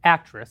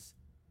actress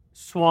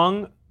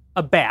swung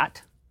a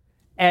bat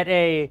at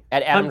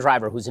Adam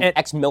Driver, who's an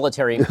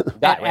ex-military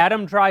bat.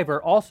 Adam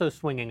Driver also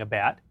swinging a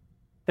bat,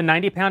 the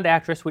 90-pound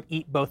actress would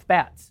eat both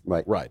bats.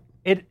 Right.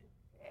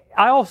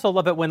 I also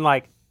love it when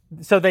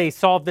so they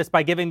solved this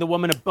by giving the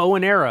woman a bow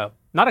and arrow,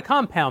 not a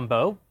compound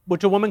bow,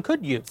 which a woman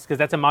could use because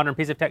that's a modern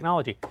piece of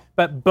technology,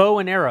 but bow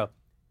and arrow.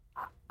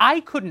 I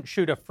couldn't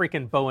shoot a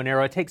freaking bow and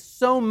arrow. It takes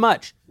so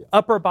much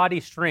upper body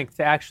strength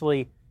to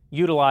actually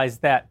utilize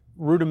that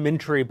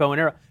rudimentary bow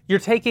and arrow.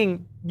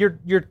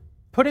 You're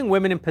putting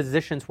women in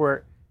positions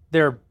where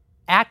they're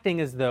acting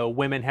as though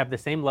women have the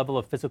same level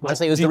of physical.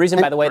 Honestly, it was the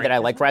reason, by the way, that I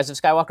liked Rise of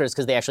Skywalker is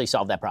because they actually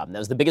solved that problem. That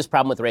was the biggest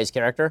problem with Rey's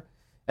character,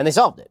 and they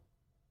solved it.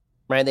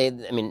 Right?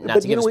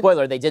 Not to give a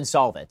spoiler, they did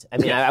solve it.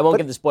 I won't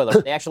give the spoiler.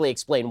 But they actually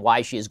explain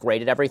why she is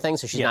great at everything,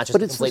 so she's not just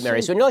a complete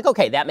Mary Sue. And you're like,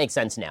 okay, that makes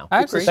sense now.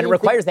 I agree. But it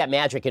requires that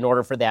magic in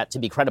order for that to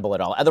be credible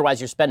at all. Otherwise,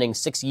 you're spending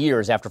 6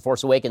 years after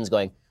Force Awakens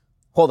going,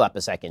 hold up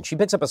a second. She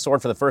picks up a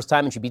sword for the first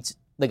time and she beats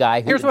the guy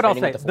who's Here's what I'll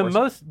say. with The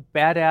most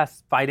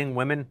badass fighting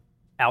women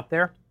out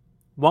there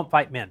won't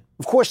fight men.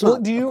 Of course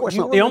not.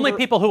 The only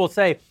people who will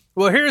say,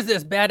 well, here's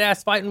this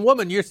badass fighting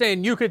woman. You're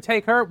saying you could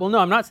take her? Well, no,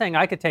 I'm not saying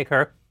I could take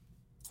her.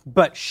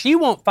 But she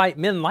won't fight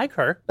men like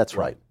her. That's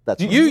right.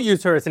 You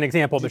use her as an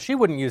example, but she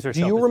wouldn't use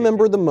herself. Do you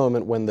remember the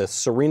moment when the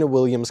Serena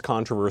Williams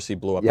controversy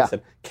blew up? Yeah. And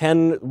said,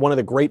 can one of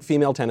the great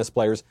female tennis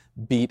players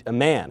beat a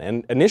man?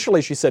 And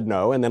initially she said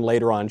no, and then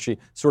later on she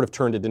sort of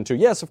turned it into,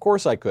 yes, of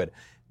course I could.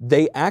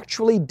 They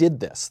actually did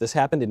this. This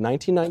happened in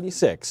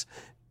 1996.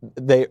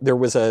 There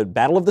was a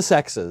battle of the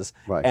sexes,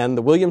 and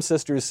the Williams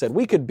sisters said,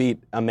 we could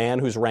beat a man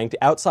who's ranked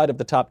outside of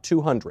the top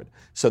 200.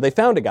 So they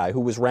found a guy who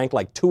was ranked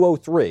like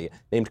 203,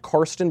 named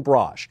Karsten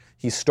Brosch.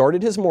 He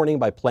started his morning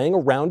by playing a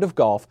round of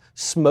golf,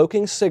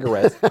 smoking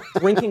cigarettes,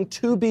 drinking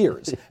 2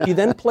 beers. He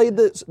then played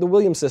the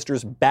Williams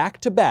sisters back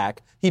to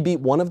back. He beat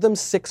one of them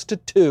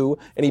 6-2,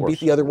 and he beat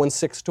the other one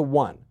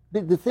 6-1.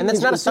 The thing And that's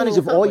is, not a the thing stunning is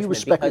if all you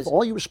respect, accomplishment if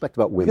all you respect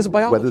about women, Because of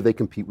biology. whether they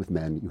compete with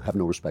men, you have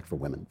no respect for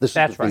women. This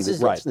That's is the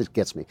thing right. that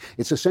gets me.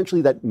 It's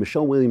essentially that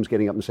Michelle Williams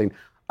getting up and saying,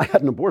 I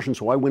had an abortion,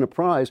 so I win a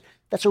prize.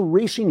 That's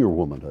erasing your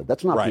womanhood.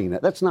 That's not being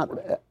that. That's not.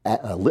 By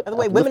the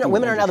way, women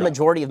are now the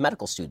majority of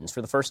medical students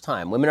for the first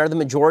time. Women are the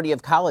majority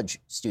of college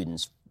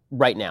students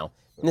right now.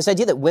 And this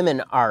idea that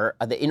women are,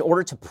 in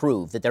order to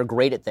prove that they're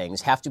great at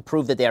things, have to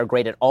prove that they are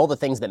great at all the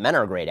things that men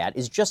are great at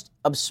is just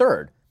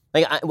absurd.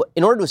 Like,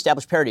 in order to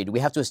establish parity, do we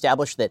have to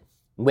establish that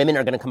women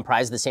are going to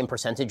comprise the same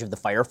percentage of the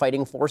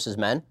firefighting force as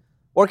men?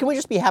 Or can we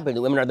just be happy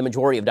that women are the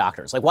majority of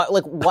doctors?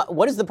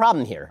 What is the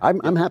problem here?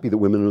 I'm happy that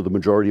women are the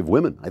majority of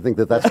women. I think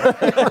that's...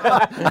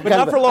 but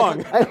not for long.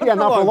 Not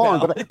for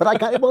long.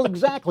 But well,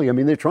 exactly. I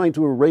mean, they're trying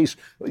to erase,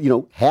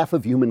 half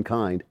of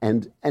humankind,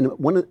 and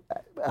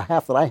a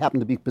half that I happen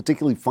to be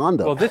particularly fond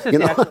of. Well, this is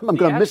I'm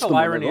going to miss them. The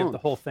irony of the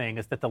whole thing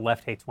is that the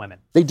left hates women.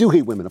 They do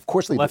hate women. Of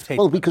course they do. Well,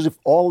 women. because if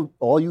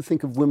all you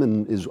think of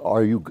women is,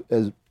 are you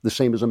as the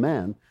same as a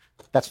man,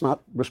 that's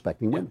not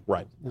respecting women.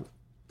 Right. Yeah.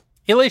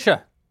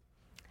 Elisha.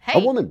 Hey.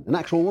 A woman, an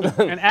actual woman.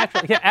 An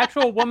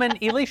actual woman,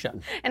 Elisha.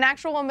 An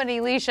actual woman,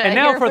 Elisha. And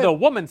now for the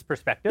woman's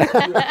perspective.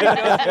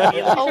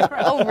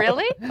 Oh,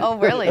 really? Oh,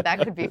 really? That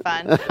could be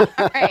fun.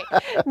 All right.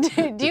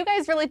 Do you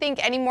guys really think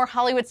any more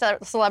Hollywood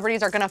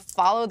celebrities are going to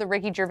follow the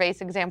Ricky Gervais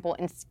example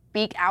and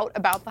speak out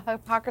about the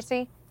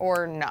hypocrisy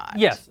or not?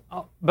 Yes,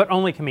 but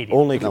only comedians.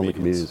 Only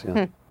comedians,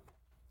 yeah.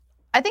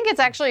 I think it's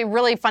actually a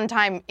really fun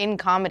time in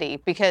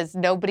comedy because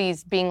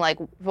nobody's being like,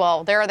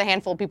 well, there are the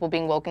handful of people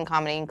being woke in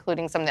comedy,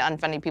 including some of the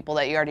unfunny people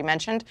that you already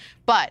mentioned.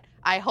 But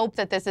I hope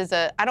that this is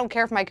I don't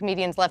care if my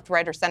comedian's left,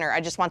 right, or center.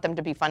 I just want them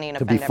to be funny and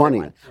offend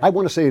everyone. I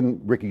want to say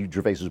in Ricky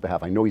Gervais's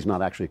behalf, I know he's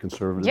not actually a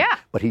conservative,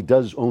 but he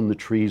does own the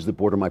trees that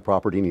border my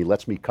property, and he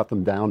lets me cut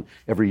them down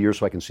every year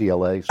so I can see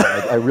L.A., so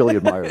I really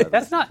admire that.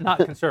 That's not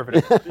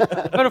conservative.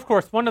 But of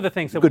course, one of the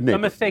things, the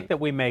mistake that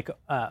we make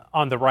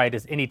on the right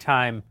is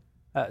anytime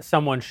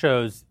someone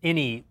shows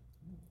any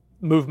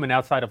movement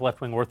outside of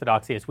left-wing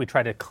orthodoxy is we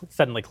try to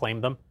suddenly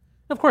claim them.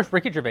 And of course,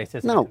 Ricky Gervais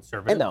isn't a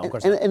conservative.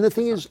 And the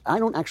thing is, I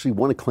don't actually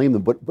want to claim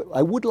them, but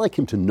I would like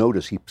him to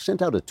notice, he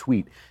sent out a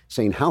tweet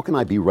saying, how can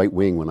I be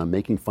right-wing when I'm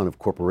making fun of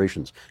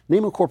corporations?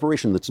 Name a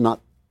corporation that's not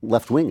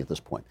left-wing at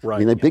this point. Right. I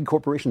mean, the big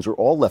corporations are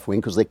all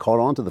left-wing because they caught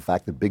on to the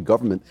fact that big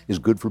government is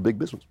good for big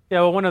business. Yeah,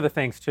 well, one of the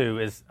things, too,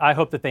 is I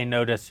hope that they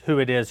notice who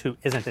it is who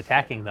isn't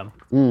attacking them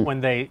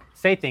when they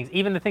say things,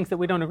 even the things that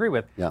we don't agree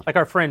with. Yeah. Like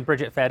our friend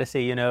Bridget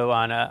Fadisy,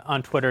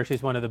 on Twitter,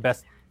 she's one of the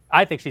best,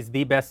 I think she's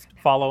the best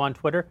follow on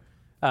Twitter.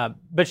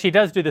 But she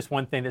does do this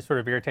one thing that sort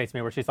of irritates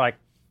me where she's like,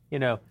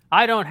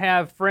 I don't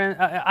have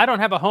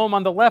a home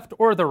on the left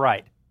or the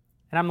right.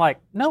 And I'm like,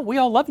 no, we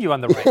all love you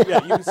on the right.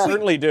 Yeah, you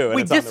certainly do.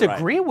 We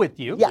disagree with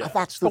you. Yeah,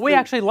 that's the But thing. we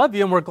actually love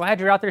you, and we're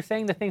glad you're out there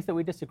saying the things that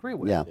we disagree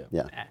with.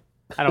 Yeah.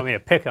 I don't mean to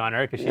pick on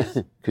her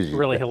because she's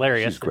really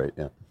hilarious. She's great,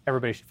 yeah.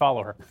 Everybody should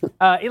follow her.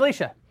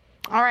 Elisha.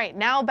 All right,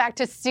 now back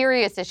to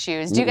serious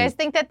issues. Do you guys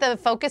think that the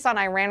focus on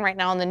Iran right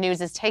now in the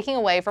news is taking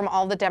away from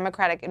all the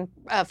Democratic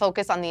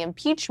focus on the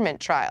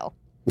impeachment trial?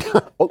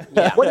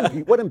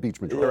 What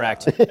impeachment?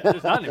 Correct.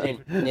 There's not an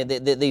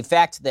impeachment. The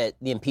fact that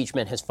the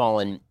impeachment has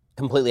fallen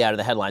completely out of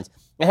the headlines.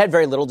 It had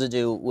very little to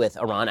do with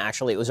Iran,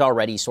 actually. It was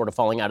already sort of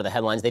falling out of the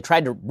headlines. They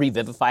tried to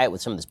revivify it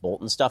with some of this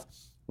Bolton stuff.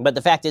 But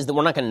the fact is that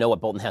we're not going to know what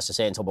Bolton has to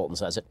say until Bolton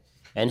says it.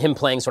 And him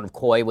playing sort of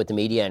coy with the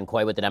media and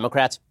coy with the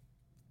Democrats,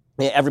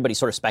 everybody's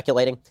sort of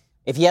speculating.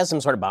 If he has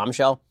some sort of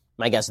bombshell,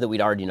 my guess is that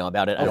we'd already know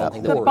about it. I don't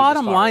think that the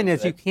bottom line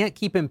is you can't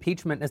keep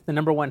impeachment as the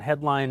number one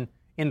headline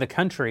in the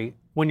country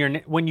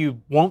when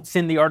you won't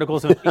send the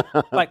articles of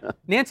impeachment. Like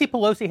Nancy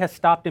Pelosi has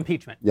stopped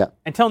impeachment. Yeah.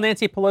 Until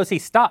Nancy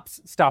Pelosi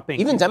stops stopping.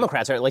 Even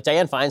Democrats are like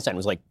Dianne Feinstein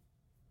was like,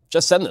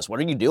 just send this.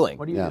 What are you doing?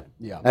 What are you doing?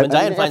 Yeah. When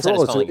Dianne Feinstein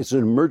is calling, it's an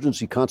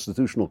emergency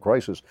constitutional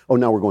crisis. Oh,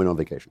 now we're going on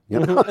vacation.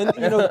 And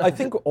I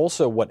think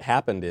also what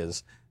happened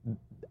is,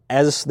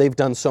 as they've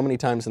done so many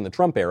times in the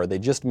Trump era, they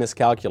just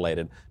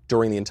miscalculated.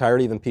 During the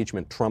entirety of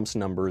impeachment, Trump's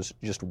numbers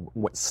just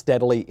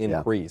steadily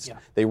increased. Yeah.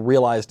 They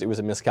realized it was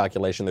a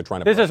miscalculation. They're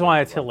trying to. This is why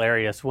it's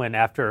hilarious when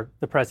after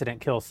the president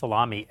kills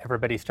Salami,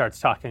 everybody starts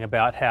talking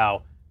about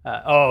how,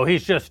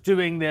 he's just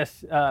doing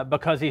this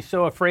because he's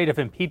so afraid of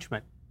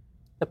impeachment.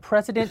 The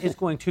president is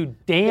going to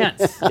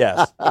dance.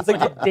 Yes. He's going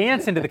to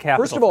dance into the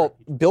Capitol. First of all,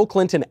 Bill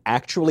Clinton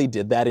actually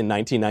did that in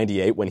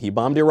 1998 when he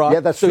bombed Iraq.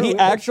 Yeah, that's so true. he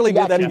actually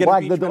did that and get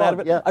impeachment out of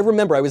it. Yeah. I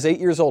remember I was 8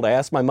 years old. I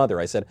asked my mother,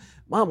 I said,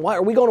 Mom, why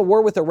are we going to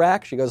war with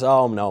Iraq? She goes,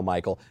 oh, no,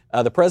 Michael.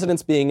 The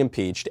president's being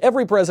impeached.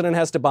 Every president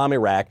has to bomb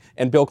Iraq,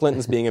 and Bill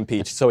Clinton's being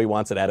impeached, so he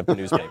wants it out of the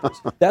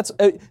newspapers.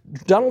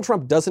 Donald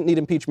Trump doesn't need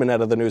impeachment out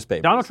of the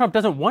newspapers. Donald Trump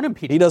doesn't want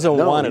impeachment. He doesn't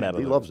want it out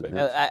of the newspapers.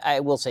 newspapers. He loves it. I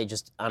will say,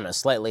 just on a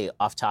slightly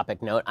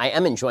off-topic note, I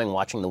am enjoying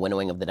watching the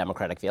winnowing of the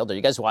Democratic field. Are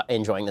you guys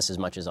enjoying this as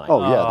much as I am? Oh,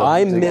 yeah.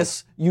 I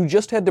miss, you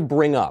just had to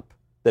bring up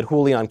that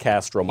Julian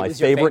Castro, my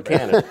favorite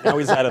candidate, now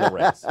he's out of the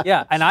race.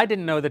 Yeah, and I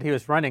didn't know that he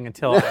was running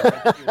until he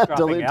was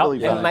dropping out.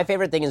 And my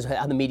favorite thing is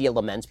how the media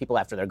laments people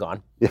after they're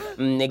gone.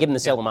 They give them the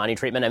Soleimani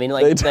treatment. I mean,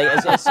 like,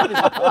 as soon as,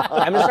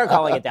 I'm going to start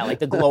calling it that, like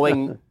the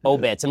glowing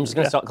obits. I'm just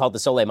going to call it the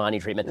Soleimani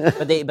treatment.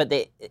 But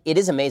it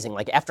is amazing.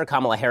 Like, after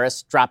Kamala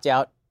Harris dropped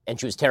out and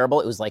she was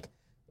terrible, it was like,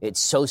 it's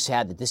so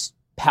sad that this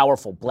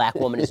powerful black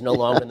woman is no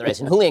longer in the race.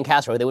 And Julian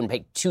Castro, they wouldn't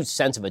pay 2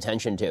 cents of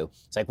attention to.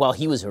 It's like, well,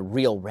 he was a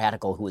real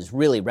radical who was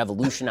really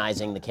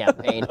revolutionizing the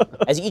campaign.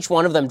 As each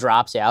one of them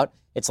drops out,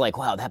 it's like,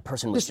 wow, that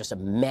person was just a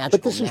magical.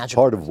 But this is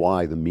part of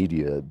why the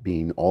media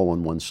being all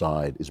on one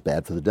side is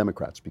bad for the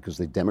Democrats, because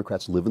the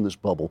Democrats live in this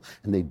bubble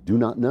and they do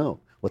not know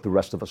what the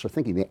rest of us are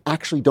thinking. They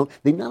actually don't.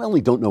 They not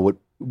only don't know what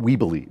we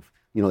believe.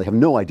 You know, they have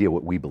no idea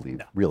what we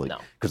believe, really,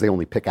 because they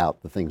only pick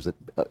out the things that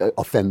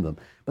offend them.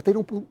 But they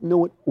don't know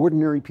what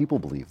ordinary people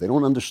believe. They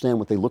don't understand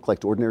what they look like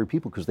to ordinary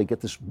people because they get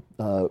this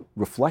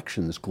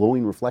reflection, this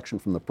glowing reflection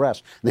from the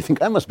press. And they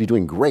think, I must be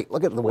doing great.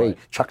 Look at the way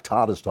Chuck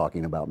Todd is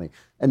talking about me.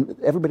 And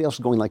everybody else is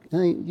going like,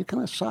 hey, you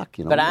kind of suck,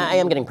 you know. But I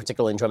am getting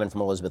particular enjoyment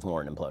from Elizabeth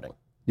Warren imploding.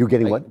 You're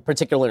getting what?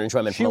 Particular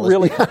enjoyment from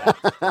Really Elizabeth.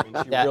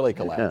 collapsed. She really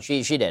collapsed.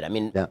 She did. I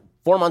mean,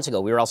 4 months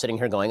ago, we were all sitting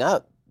here going,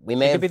 we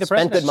may have be the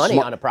spent good president.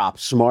 money on a prop.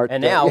 Smart.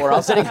 And now we're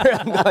all sitting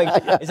here going,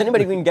 is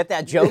anybody going to get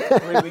that joke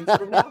 3 weeks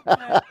from now?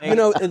 You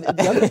know,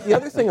 the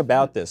other thing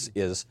about this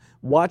is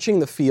watching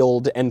the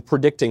field and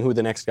predicting who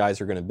the next guys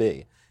are going to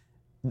be.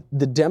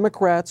 The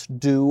Democrats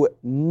do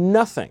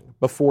nothing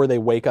before they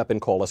wake up and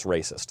call us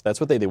racist. That's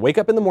what they do. They wake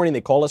up in the morning,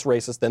 they call us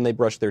racist, then they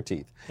brush their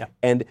teeth. Yeah.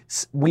 And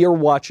we are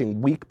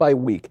watching week by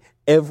week.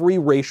 Every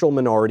racial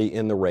minority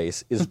in the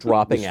race is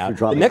dropping out.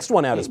 The next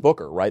one out is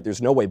Booker, right?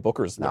 There's no way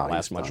Booker's going to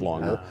last much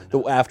longer.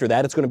 After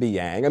that, it's going to be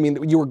Yang. I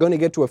mean, you are going to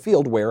get to a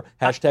field where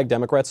hashtag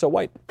Democrats so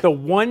white. The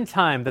one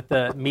time that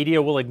the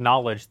media will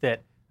acknowledge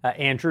that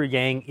Andrew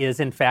Yang is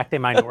in fact a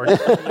minority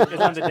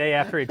is on the day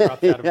after he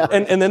drops out of the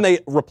race. And then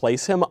they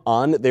replace him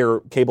on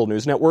their cable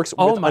news networks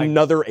with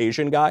another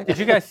Asian guy. Did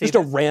you guys see Just a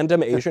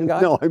random Asian guy?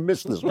 No, I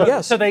missed this.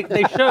 Yes. So they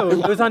showed,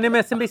 it was on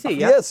MSNBC.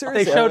 Yeah,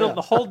 seriously. They showed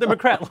the whole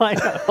Democrat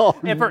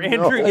lineup. And for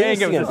Andrew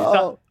Yang, it was a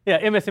stock. Yeah,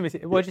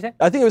 MSNBC. What did you say?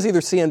 I think it was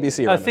either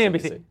CNBC or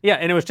CNBC. Yeah,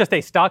 and it was just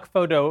a stock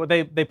photo.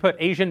 They put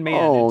Asian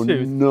man in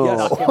suits.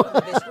 No.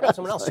 They screwed up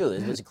someone else, too.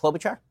 Was it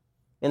Klobuchar?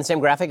 In the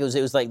same graphic, it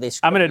was like they.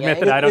 I'm going to admit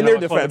that I don't know.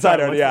 In their defense, I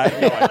don't. Yeah, I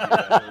have no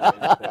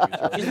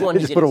idea. She's the one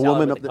They who just did put a it solid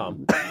woman with up the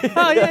there. comb.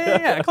 Oh,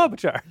 yeah,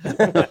 Klobuchar.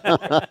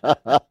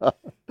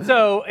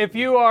 So if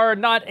you are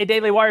not a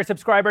Daily Wire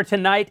subscriber,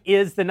 tonight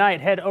is the night.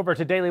 Head over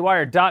to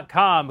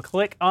dailywire.com,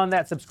 click on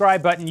that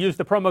subscribe button, use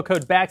the promo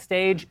code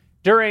Backstage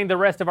during the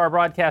rest of our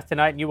broadcast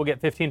tonight, and you will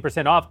get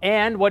 15% off.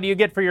 And what do you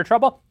get for your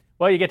trouble?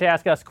 Well, you get to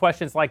ask us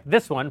questions like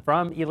this one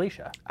from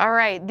Elisha. All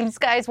right. These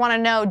guys want to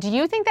know, do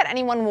you think that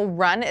anyone will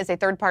run as a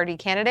third-party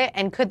candidate,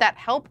 and could that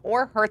help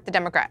or hurt the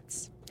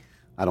Democrats?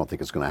 I don't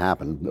think it's going to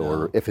happen,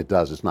 or if it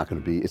does, it's not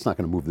going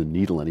to move the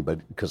needle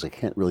anybody, because I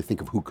can't really think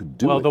of who could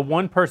do it. Well, the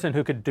one person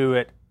who could do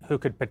it, who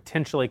could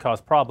potentially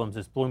cause problems,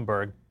 is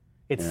Bloomberg.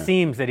 It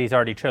seems that he's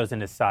already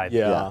chosen his side.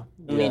 Yeah.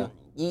 I mean,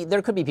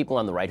 there could be people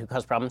on the right who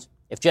cause problems.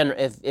 If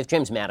James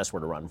Mattis were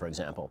to run, for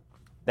example,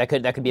 that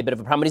could be a bit of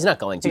a problem, but he's not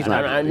going to. He's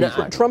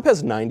not. Trump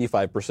has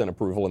 95%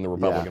 approval in the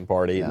Republican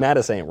Party. Yeah.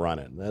 Mattis ain't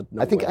running.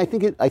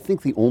 I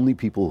think the only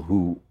people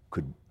who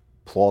could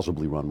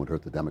plausibly run would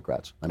hurt the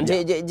Democrats. I mean,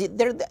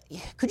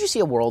 could you see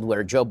a world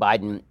where Joe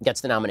Biden gets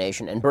the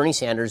nomination and Bernie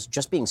Sanders,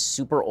 just being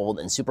super old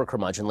and super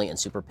curmudgeonly and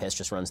super pissed,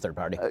 just runs third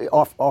party?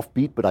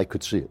 Offbeat, but I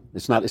could see it.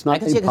 It's not I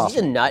can see it because impossible.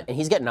 he's a nut and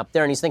he's getting up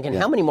there and he's thinking,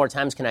 how many more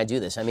times can I do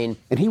this? I mean,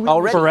 And he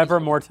already Forever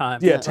more time.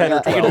 Yeah, 10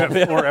 or 12.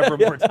 Forever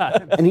more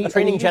time.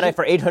 training Jedi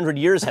for 800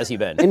 years has he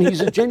been? And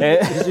he's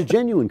a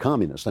genuine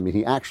communist. I mean,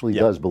 he actually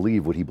does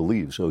believe what he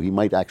believes. So he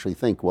might actually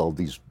think, well,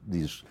 these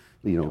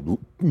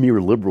mere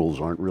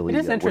liberals aren't really. It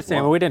is interesting.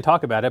 worthwhile. Well, we didn't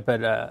talk about it,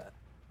 but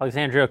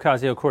Alexandria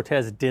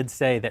Ocasio-Cortez did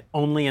say that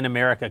only in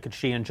America could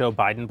she and Joe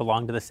Biden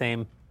belong to the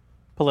same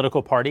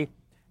political party.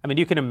 I mean,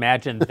 you can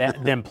imagine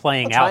them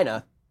playing out.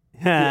 China.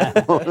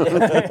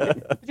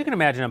 But you can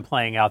imagine them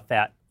playing out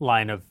that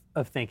line of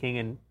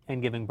thinking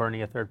and giving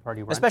Bernie a third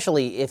party run.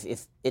 Especially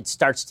if it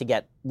starts to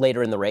get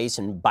later in the race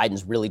and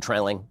Biden's really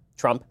trailing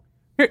Trump.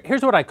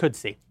 Here's what I could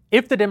see.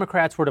 If the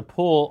Democrats were to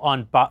pull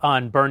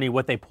on Bernie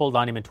what they pulled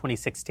on him in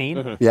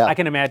 2016, I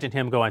can imagine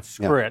him going,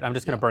 screw it, I'm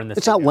just going to burn this.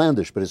 It's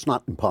outlandish, but it's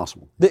not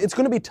impossible. It's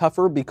going to be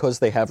tougher because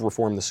they have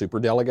reformed the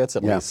superdelegates.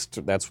 At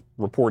least that's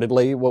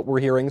reportedly what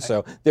we're hearing.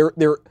 So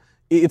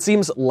it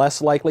seems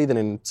less likely than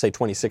in, say,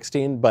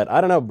 2016. But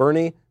I don't know.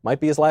 Bernie might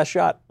be his last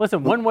shot.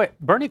 Listen, one way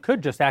Bernie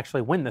could just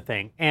actually win the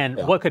thing, and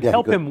what could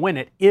help him win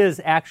it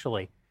is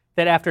actually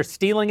that after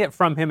stealing it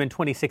from him in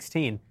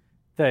 2016,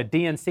 the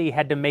DNC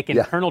had to make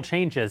internal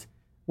changes,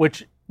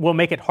 which will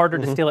make it harder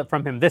to steal it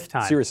from him this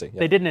time. Seriously.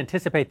 They didn't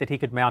anticipate that he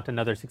could mount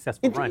another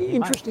successful run.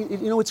 Interesting.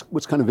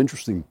 What's kind of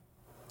interesting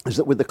is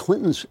that with the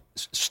Clintons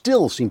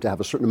still seem to have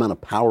a certain amount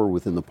of power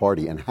within the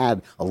party and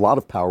had a lot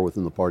of power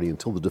within the party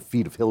until the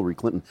defeat of Hillary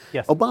Clinton.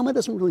 Yes. Obama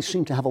doesn't really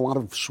seem to have a lot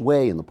of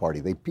sway in the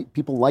party.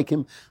 People like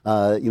him.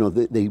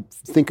 They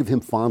think of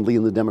him fondly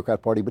in the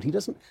Democrat Party, but he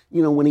doesn't.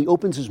 When he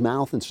opens his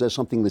mouth and says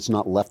something that's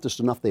not leftist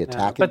enough, they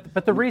attack him.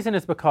 But the reason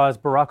is because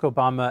Barack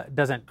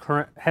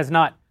Obama has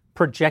not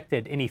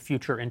projected any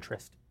future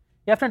interest.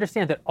 You have to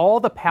understand that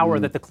all the power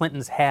that the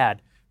Clintons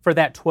had for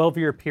that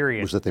 12-year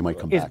period was that they might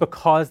come is back.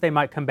 because they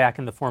might come back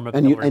in the form of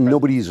and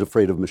nobody's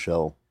afraid of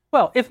Michelle.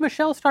 Well, if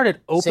Michelle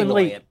started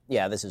Signaling openly, it.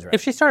 Yeah, this is right.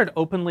 if she started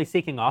openly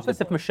seeking office,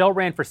 if Michelle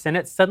ran for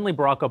Senate, suddenly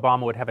Barack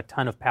Obama would have a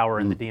ton of power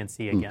in the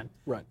DNC again.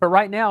 Right. But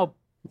right now,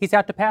 he's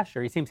out to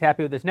pasture. He seems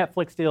happy with his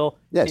Netflix deal.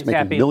 Yeah, it's seems making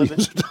happy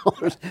millions of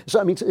dollars.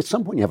 So, I mean, at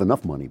some point you have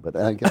enough money, but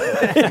I guess.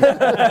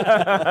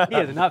 He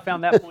has not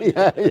found that point.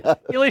 Yeah.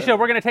 Alicia,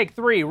 we're going to take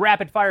 3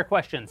 rapid-fire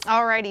questions.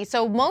 Alrighty,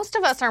 so most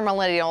of us are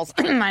millennials,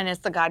 minus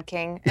the God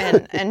King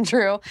and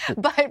Drew.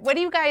 But what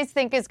do you guys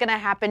think is going to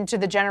happen to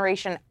the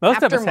generation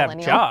Most after of us have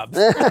millennials? jobs.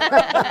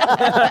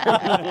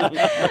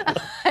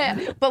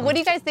 But what do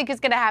you guys think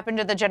is going to happen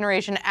to the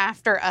generation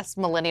after us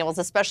millennials,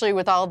 especially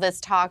with all this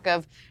talk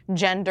of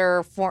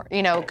gender,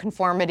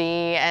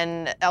 conformity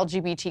and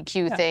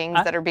LGBTQ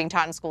things that are being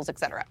taught in schools, et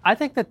cetera? I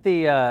think that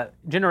the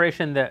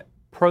generation that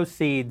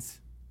proceeds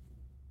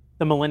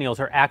the millennials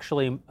are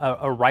actually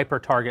a riper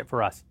target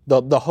for us.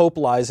 The hope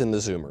lies in the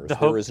Zoomers.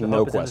 There is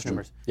no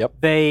question. Yep.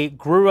 They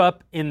grew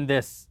up in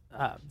this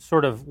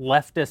sort of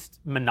leftist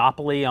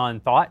monopoly on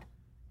thought,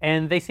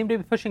 and they seem to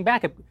be pushing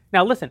back.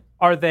 Now, listen,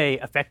 are they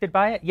affected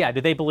by it? Yeah. Do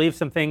they believe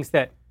some things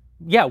that,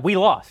 yeah, we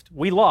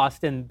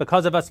lost, and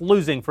because of us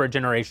losing for a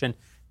generation,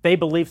 they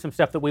believe some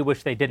stuff that we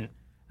wish they didn't.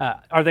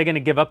 Are they going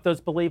to give up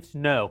those beliefs?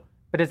 No.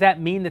 But does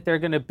that mean that they're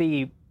going to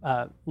be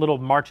little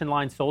march in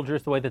line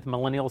soldiers the way that the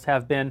millennials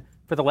have been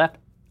for the left?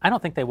 I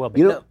don't think they will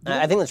be.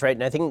 I think that's right,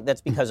 and I think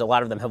that's because a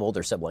lot of them have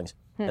older siblings,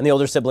 and the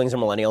older siblings are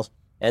millennials,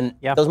 and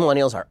those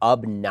millennials are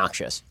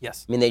obnoxious.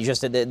 Yes. I mean,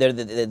 they're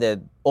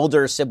the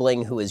older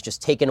sibling who is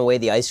just taking away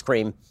the ice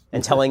cream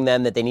and telling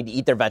them that they need to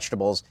eat their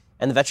vegetables,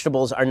 and the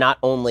vegetables are not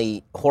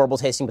only horrible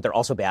tasting, but they're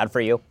also bad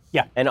for you.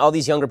 Yeah. And all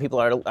these younger people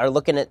are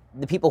looking at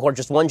the people who are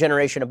just one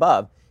generation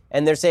above,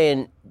 and they're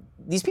saying,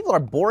 these people are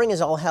boring as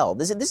all hell.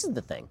 This is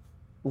the thing.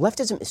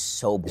 Leftism is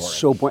so boring.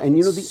 So boring.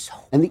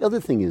 And the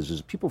other thing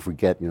is people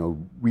forget,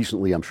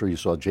 recently I'm sure you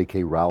saw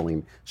J.K.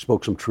 Rowling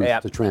spoke some truth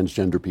to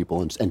transgender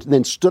people and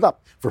then stood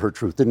up for her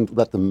truth, didn't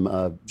let them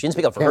she didn't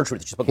speak up for her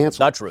truth, she spoke up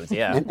for the truth,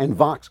 yeah. And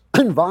Vox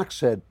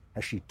said,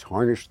 has she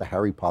tarnished the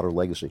Harry Potter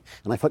legacy?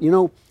 And I thought,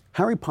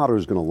 Harry Potter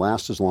is going to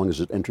last as long as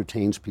it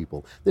entertains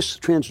people. This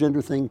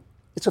transgender thing,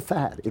 it's a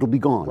fad. It'll be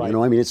gone. Right.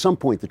 I mean, at some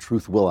point the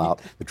truth will out.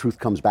 The truth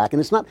comes back, and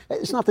it's not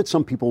that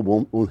some people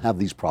won't have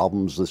these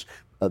problems.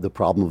 The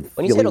problem of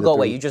when you say it'll go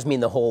away, you just mean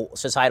the whole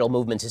societal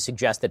movement to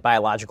suggest that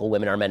biological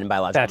women are men and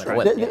biological men are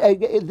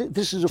women.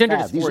 This is a Gender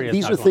fad. dysphoria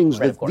These is are not things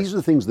going that these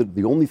are things that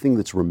the only thing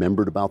that's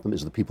remembered about them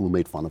is the people who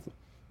made fun of them.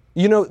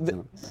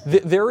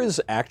 There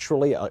is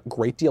actually a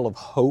great deal of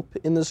hope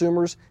in the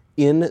Zoomers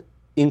in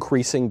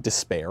increasing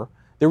despair.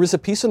 There was a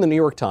piece in the New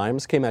York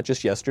Times, came out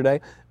just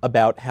yesterday,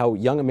 about how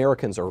young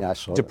Americans are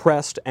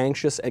depressed,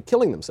 anxious, and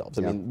killing themselves.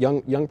 I mean,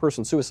 young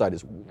person suicide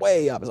is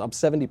way up. It's up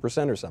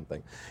 70% or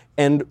something.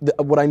 And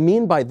what I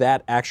mean by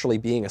that actually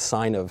being a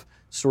sign of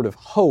sort of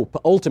hope,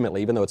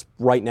 ultimately, even though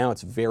right now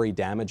it's very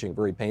damaging,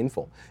 very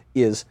painful,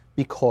 is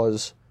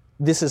because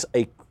this is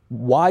a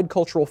wide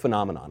cultural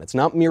phenomenon. It's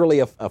not merely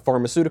a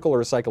pharmaceutical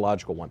or a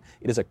psychological one.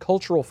 It is a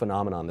cultural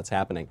phenomenon that's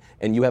happening,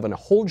 and you have a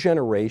whole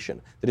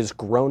generation that has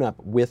grown up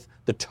with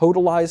the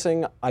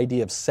totalizing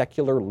idea of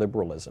secular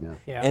liberalism.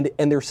 And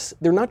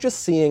they're not just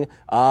seeing,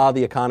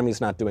 the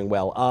economy's not doing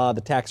well, the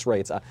tax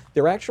rates.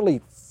 They're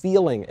actually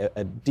feeling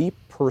a deep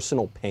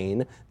personal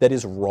pain that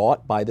is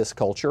wrought by this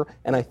culture,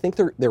 and I think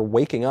they're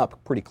waking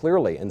up pretty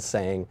clearly and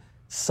saying,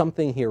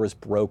 something here is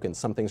broken,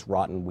 something's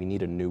rotten, we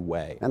need a new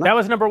way. That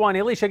was number 1.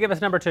 Alicia, give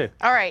us number 2.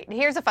 All right,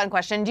 here's a fun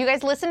question. Do you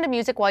guys listen to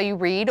music while you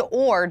read,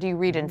 or do you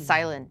read in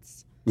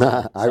silence?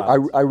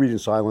 I read in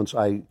silence.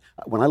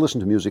 When I listen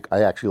to music,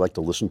 I actually like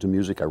to listen to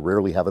music. I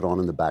rarely have it on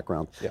in the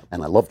background,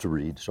 and I love to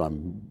read, so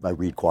I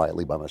read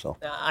quietly by myself.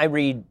 I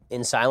read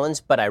in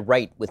silence, but I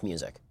write with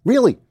music.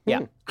 Really?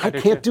 Yeah. I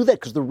can't do that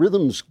because the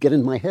rhythms get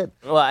in my head.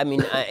 Well, I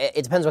mean,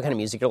 it depends what kind of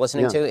music you're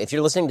listening to. If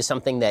you're listening to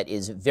something that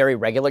is very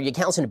regular, you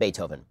can't listen to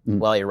Beethoven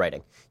while you're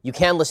writing. You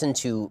can listen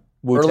to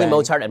early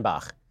Mozart and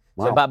Bach.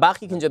 Wow. So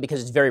Bach you can do it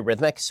because it's very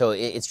rhythmic, so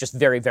it's just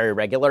very, very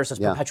regular, so it's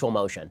perpetual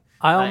motion.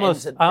 I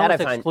almost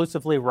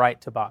exclusively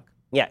write to Bach.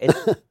 Yeah.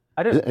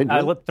 I do.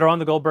 I throw on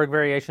the Goldberg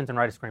variations and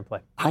write a screenplay.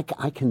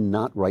 I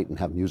cannot write and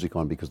have music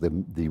on because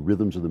the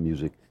rhythms of the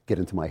music get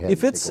into my head.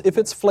 If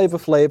it's Flava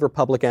Flav or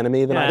Public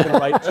Enemy, then I can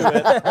write to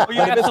it.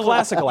 Well, if it's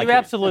classical, you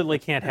absolutely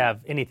can't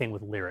have anything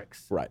with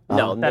lyrics. Right.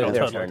 No, that'll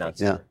totally not.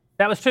 Yeah.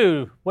 That was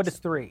 2. What is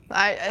 3?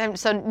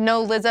 So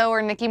no Lizzo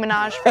or Nicki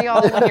Minaj for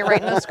y'all when you're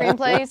writing those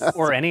screenplays?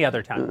 Or any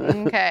other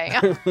time. Okay.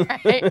 All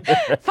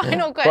right.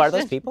 Final question. Who are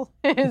those people?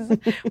 Is,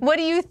 what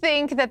do you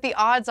think that the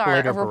odds are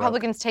of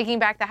Republicans taking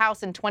back the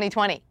House in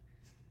 2020?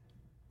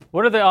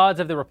 What are the odds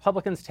of the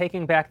Republicans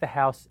taking back the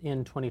House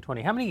in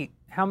 2020?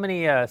 How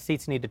many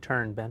seats need to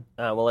turn, Ben?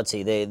 Well, let's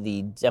see.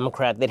 The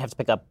Democrat, they'd have to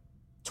pick up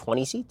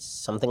 20 seats,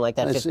 something like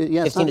that.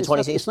 15 to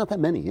 20 seats. It's not that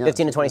many.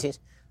 15 to 20 seats.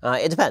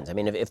 It depends. I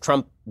mean, if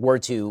Trump were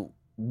to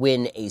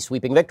win a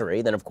sweeping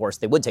victory, then of course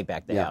they would take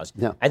back the House.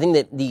 Yeah. I think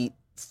that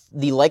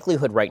the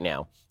likelihood right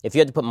now, if you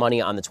had to put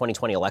money on the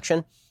 2020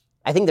 election,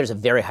 I think there's a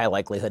very high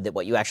likelihood that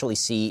what you actually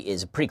see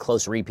is a pretty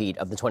close repeat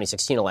of the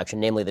 2016 election,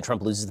 namely that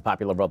Trump loses the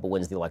popular vote but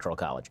wins the Electoral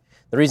College.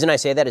 The reason I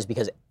say that is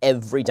because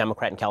every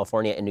Democrat in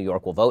California and New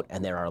York will vote,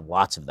 and there are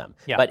lots of them.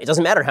 Yeah. But it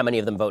doesn't matter how many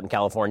of them vote in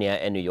California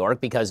and New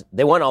York because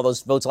they won all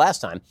those votes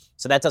last time,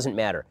 so that doesn't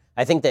matter.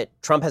 I think that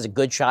Trump has a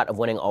good shot of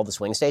winning all the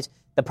swing states.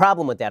 The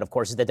problem with that, of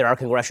course, is that there are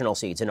congressional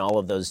seats in all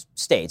of those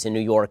states, in New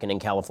York and in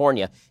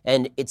California,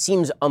 and it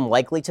seems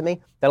unlikely to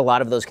me that a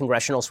lot of those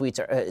congressional seats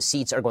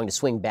are going to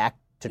swing back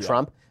to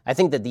Trump. I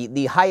think that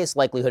the highest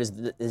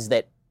likelihood is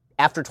that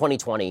after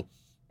 2020,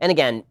 and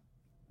again,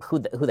 who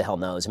the hell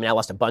knows? I mean, I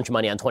lost a bunch of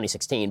money on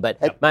 2016,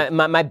 but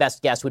my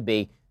best guess would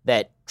be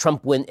that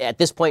Trump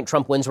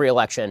wins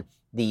re-election.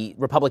 The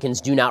Republicans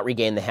do not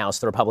regain the House.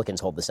 The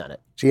Republicans hold the Senate.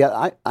 See,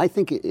 I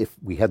think if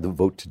we had the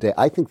vote today,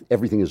 I think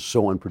everything is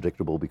so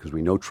unpredictable because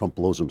we know Trump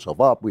blows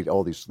himself up.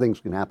 All these things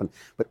can happen.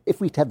 But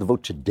if we had the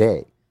vote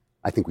today,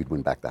 I think we'd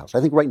win back the House. I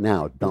think right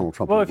now Donald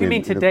Trump. Well, if you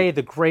mean today,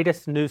 the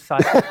greatest news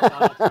cycle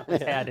Donald Trump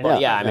has had in his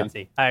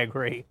presidency. I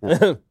agree.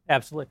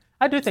 Absolutely.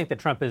 I do think that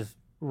Trump is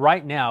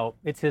right now.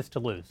 It's his to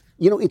lose.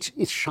 You know,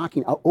 it's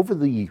shocking. Over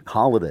the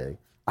holiday,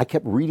 I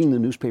kept reading the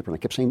newspaper and I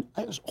kept saying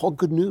it was all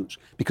good news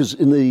because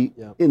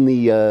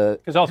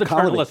because all the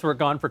journalists were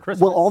gone for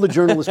Christmas. Well, all the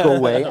journalists go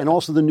away, and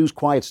also the news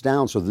quiets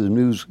down, so the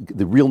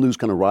real news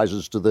kind of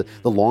rises to the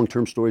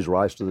long-term stories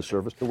rise to the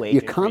surface. The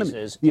wage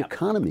increases. The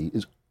economy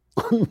is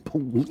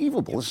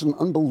unbelievable. This is an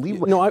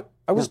unbelievable. No,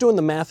 I was doing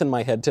the math in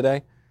my head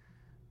today.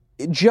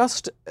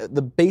 Just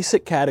the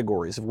basic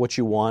categories of what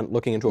you want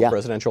looking into a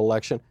presidential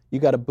election. You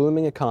got a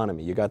booming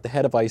economy. You got the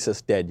head of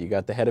ISIS dead. You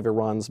got the head of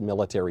Iran's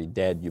military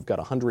dead. You've got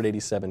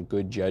 187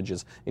 good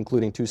judges,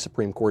 including 2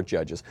 Supreme Court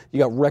judges. You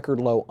got record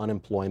low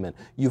unemployment.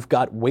 You've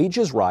got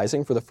wages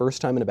rising for the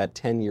first time in about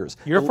 10 years.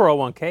 Your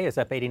 401k is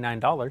up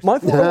 $89. My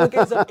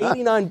 401k is up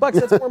 $89.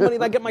 That's more money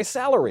than I get my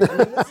salary. I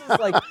mean, this is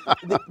like,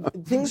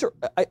 things are,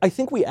 I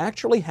think we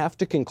actually have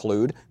to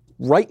conclude,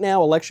 right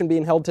now, election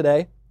being held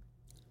today,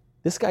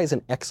 this guy is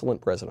an excellent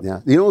president.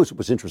 Yeah. You know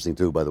what's interesting,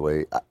 too, by the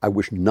way? I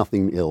wish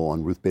nothing ill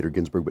on Ruth Bader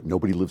Ginsburg, but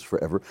nobody lives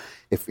forever.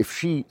 If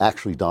she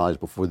actually dies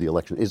before the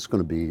election, it's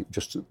going to be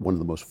just one of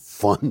the most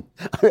fun.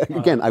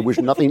 Again, I wish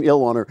nothing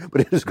ill on her,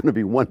 but it is going to to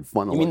be one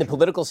fun election. You mean the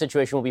political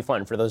situation will be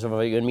fun for those of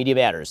you in media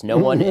matters? No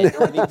one... They're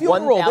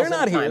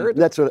not here.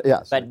 That's what,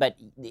 yes. But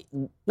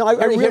no, I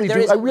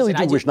really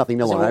do wish nothing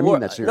ill on her. I mean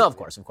that seriously. No, of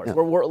course. Yeah.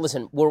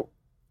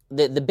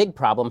 The big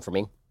problem for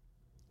me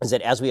is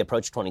that as we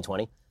approach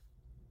 2020,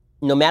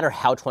 no matter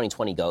how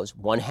 2020 goes,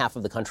 one half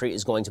of the country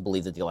is going to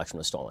believe that the election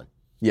was stolen.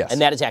 Yes. And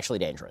that is actually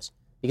dangerous.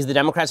 Because the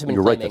Democrats have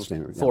been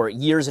claiming for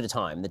years at a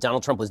time that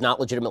Donald Trump was not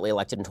legitimately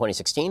elected in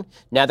 2016.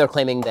 Now they're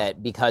claiming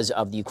that because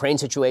of the Ukraine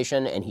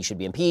situation and he should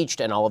be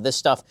impeached and all of this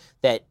stuff,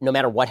 that no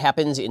matter what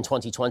happens in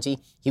 2020,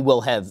 he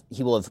will have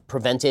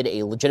prevented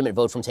a legitimate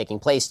vote from taking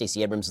place.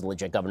 Stacey Abrams is the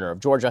legit governor of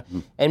Georgia.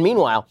 Mm. And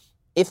meanwhile,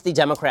 if the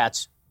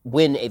Democrats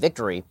win a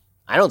victory,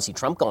 I don't see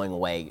Trump going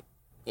away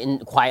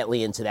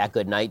quietly into that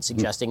good night,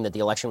 suggesting that the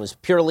election was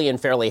purely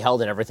and fairly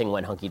held and everything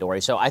went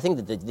hunky-dory. So I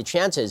think that the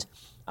chances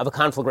of a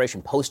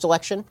conflagration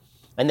post-election,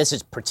 and this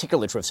is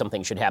particularly true if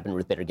something should happen to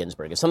Ruth Bader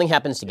Ginsburg. If something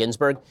happens to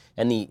Ginsburg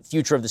and the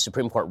future of the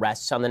Supreme Court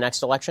rests on the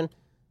next election,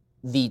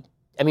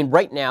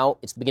 right now,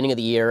 it's the beginning of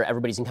the year.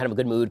 Everybody's in kind of a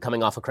good mood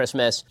coming off of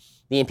Christmas.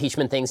 The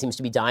impeachment thing seems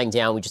to be dying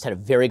down. We just had a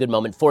very good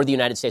moment for the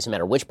United States, no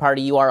matter which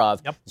party you are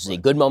of. Yep. This is a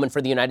good moment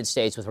for the United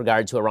States with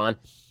regard to Iran.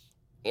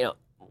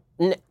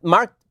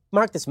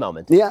 Mark this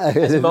moment. Yeah,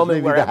 as a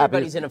moment where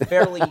everybody's in a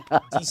fairly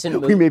decent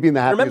mood. We may be in the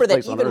happiest Remember that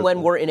place on even earth.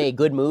 when we're in a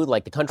good mood,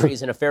 like the country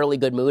is in a fairly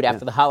good mood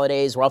after the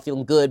holidays, we're all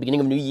feeling good,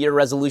 beginning of New Year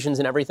resolutions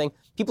and everything.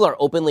 People are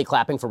openly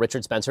clapping for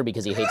Richard Spencer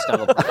because he hates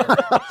Donald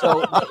Trump.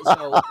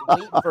 So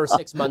wait for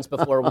 6 months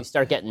before we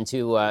start getting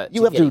to.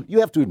 You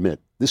have to admit,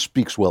 this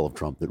speaks well of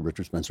Trump that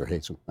Richard Spencer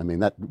hates him. I mean,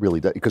 that really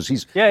does, because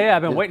he's... Yeah,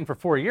 I've been waiting for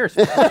 4 years.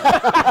 I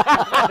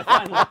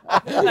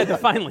had to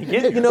finally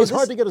get it. It's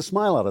hard to get a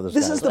smile out of this guy.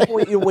 This is the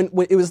point, when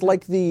it was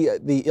like the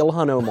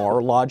Ilhan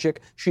Omar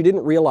logic. She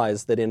didn't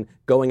realize that in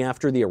going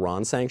after the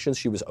Iran sanctions,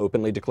 she was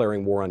openly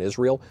declaring war on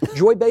Israel.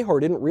 Joy Behar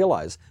didn't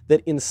realize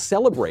that in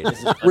celebrating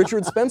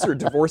Richard Spencer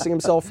divorcing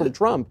himself from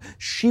Trump,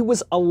 she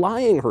was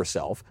allying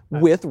herself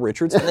with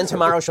Richard Spencer. And then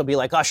tomorrow she'll be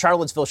like,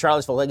 Charlottesville.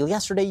 Like,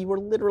 yesterday you were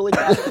literally...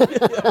 I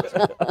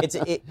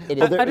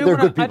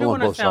do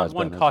want to sound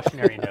one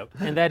cautionary note,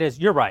 and that is,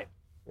 you're right.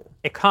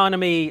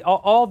 Economy,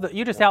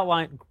 you just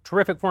outlined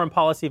terrific foreign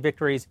policy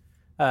victories,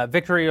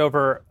 victory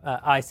over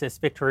ISIS,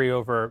 victory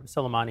over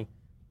Soleimani.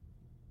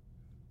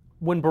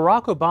 When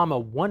Barack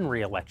Obama won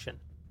re-election,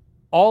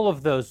 all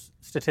of those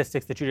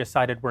statistics that you just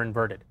cited were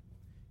inverted.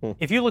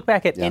 If you look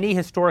back at any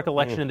historic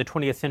election in the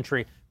 20th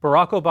century,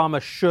 Barack Obama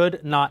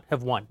should not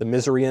have won. The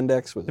misery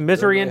index was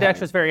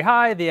very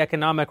high. The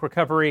economic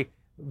recovery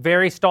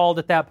very stalled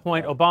at that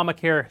point.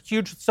 Obamacare,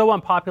 huge, so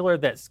unpopular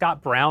that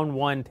Scott Brown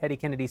won Teddy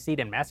Kennedy's seat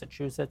in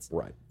Massachusetts.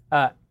 Right.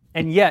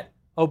 And yet,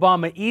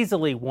 Obama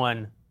easily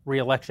won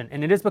re-election.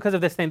 And it is because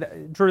of this thing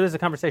that, Drew, this is a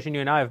conversation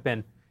you and I have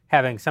been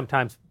having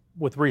sometimes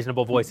with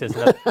reasonable voices.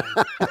 And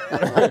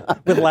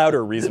with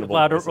louder, reasonable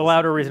voices.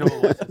 Louder,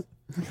 reasonable voices.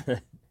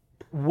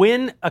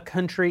 When a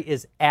country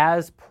is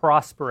as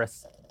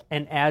prosperous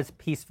and as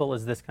peaceful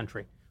as this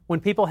country, when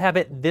people have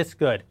it this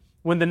good,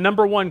 when the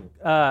number one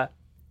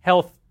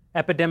health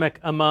epidemic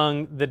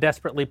among the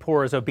desperately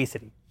poor is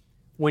obesity,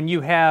 when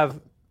you have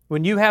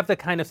the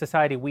kind of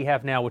society we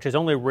have now, which has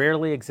only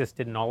rarely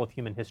existed in all of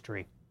human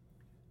history,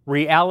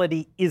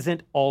 reality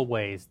isn't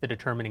always the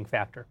determining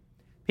factor.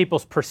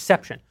 People's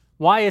perception.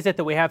 Why is it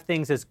that we have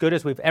things as good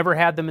as we've ever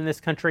had them in this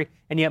country,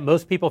 and yet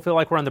most people feel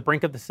like we're on the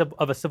brink of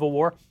a civil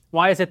war?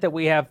 Why is it that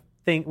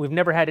we've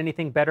never had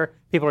anything better?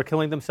 People are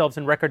killing themselves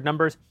in record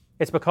numbers.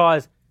 It's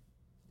because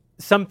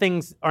some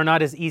things are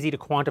not as easy to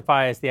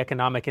quantify as the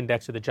economic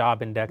index or the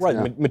job index.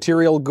 Right,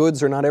 material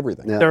goods are not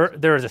everything. Yeah.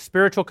 There is a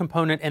spiritual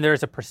component and there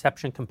is a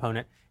perception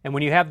component. And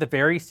when you have the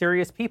very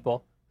serious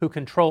people who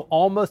control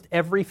almost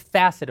every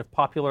facet of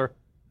popular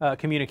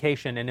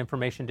communication and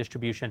information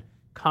distribution,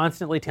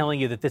 constantly telling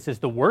you that this is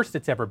the worst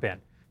it's ever been,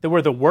 that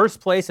we're the worst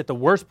place at the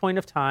worst point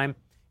of time,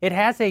 it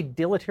has a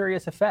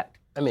deleterious effect.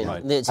 I mean,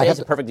 today's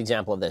a perfect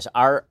example of this.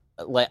 I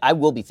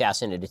will be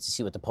fascinated to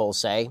see what the polls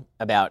say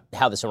about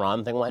how this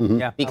Iran thing went.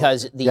 Yeah.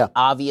 Because the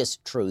obvious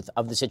truth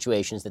of the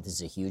situation is that this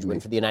is a huge win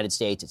for the United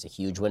States. It's a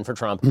huge win for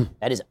Trump.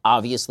 That is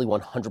obviously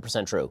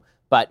 100% true.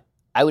 But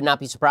I would not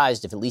be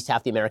surprised if at least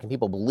half the American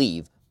people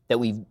believe that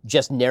we've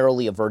just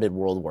narrowly averted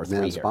World War III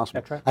Yeah, it's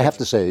possible. I have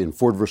to say, in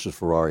Ford versus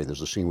Ferrari,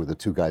 there's a scene where the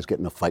two guys get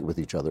in a fight with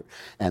each other,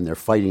 and they're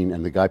fighting,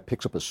 and the guy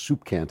picks up a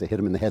soup can to hit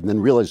him in the head, and then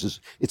realizes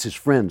it's his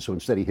friend, so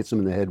instead he hits him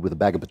in the head with a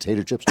bag of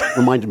potato chips.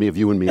 Reminded me of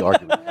you and me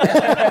arguing.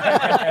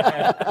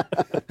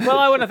 Well,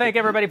 I want to thank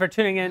everybody for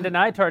tuning in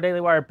tonight to our Daily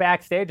Wire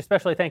Backstage,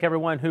 especially thank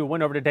everyone who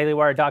went over to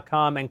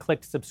dailywire.com and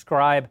clicked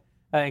subscribe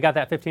and got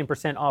that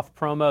 15% off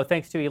promo.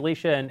 Thanks to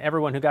Alicia and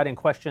everyone who got in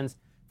questions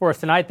for us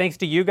tonight. Thanks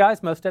to you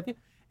guys, most of you.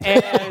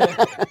 And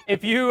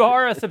if you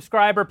are a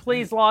subscriber,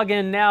 please log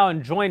in now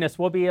and join us.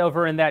 We'll be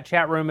over in that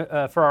chat room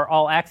for our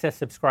all access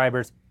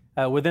subscribers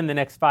within the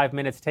next 5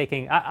 minutes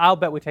I'll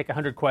bet we take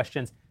 100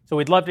 questions. So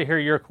we'd love to hear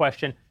your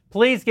question.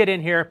 Please get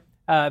in here,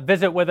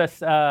 visit with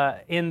us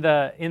in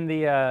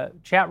the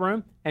chat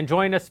room and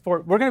join us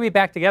we're going to be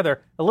back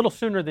together a little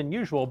sooner than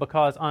usual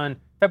because on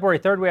February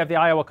 3rd we have the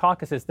Iowa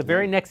caucuses. The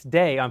very next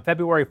day on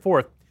February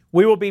 4th,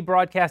 we will be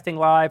broadcasting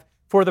live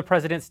for the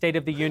President's State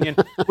of the Union.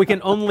 We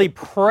can only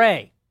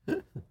pray.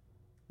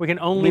 We can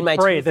only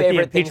pray that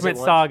the impeachment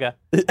saga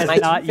has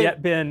not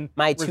yet been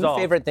My two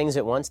resolved. favorite things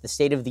at once, the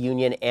State of the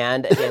Union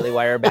and a Daily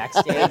Wire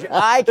Backstage.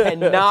 I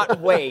cannot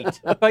wait.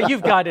 But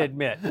you've got to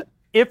admit,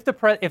 if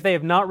they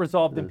have not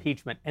resolved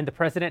impeachment and the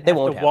president has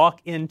to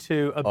walk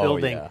into a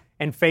building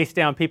and face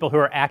down people who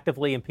are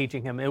actively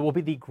impeaching him, it will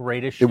be the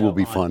greatest show. It will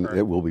be fun.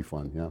 It will be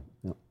fun,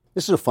 yeah.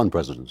 This is a fun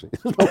presidency.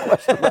 There's no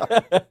question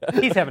about it.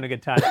 He's having a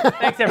good time.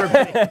 Thanks,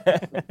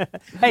 everybody.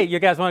 Hey, you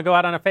guys want to go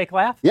out on a fake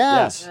laugh?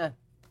 Yes.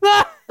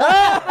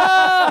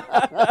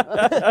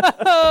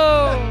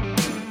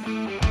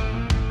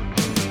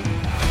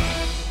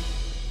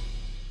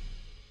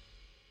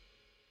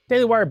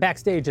 Daily Wire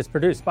Backstage is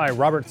produced by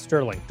Robert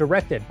Sterling,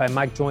 directed by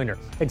Mike Joyner,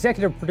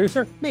 executive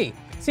producer, me,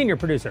 senior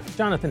producer,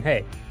 Jonathan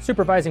Hay,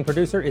 supervising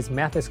producer is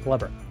Mathis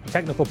Glover,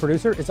 technical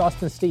producer is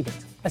Austin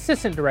Stevens,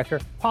 assistant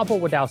director, Pavel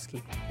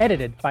Wadowski,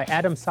 edited by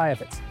Adam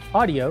Sayevitz,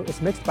 audio is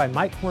mixed by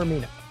Mike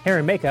Coromina, hair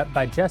and makeup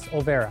by Jess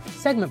Olvera,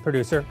 segment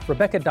producer,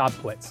 Rebecca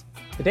Dobkowitz.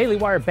 The Daily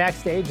Wire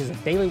Backstage is a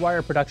Daily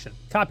Wire production.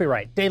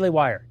 Copyright Daily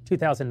Wire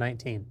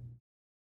 2019.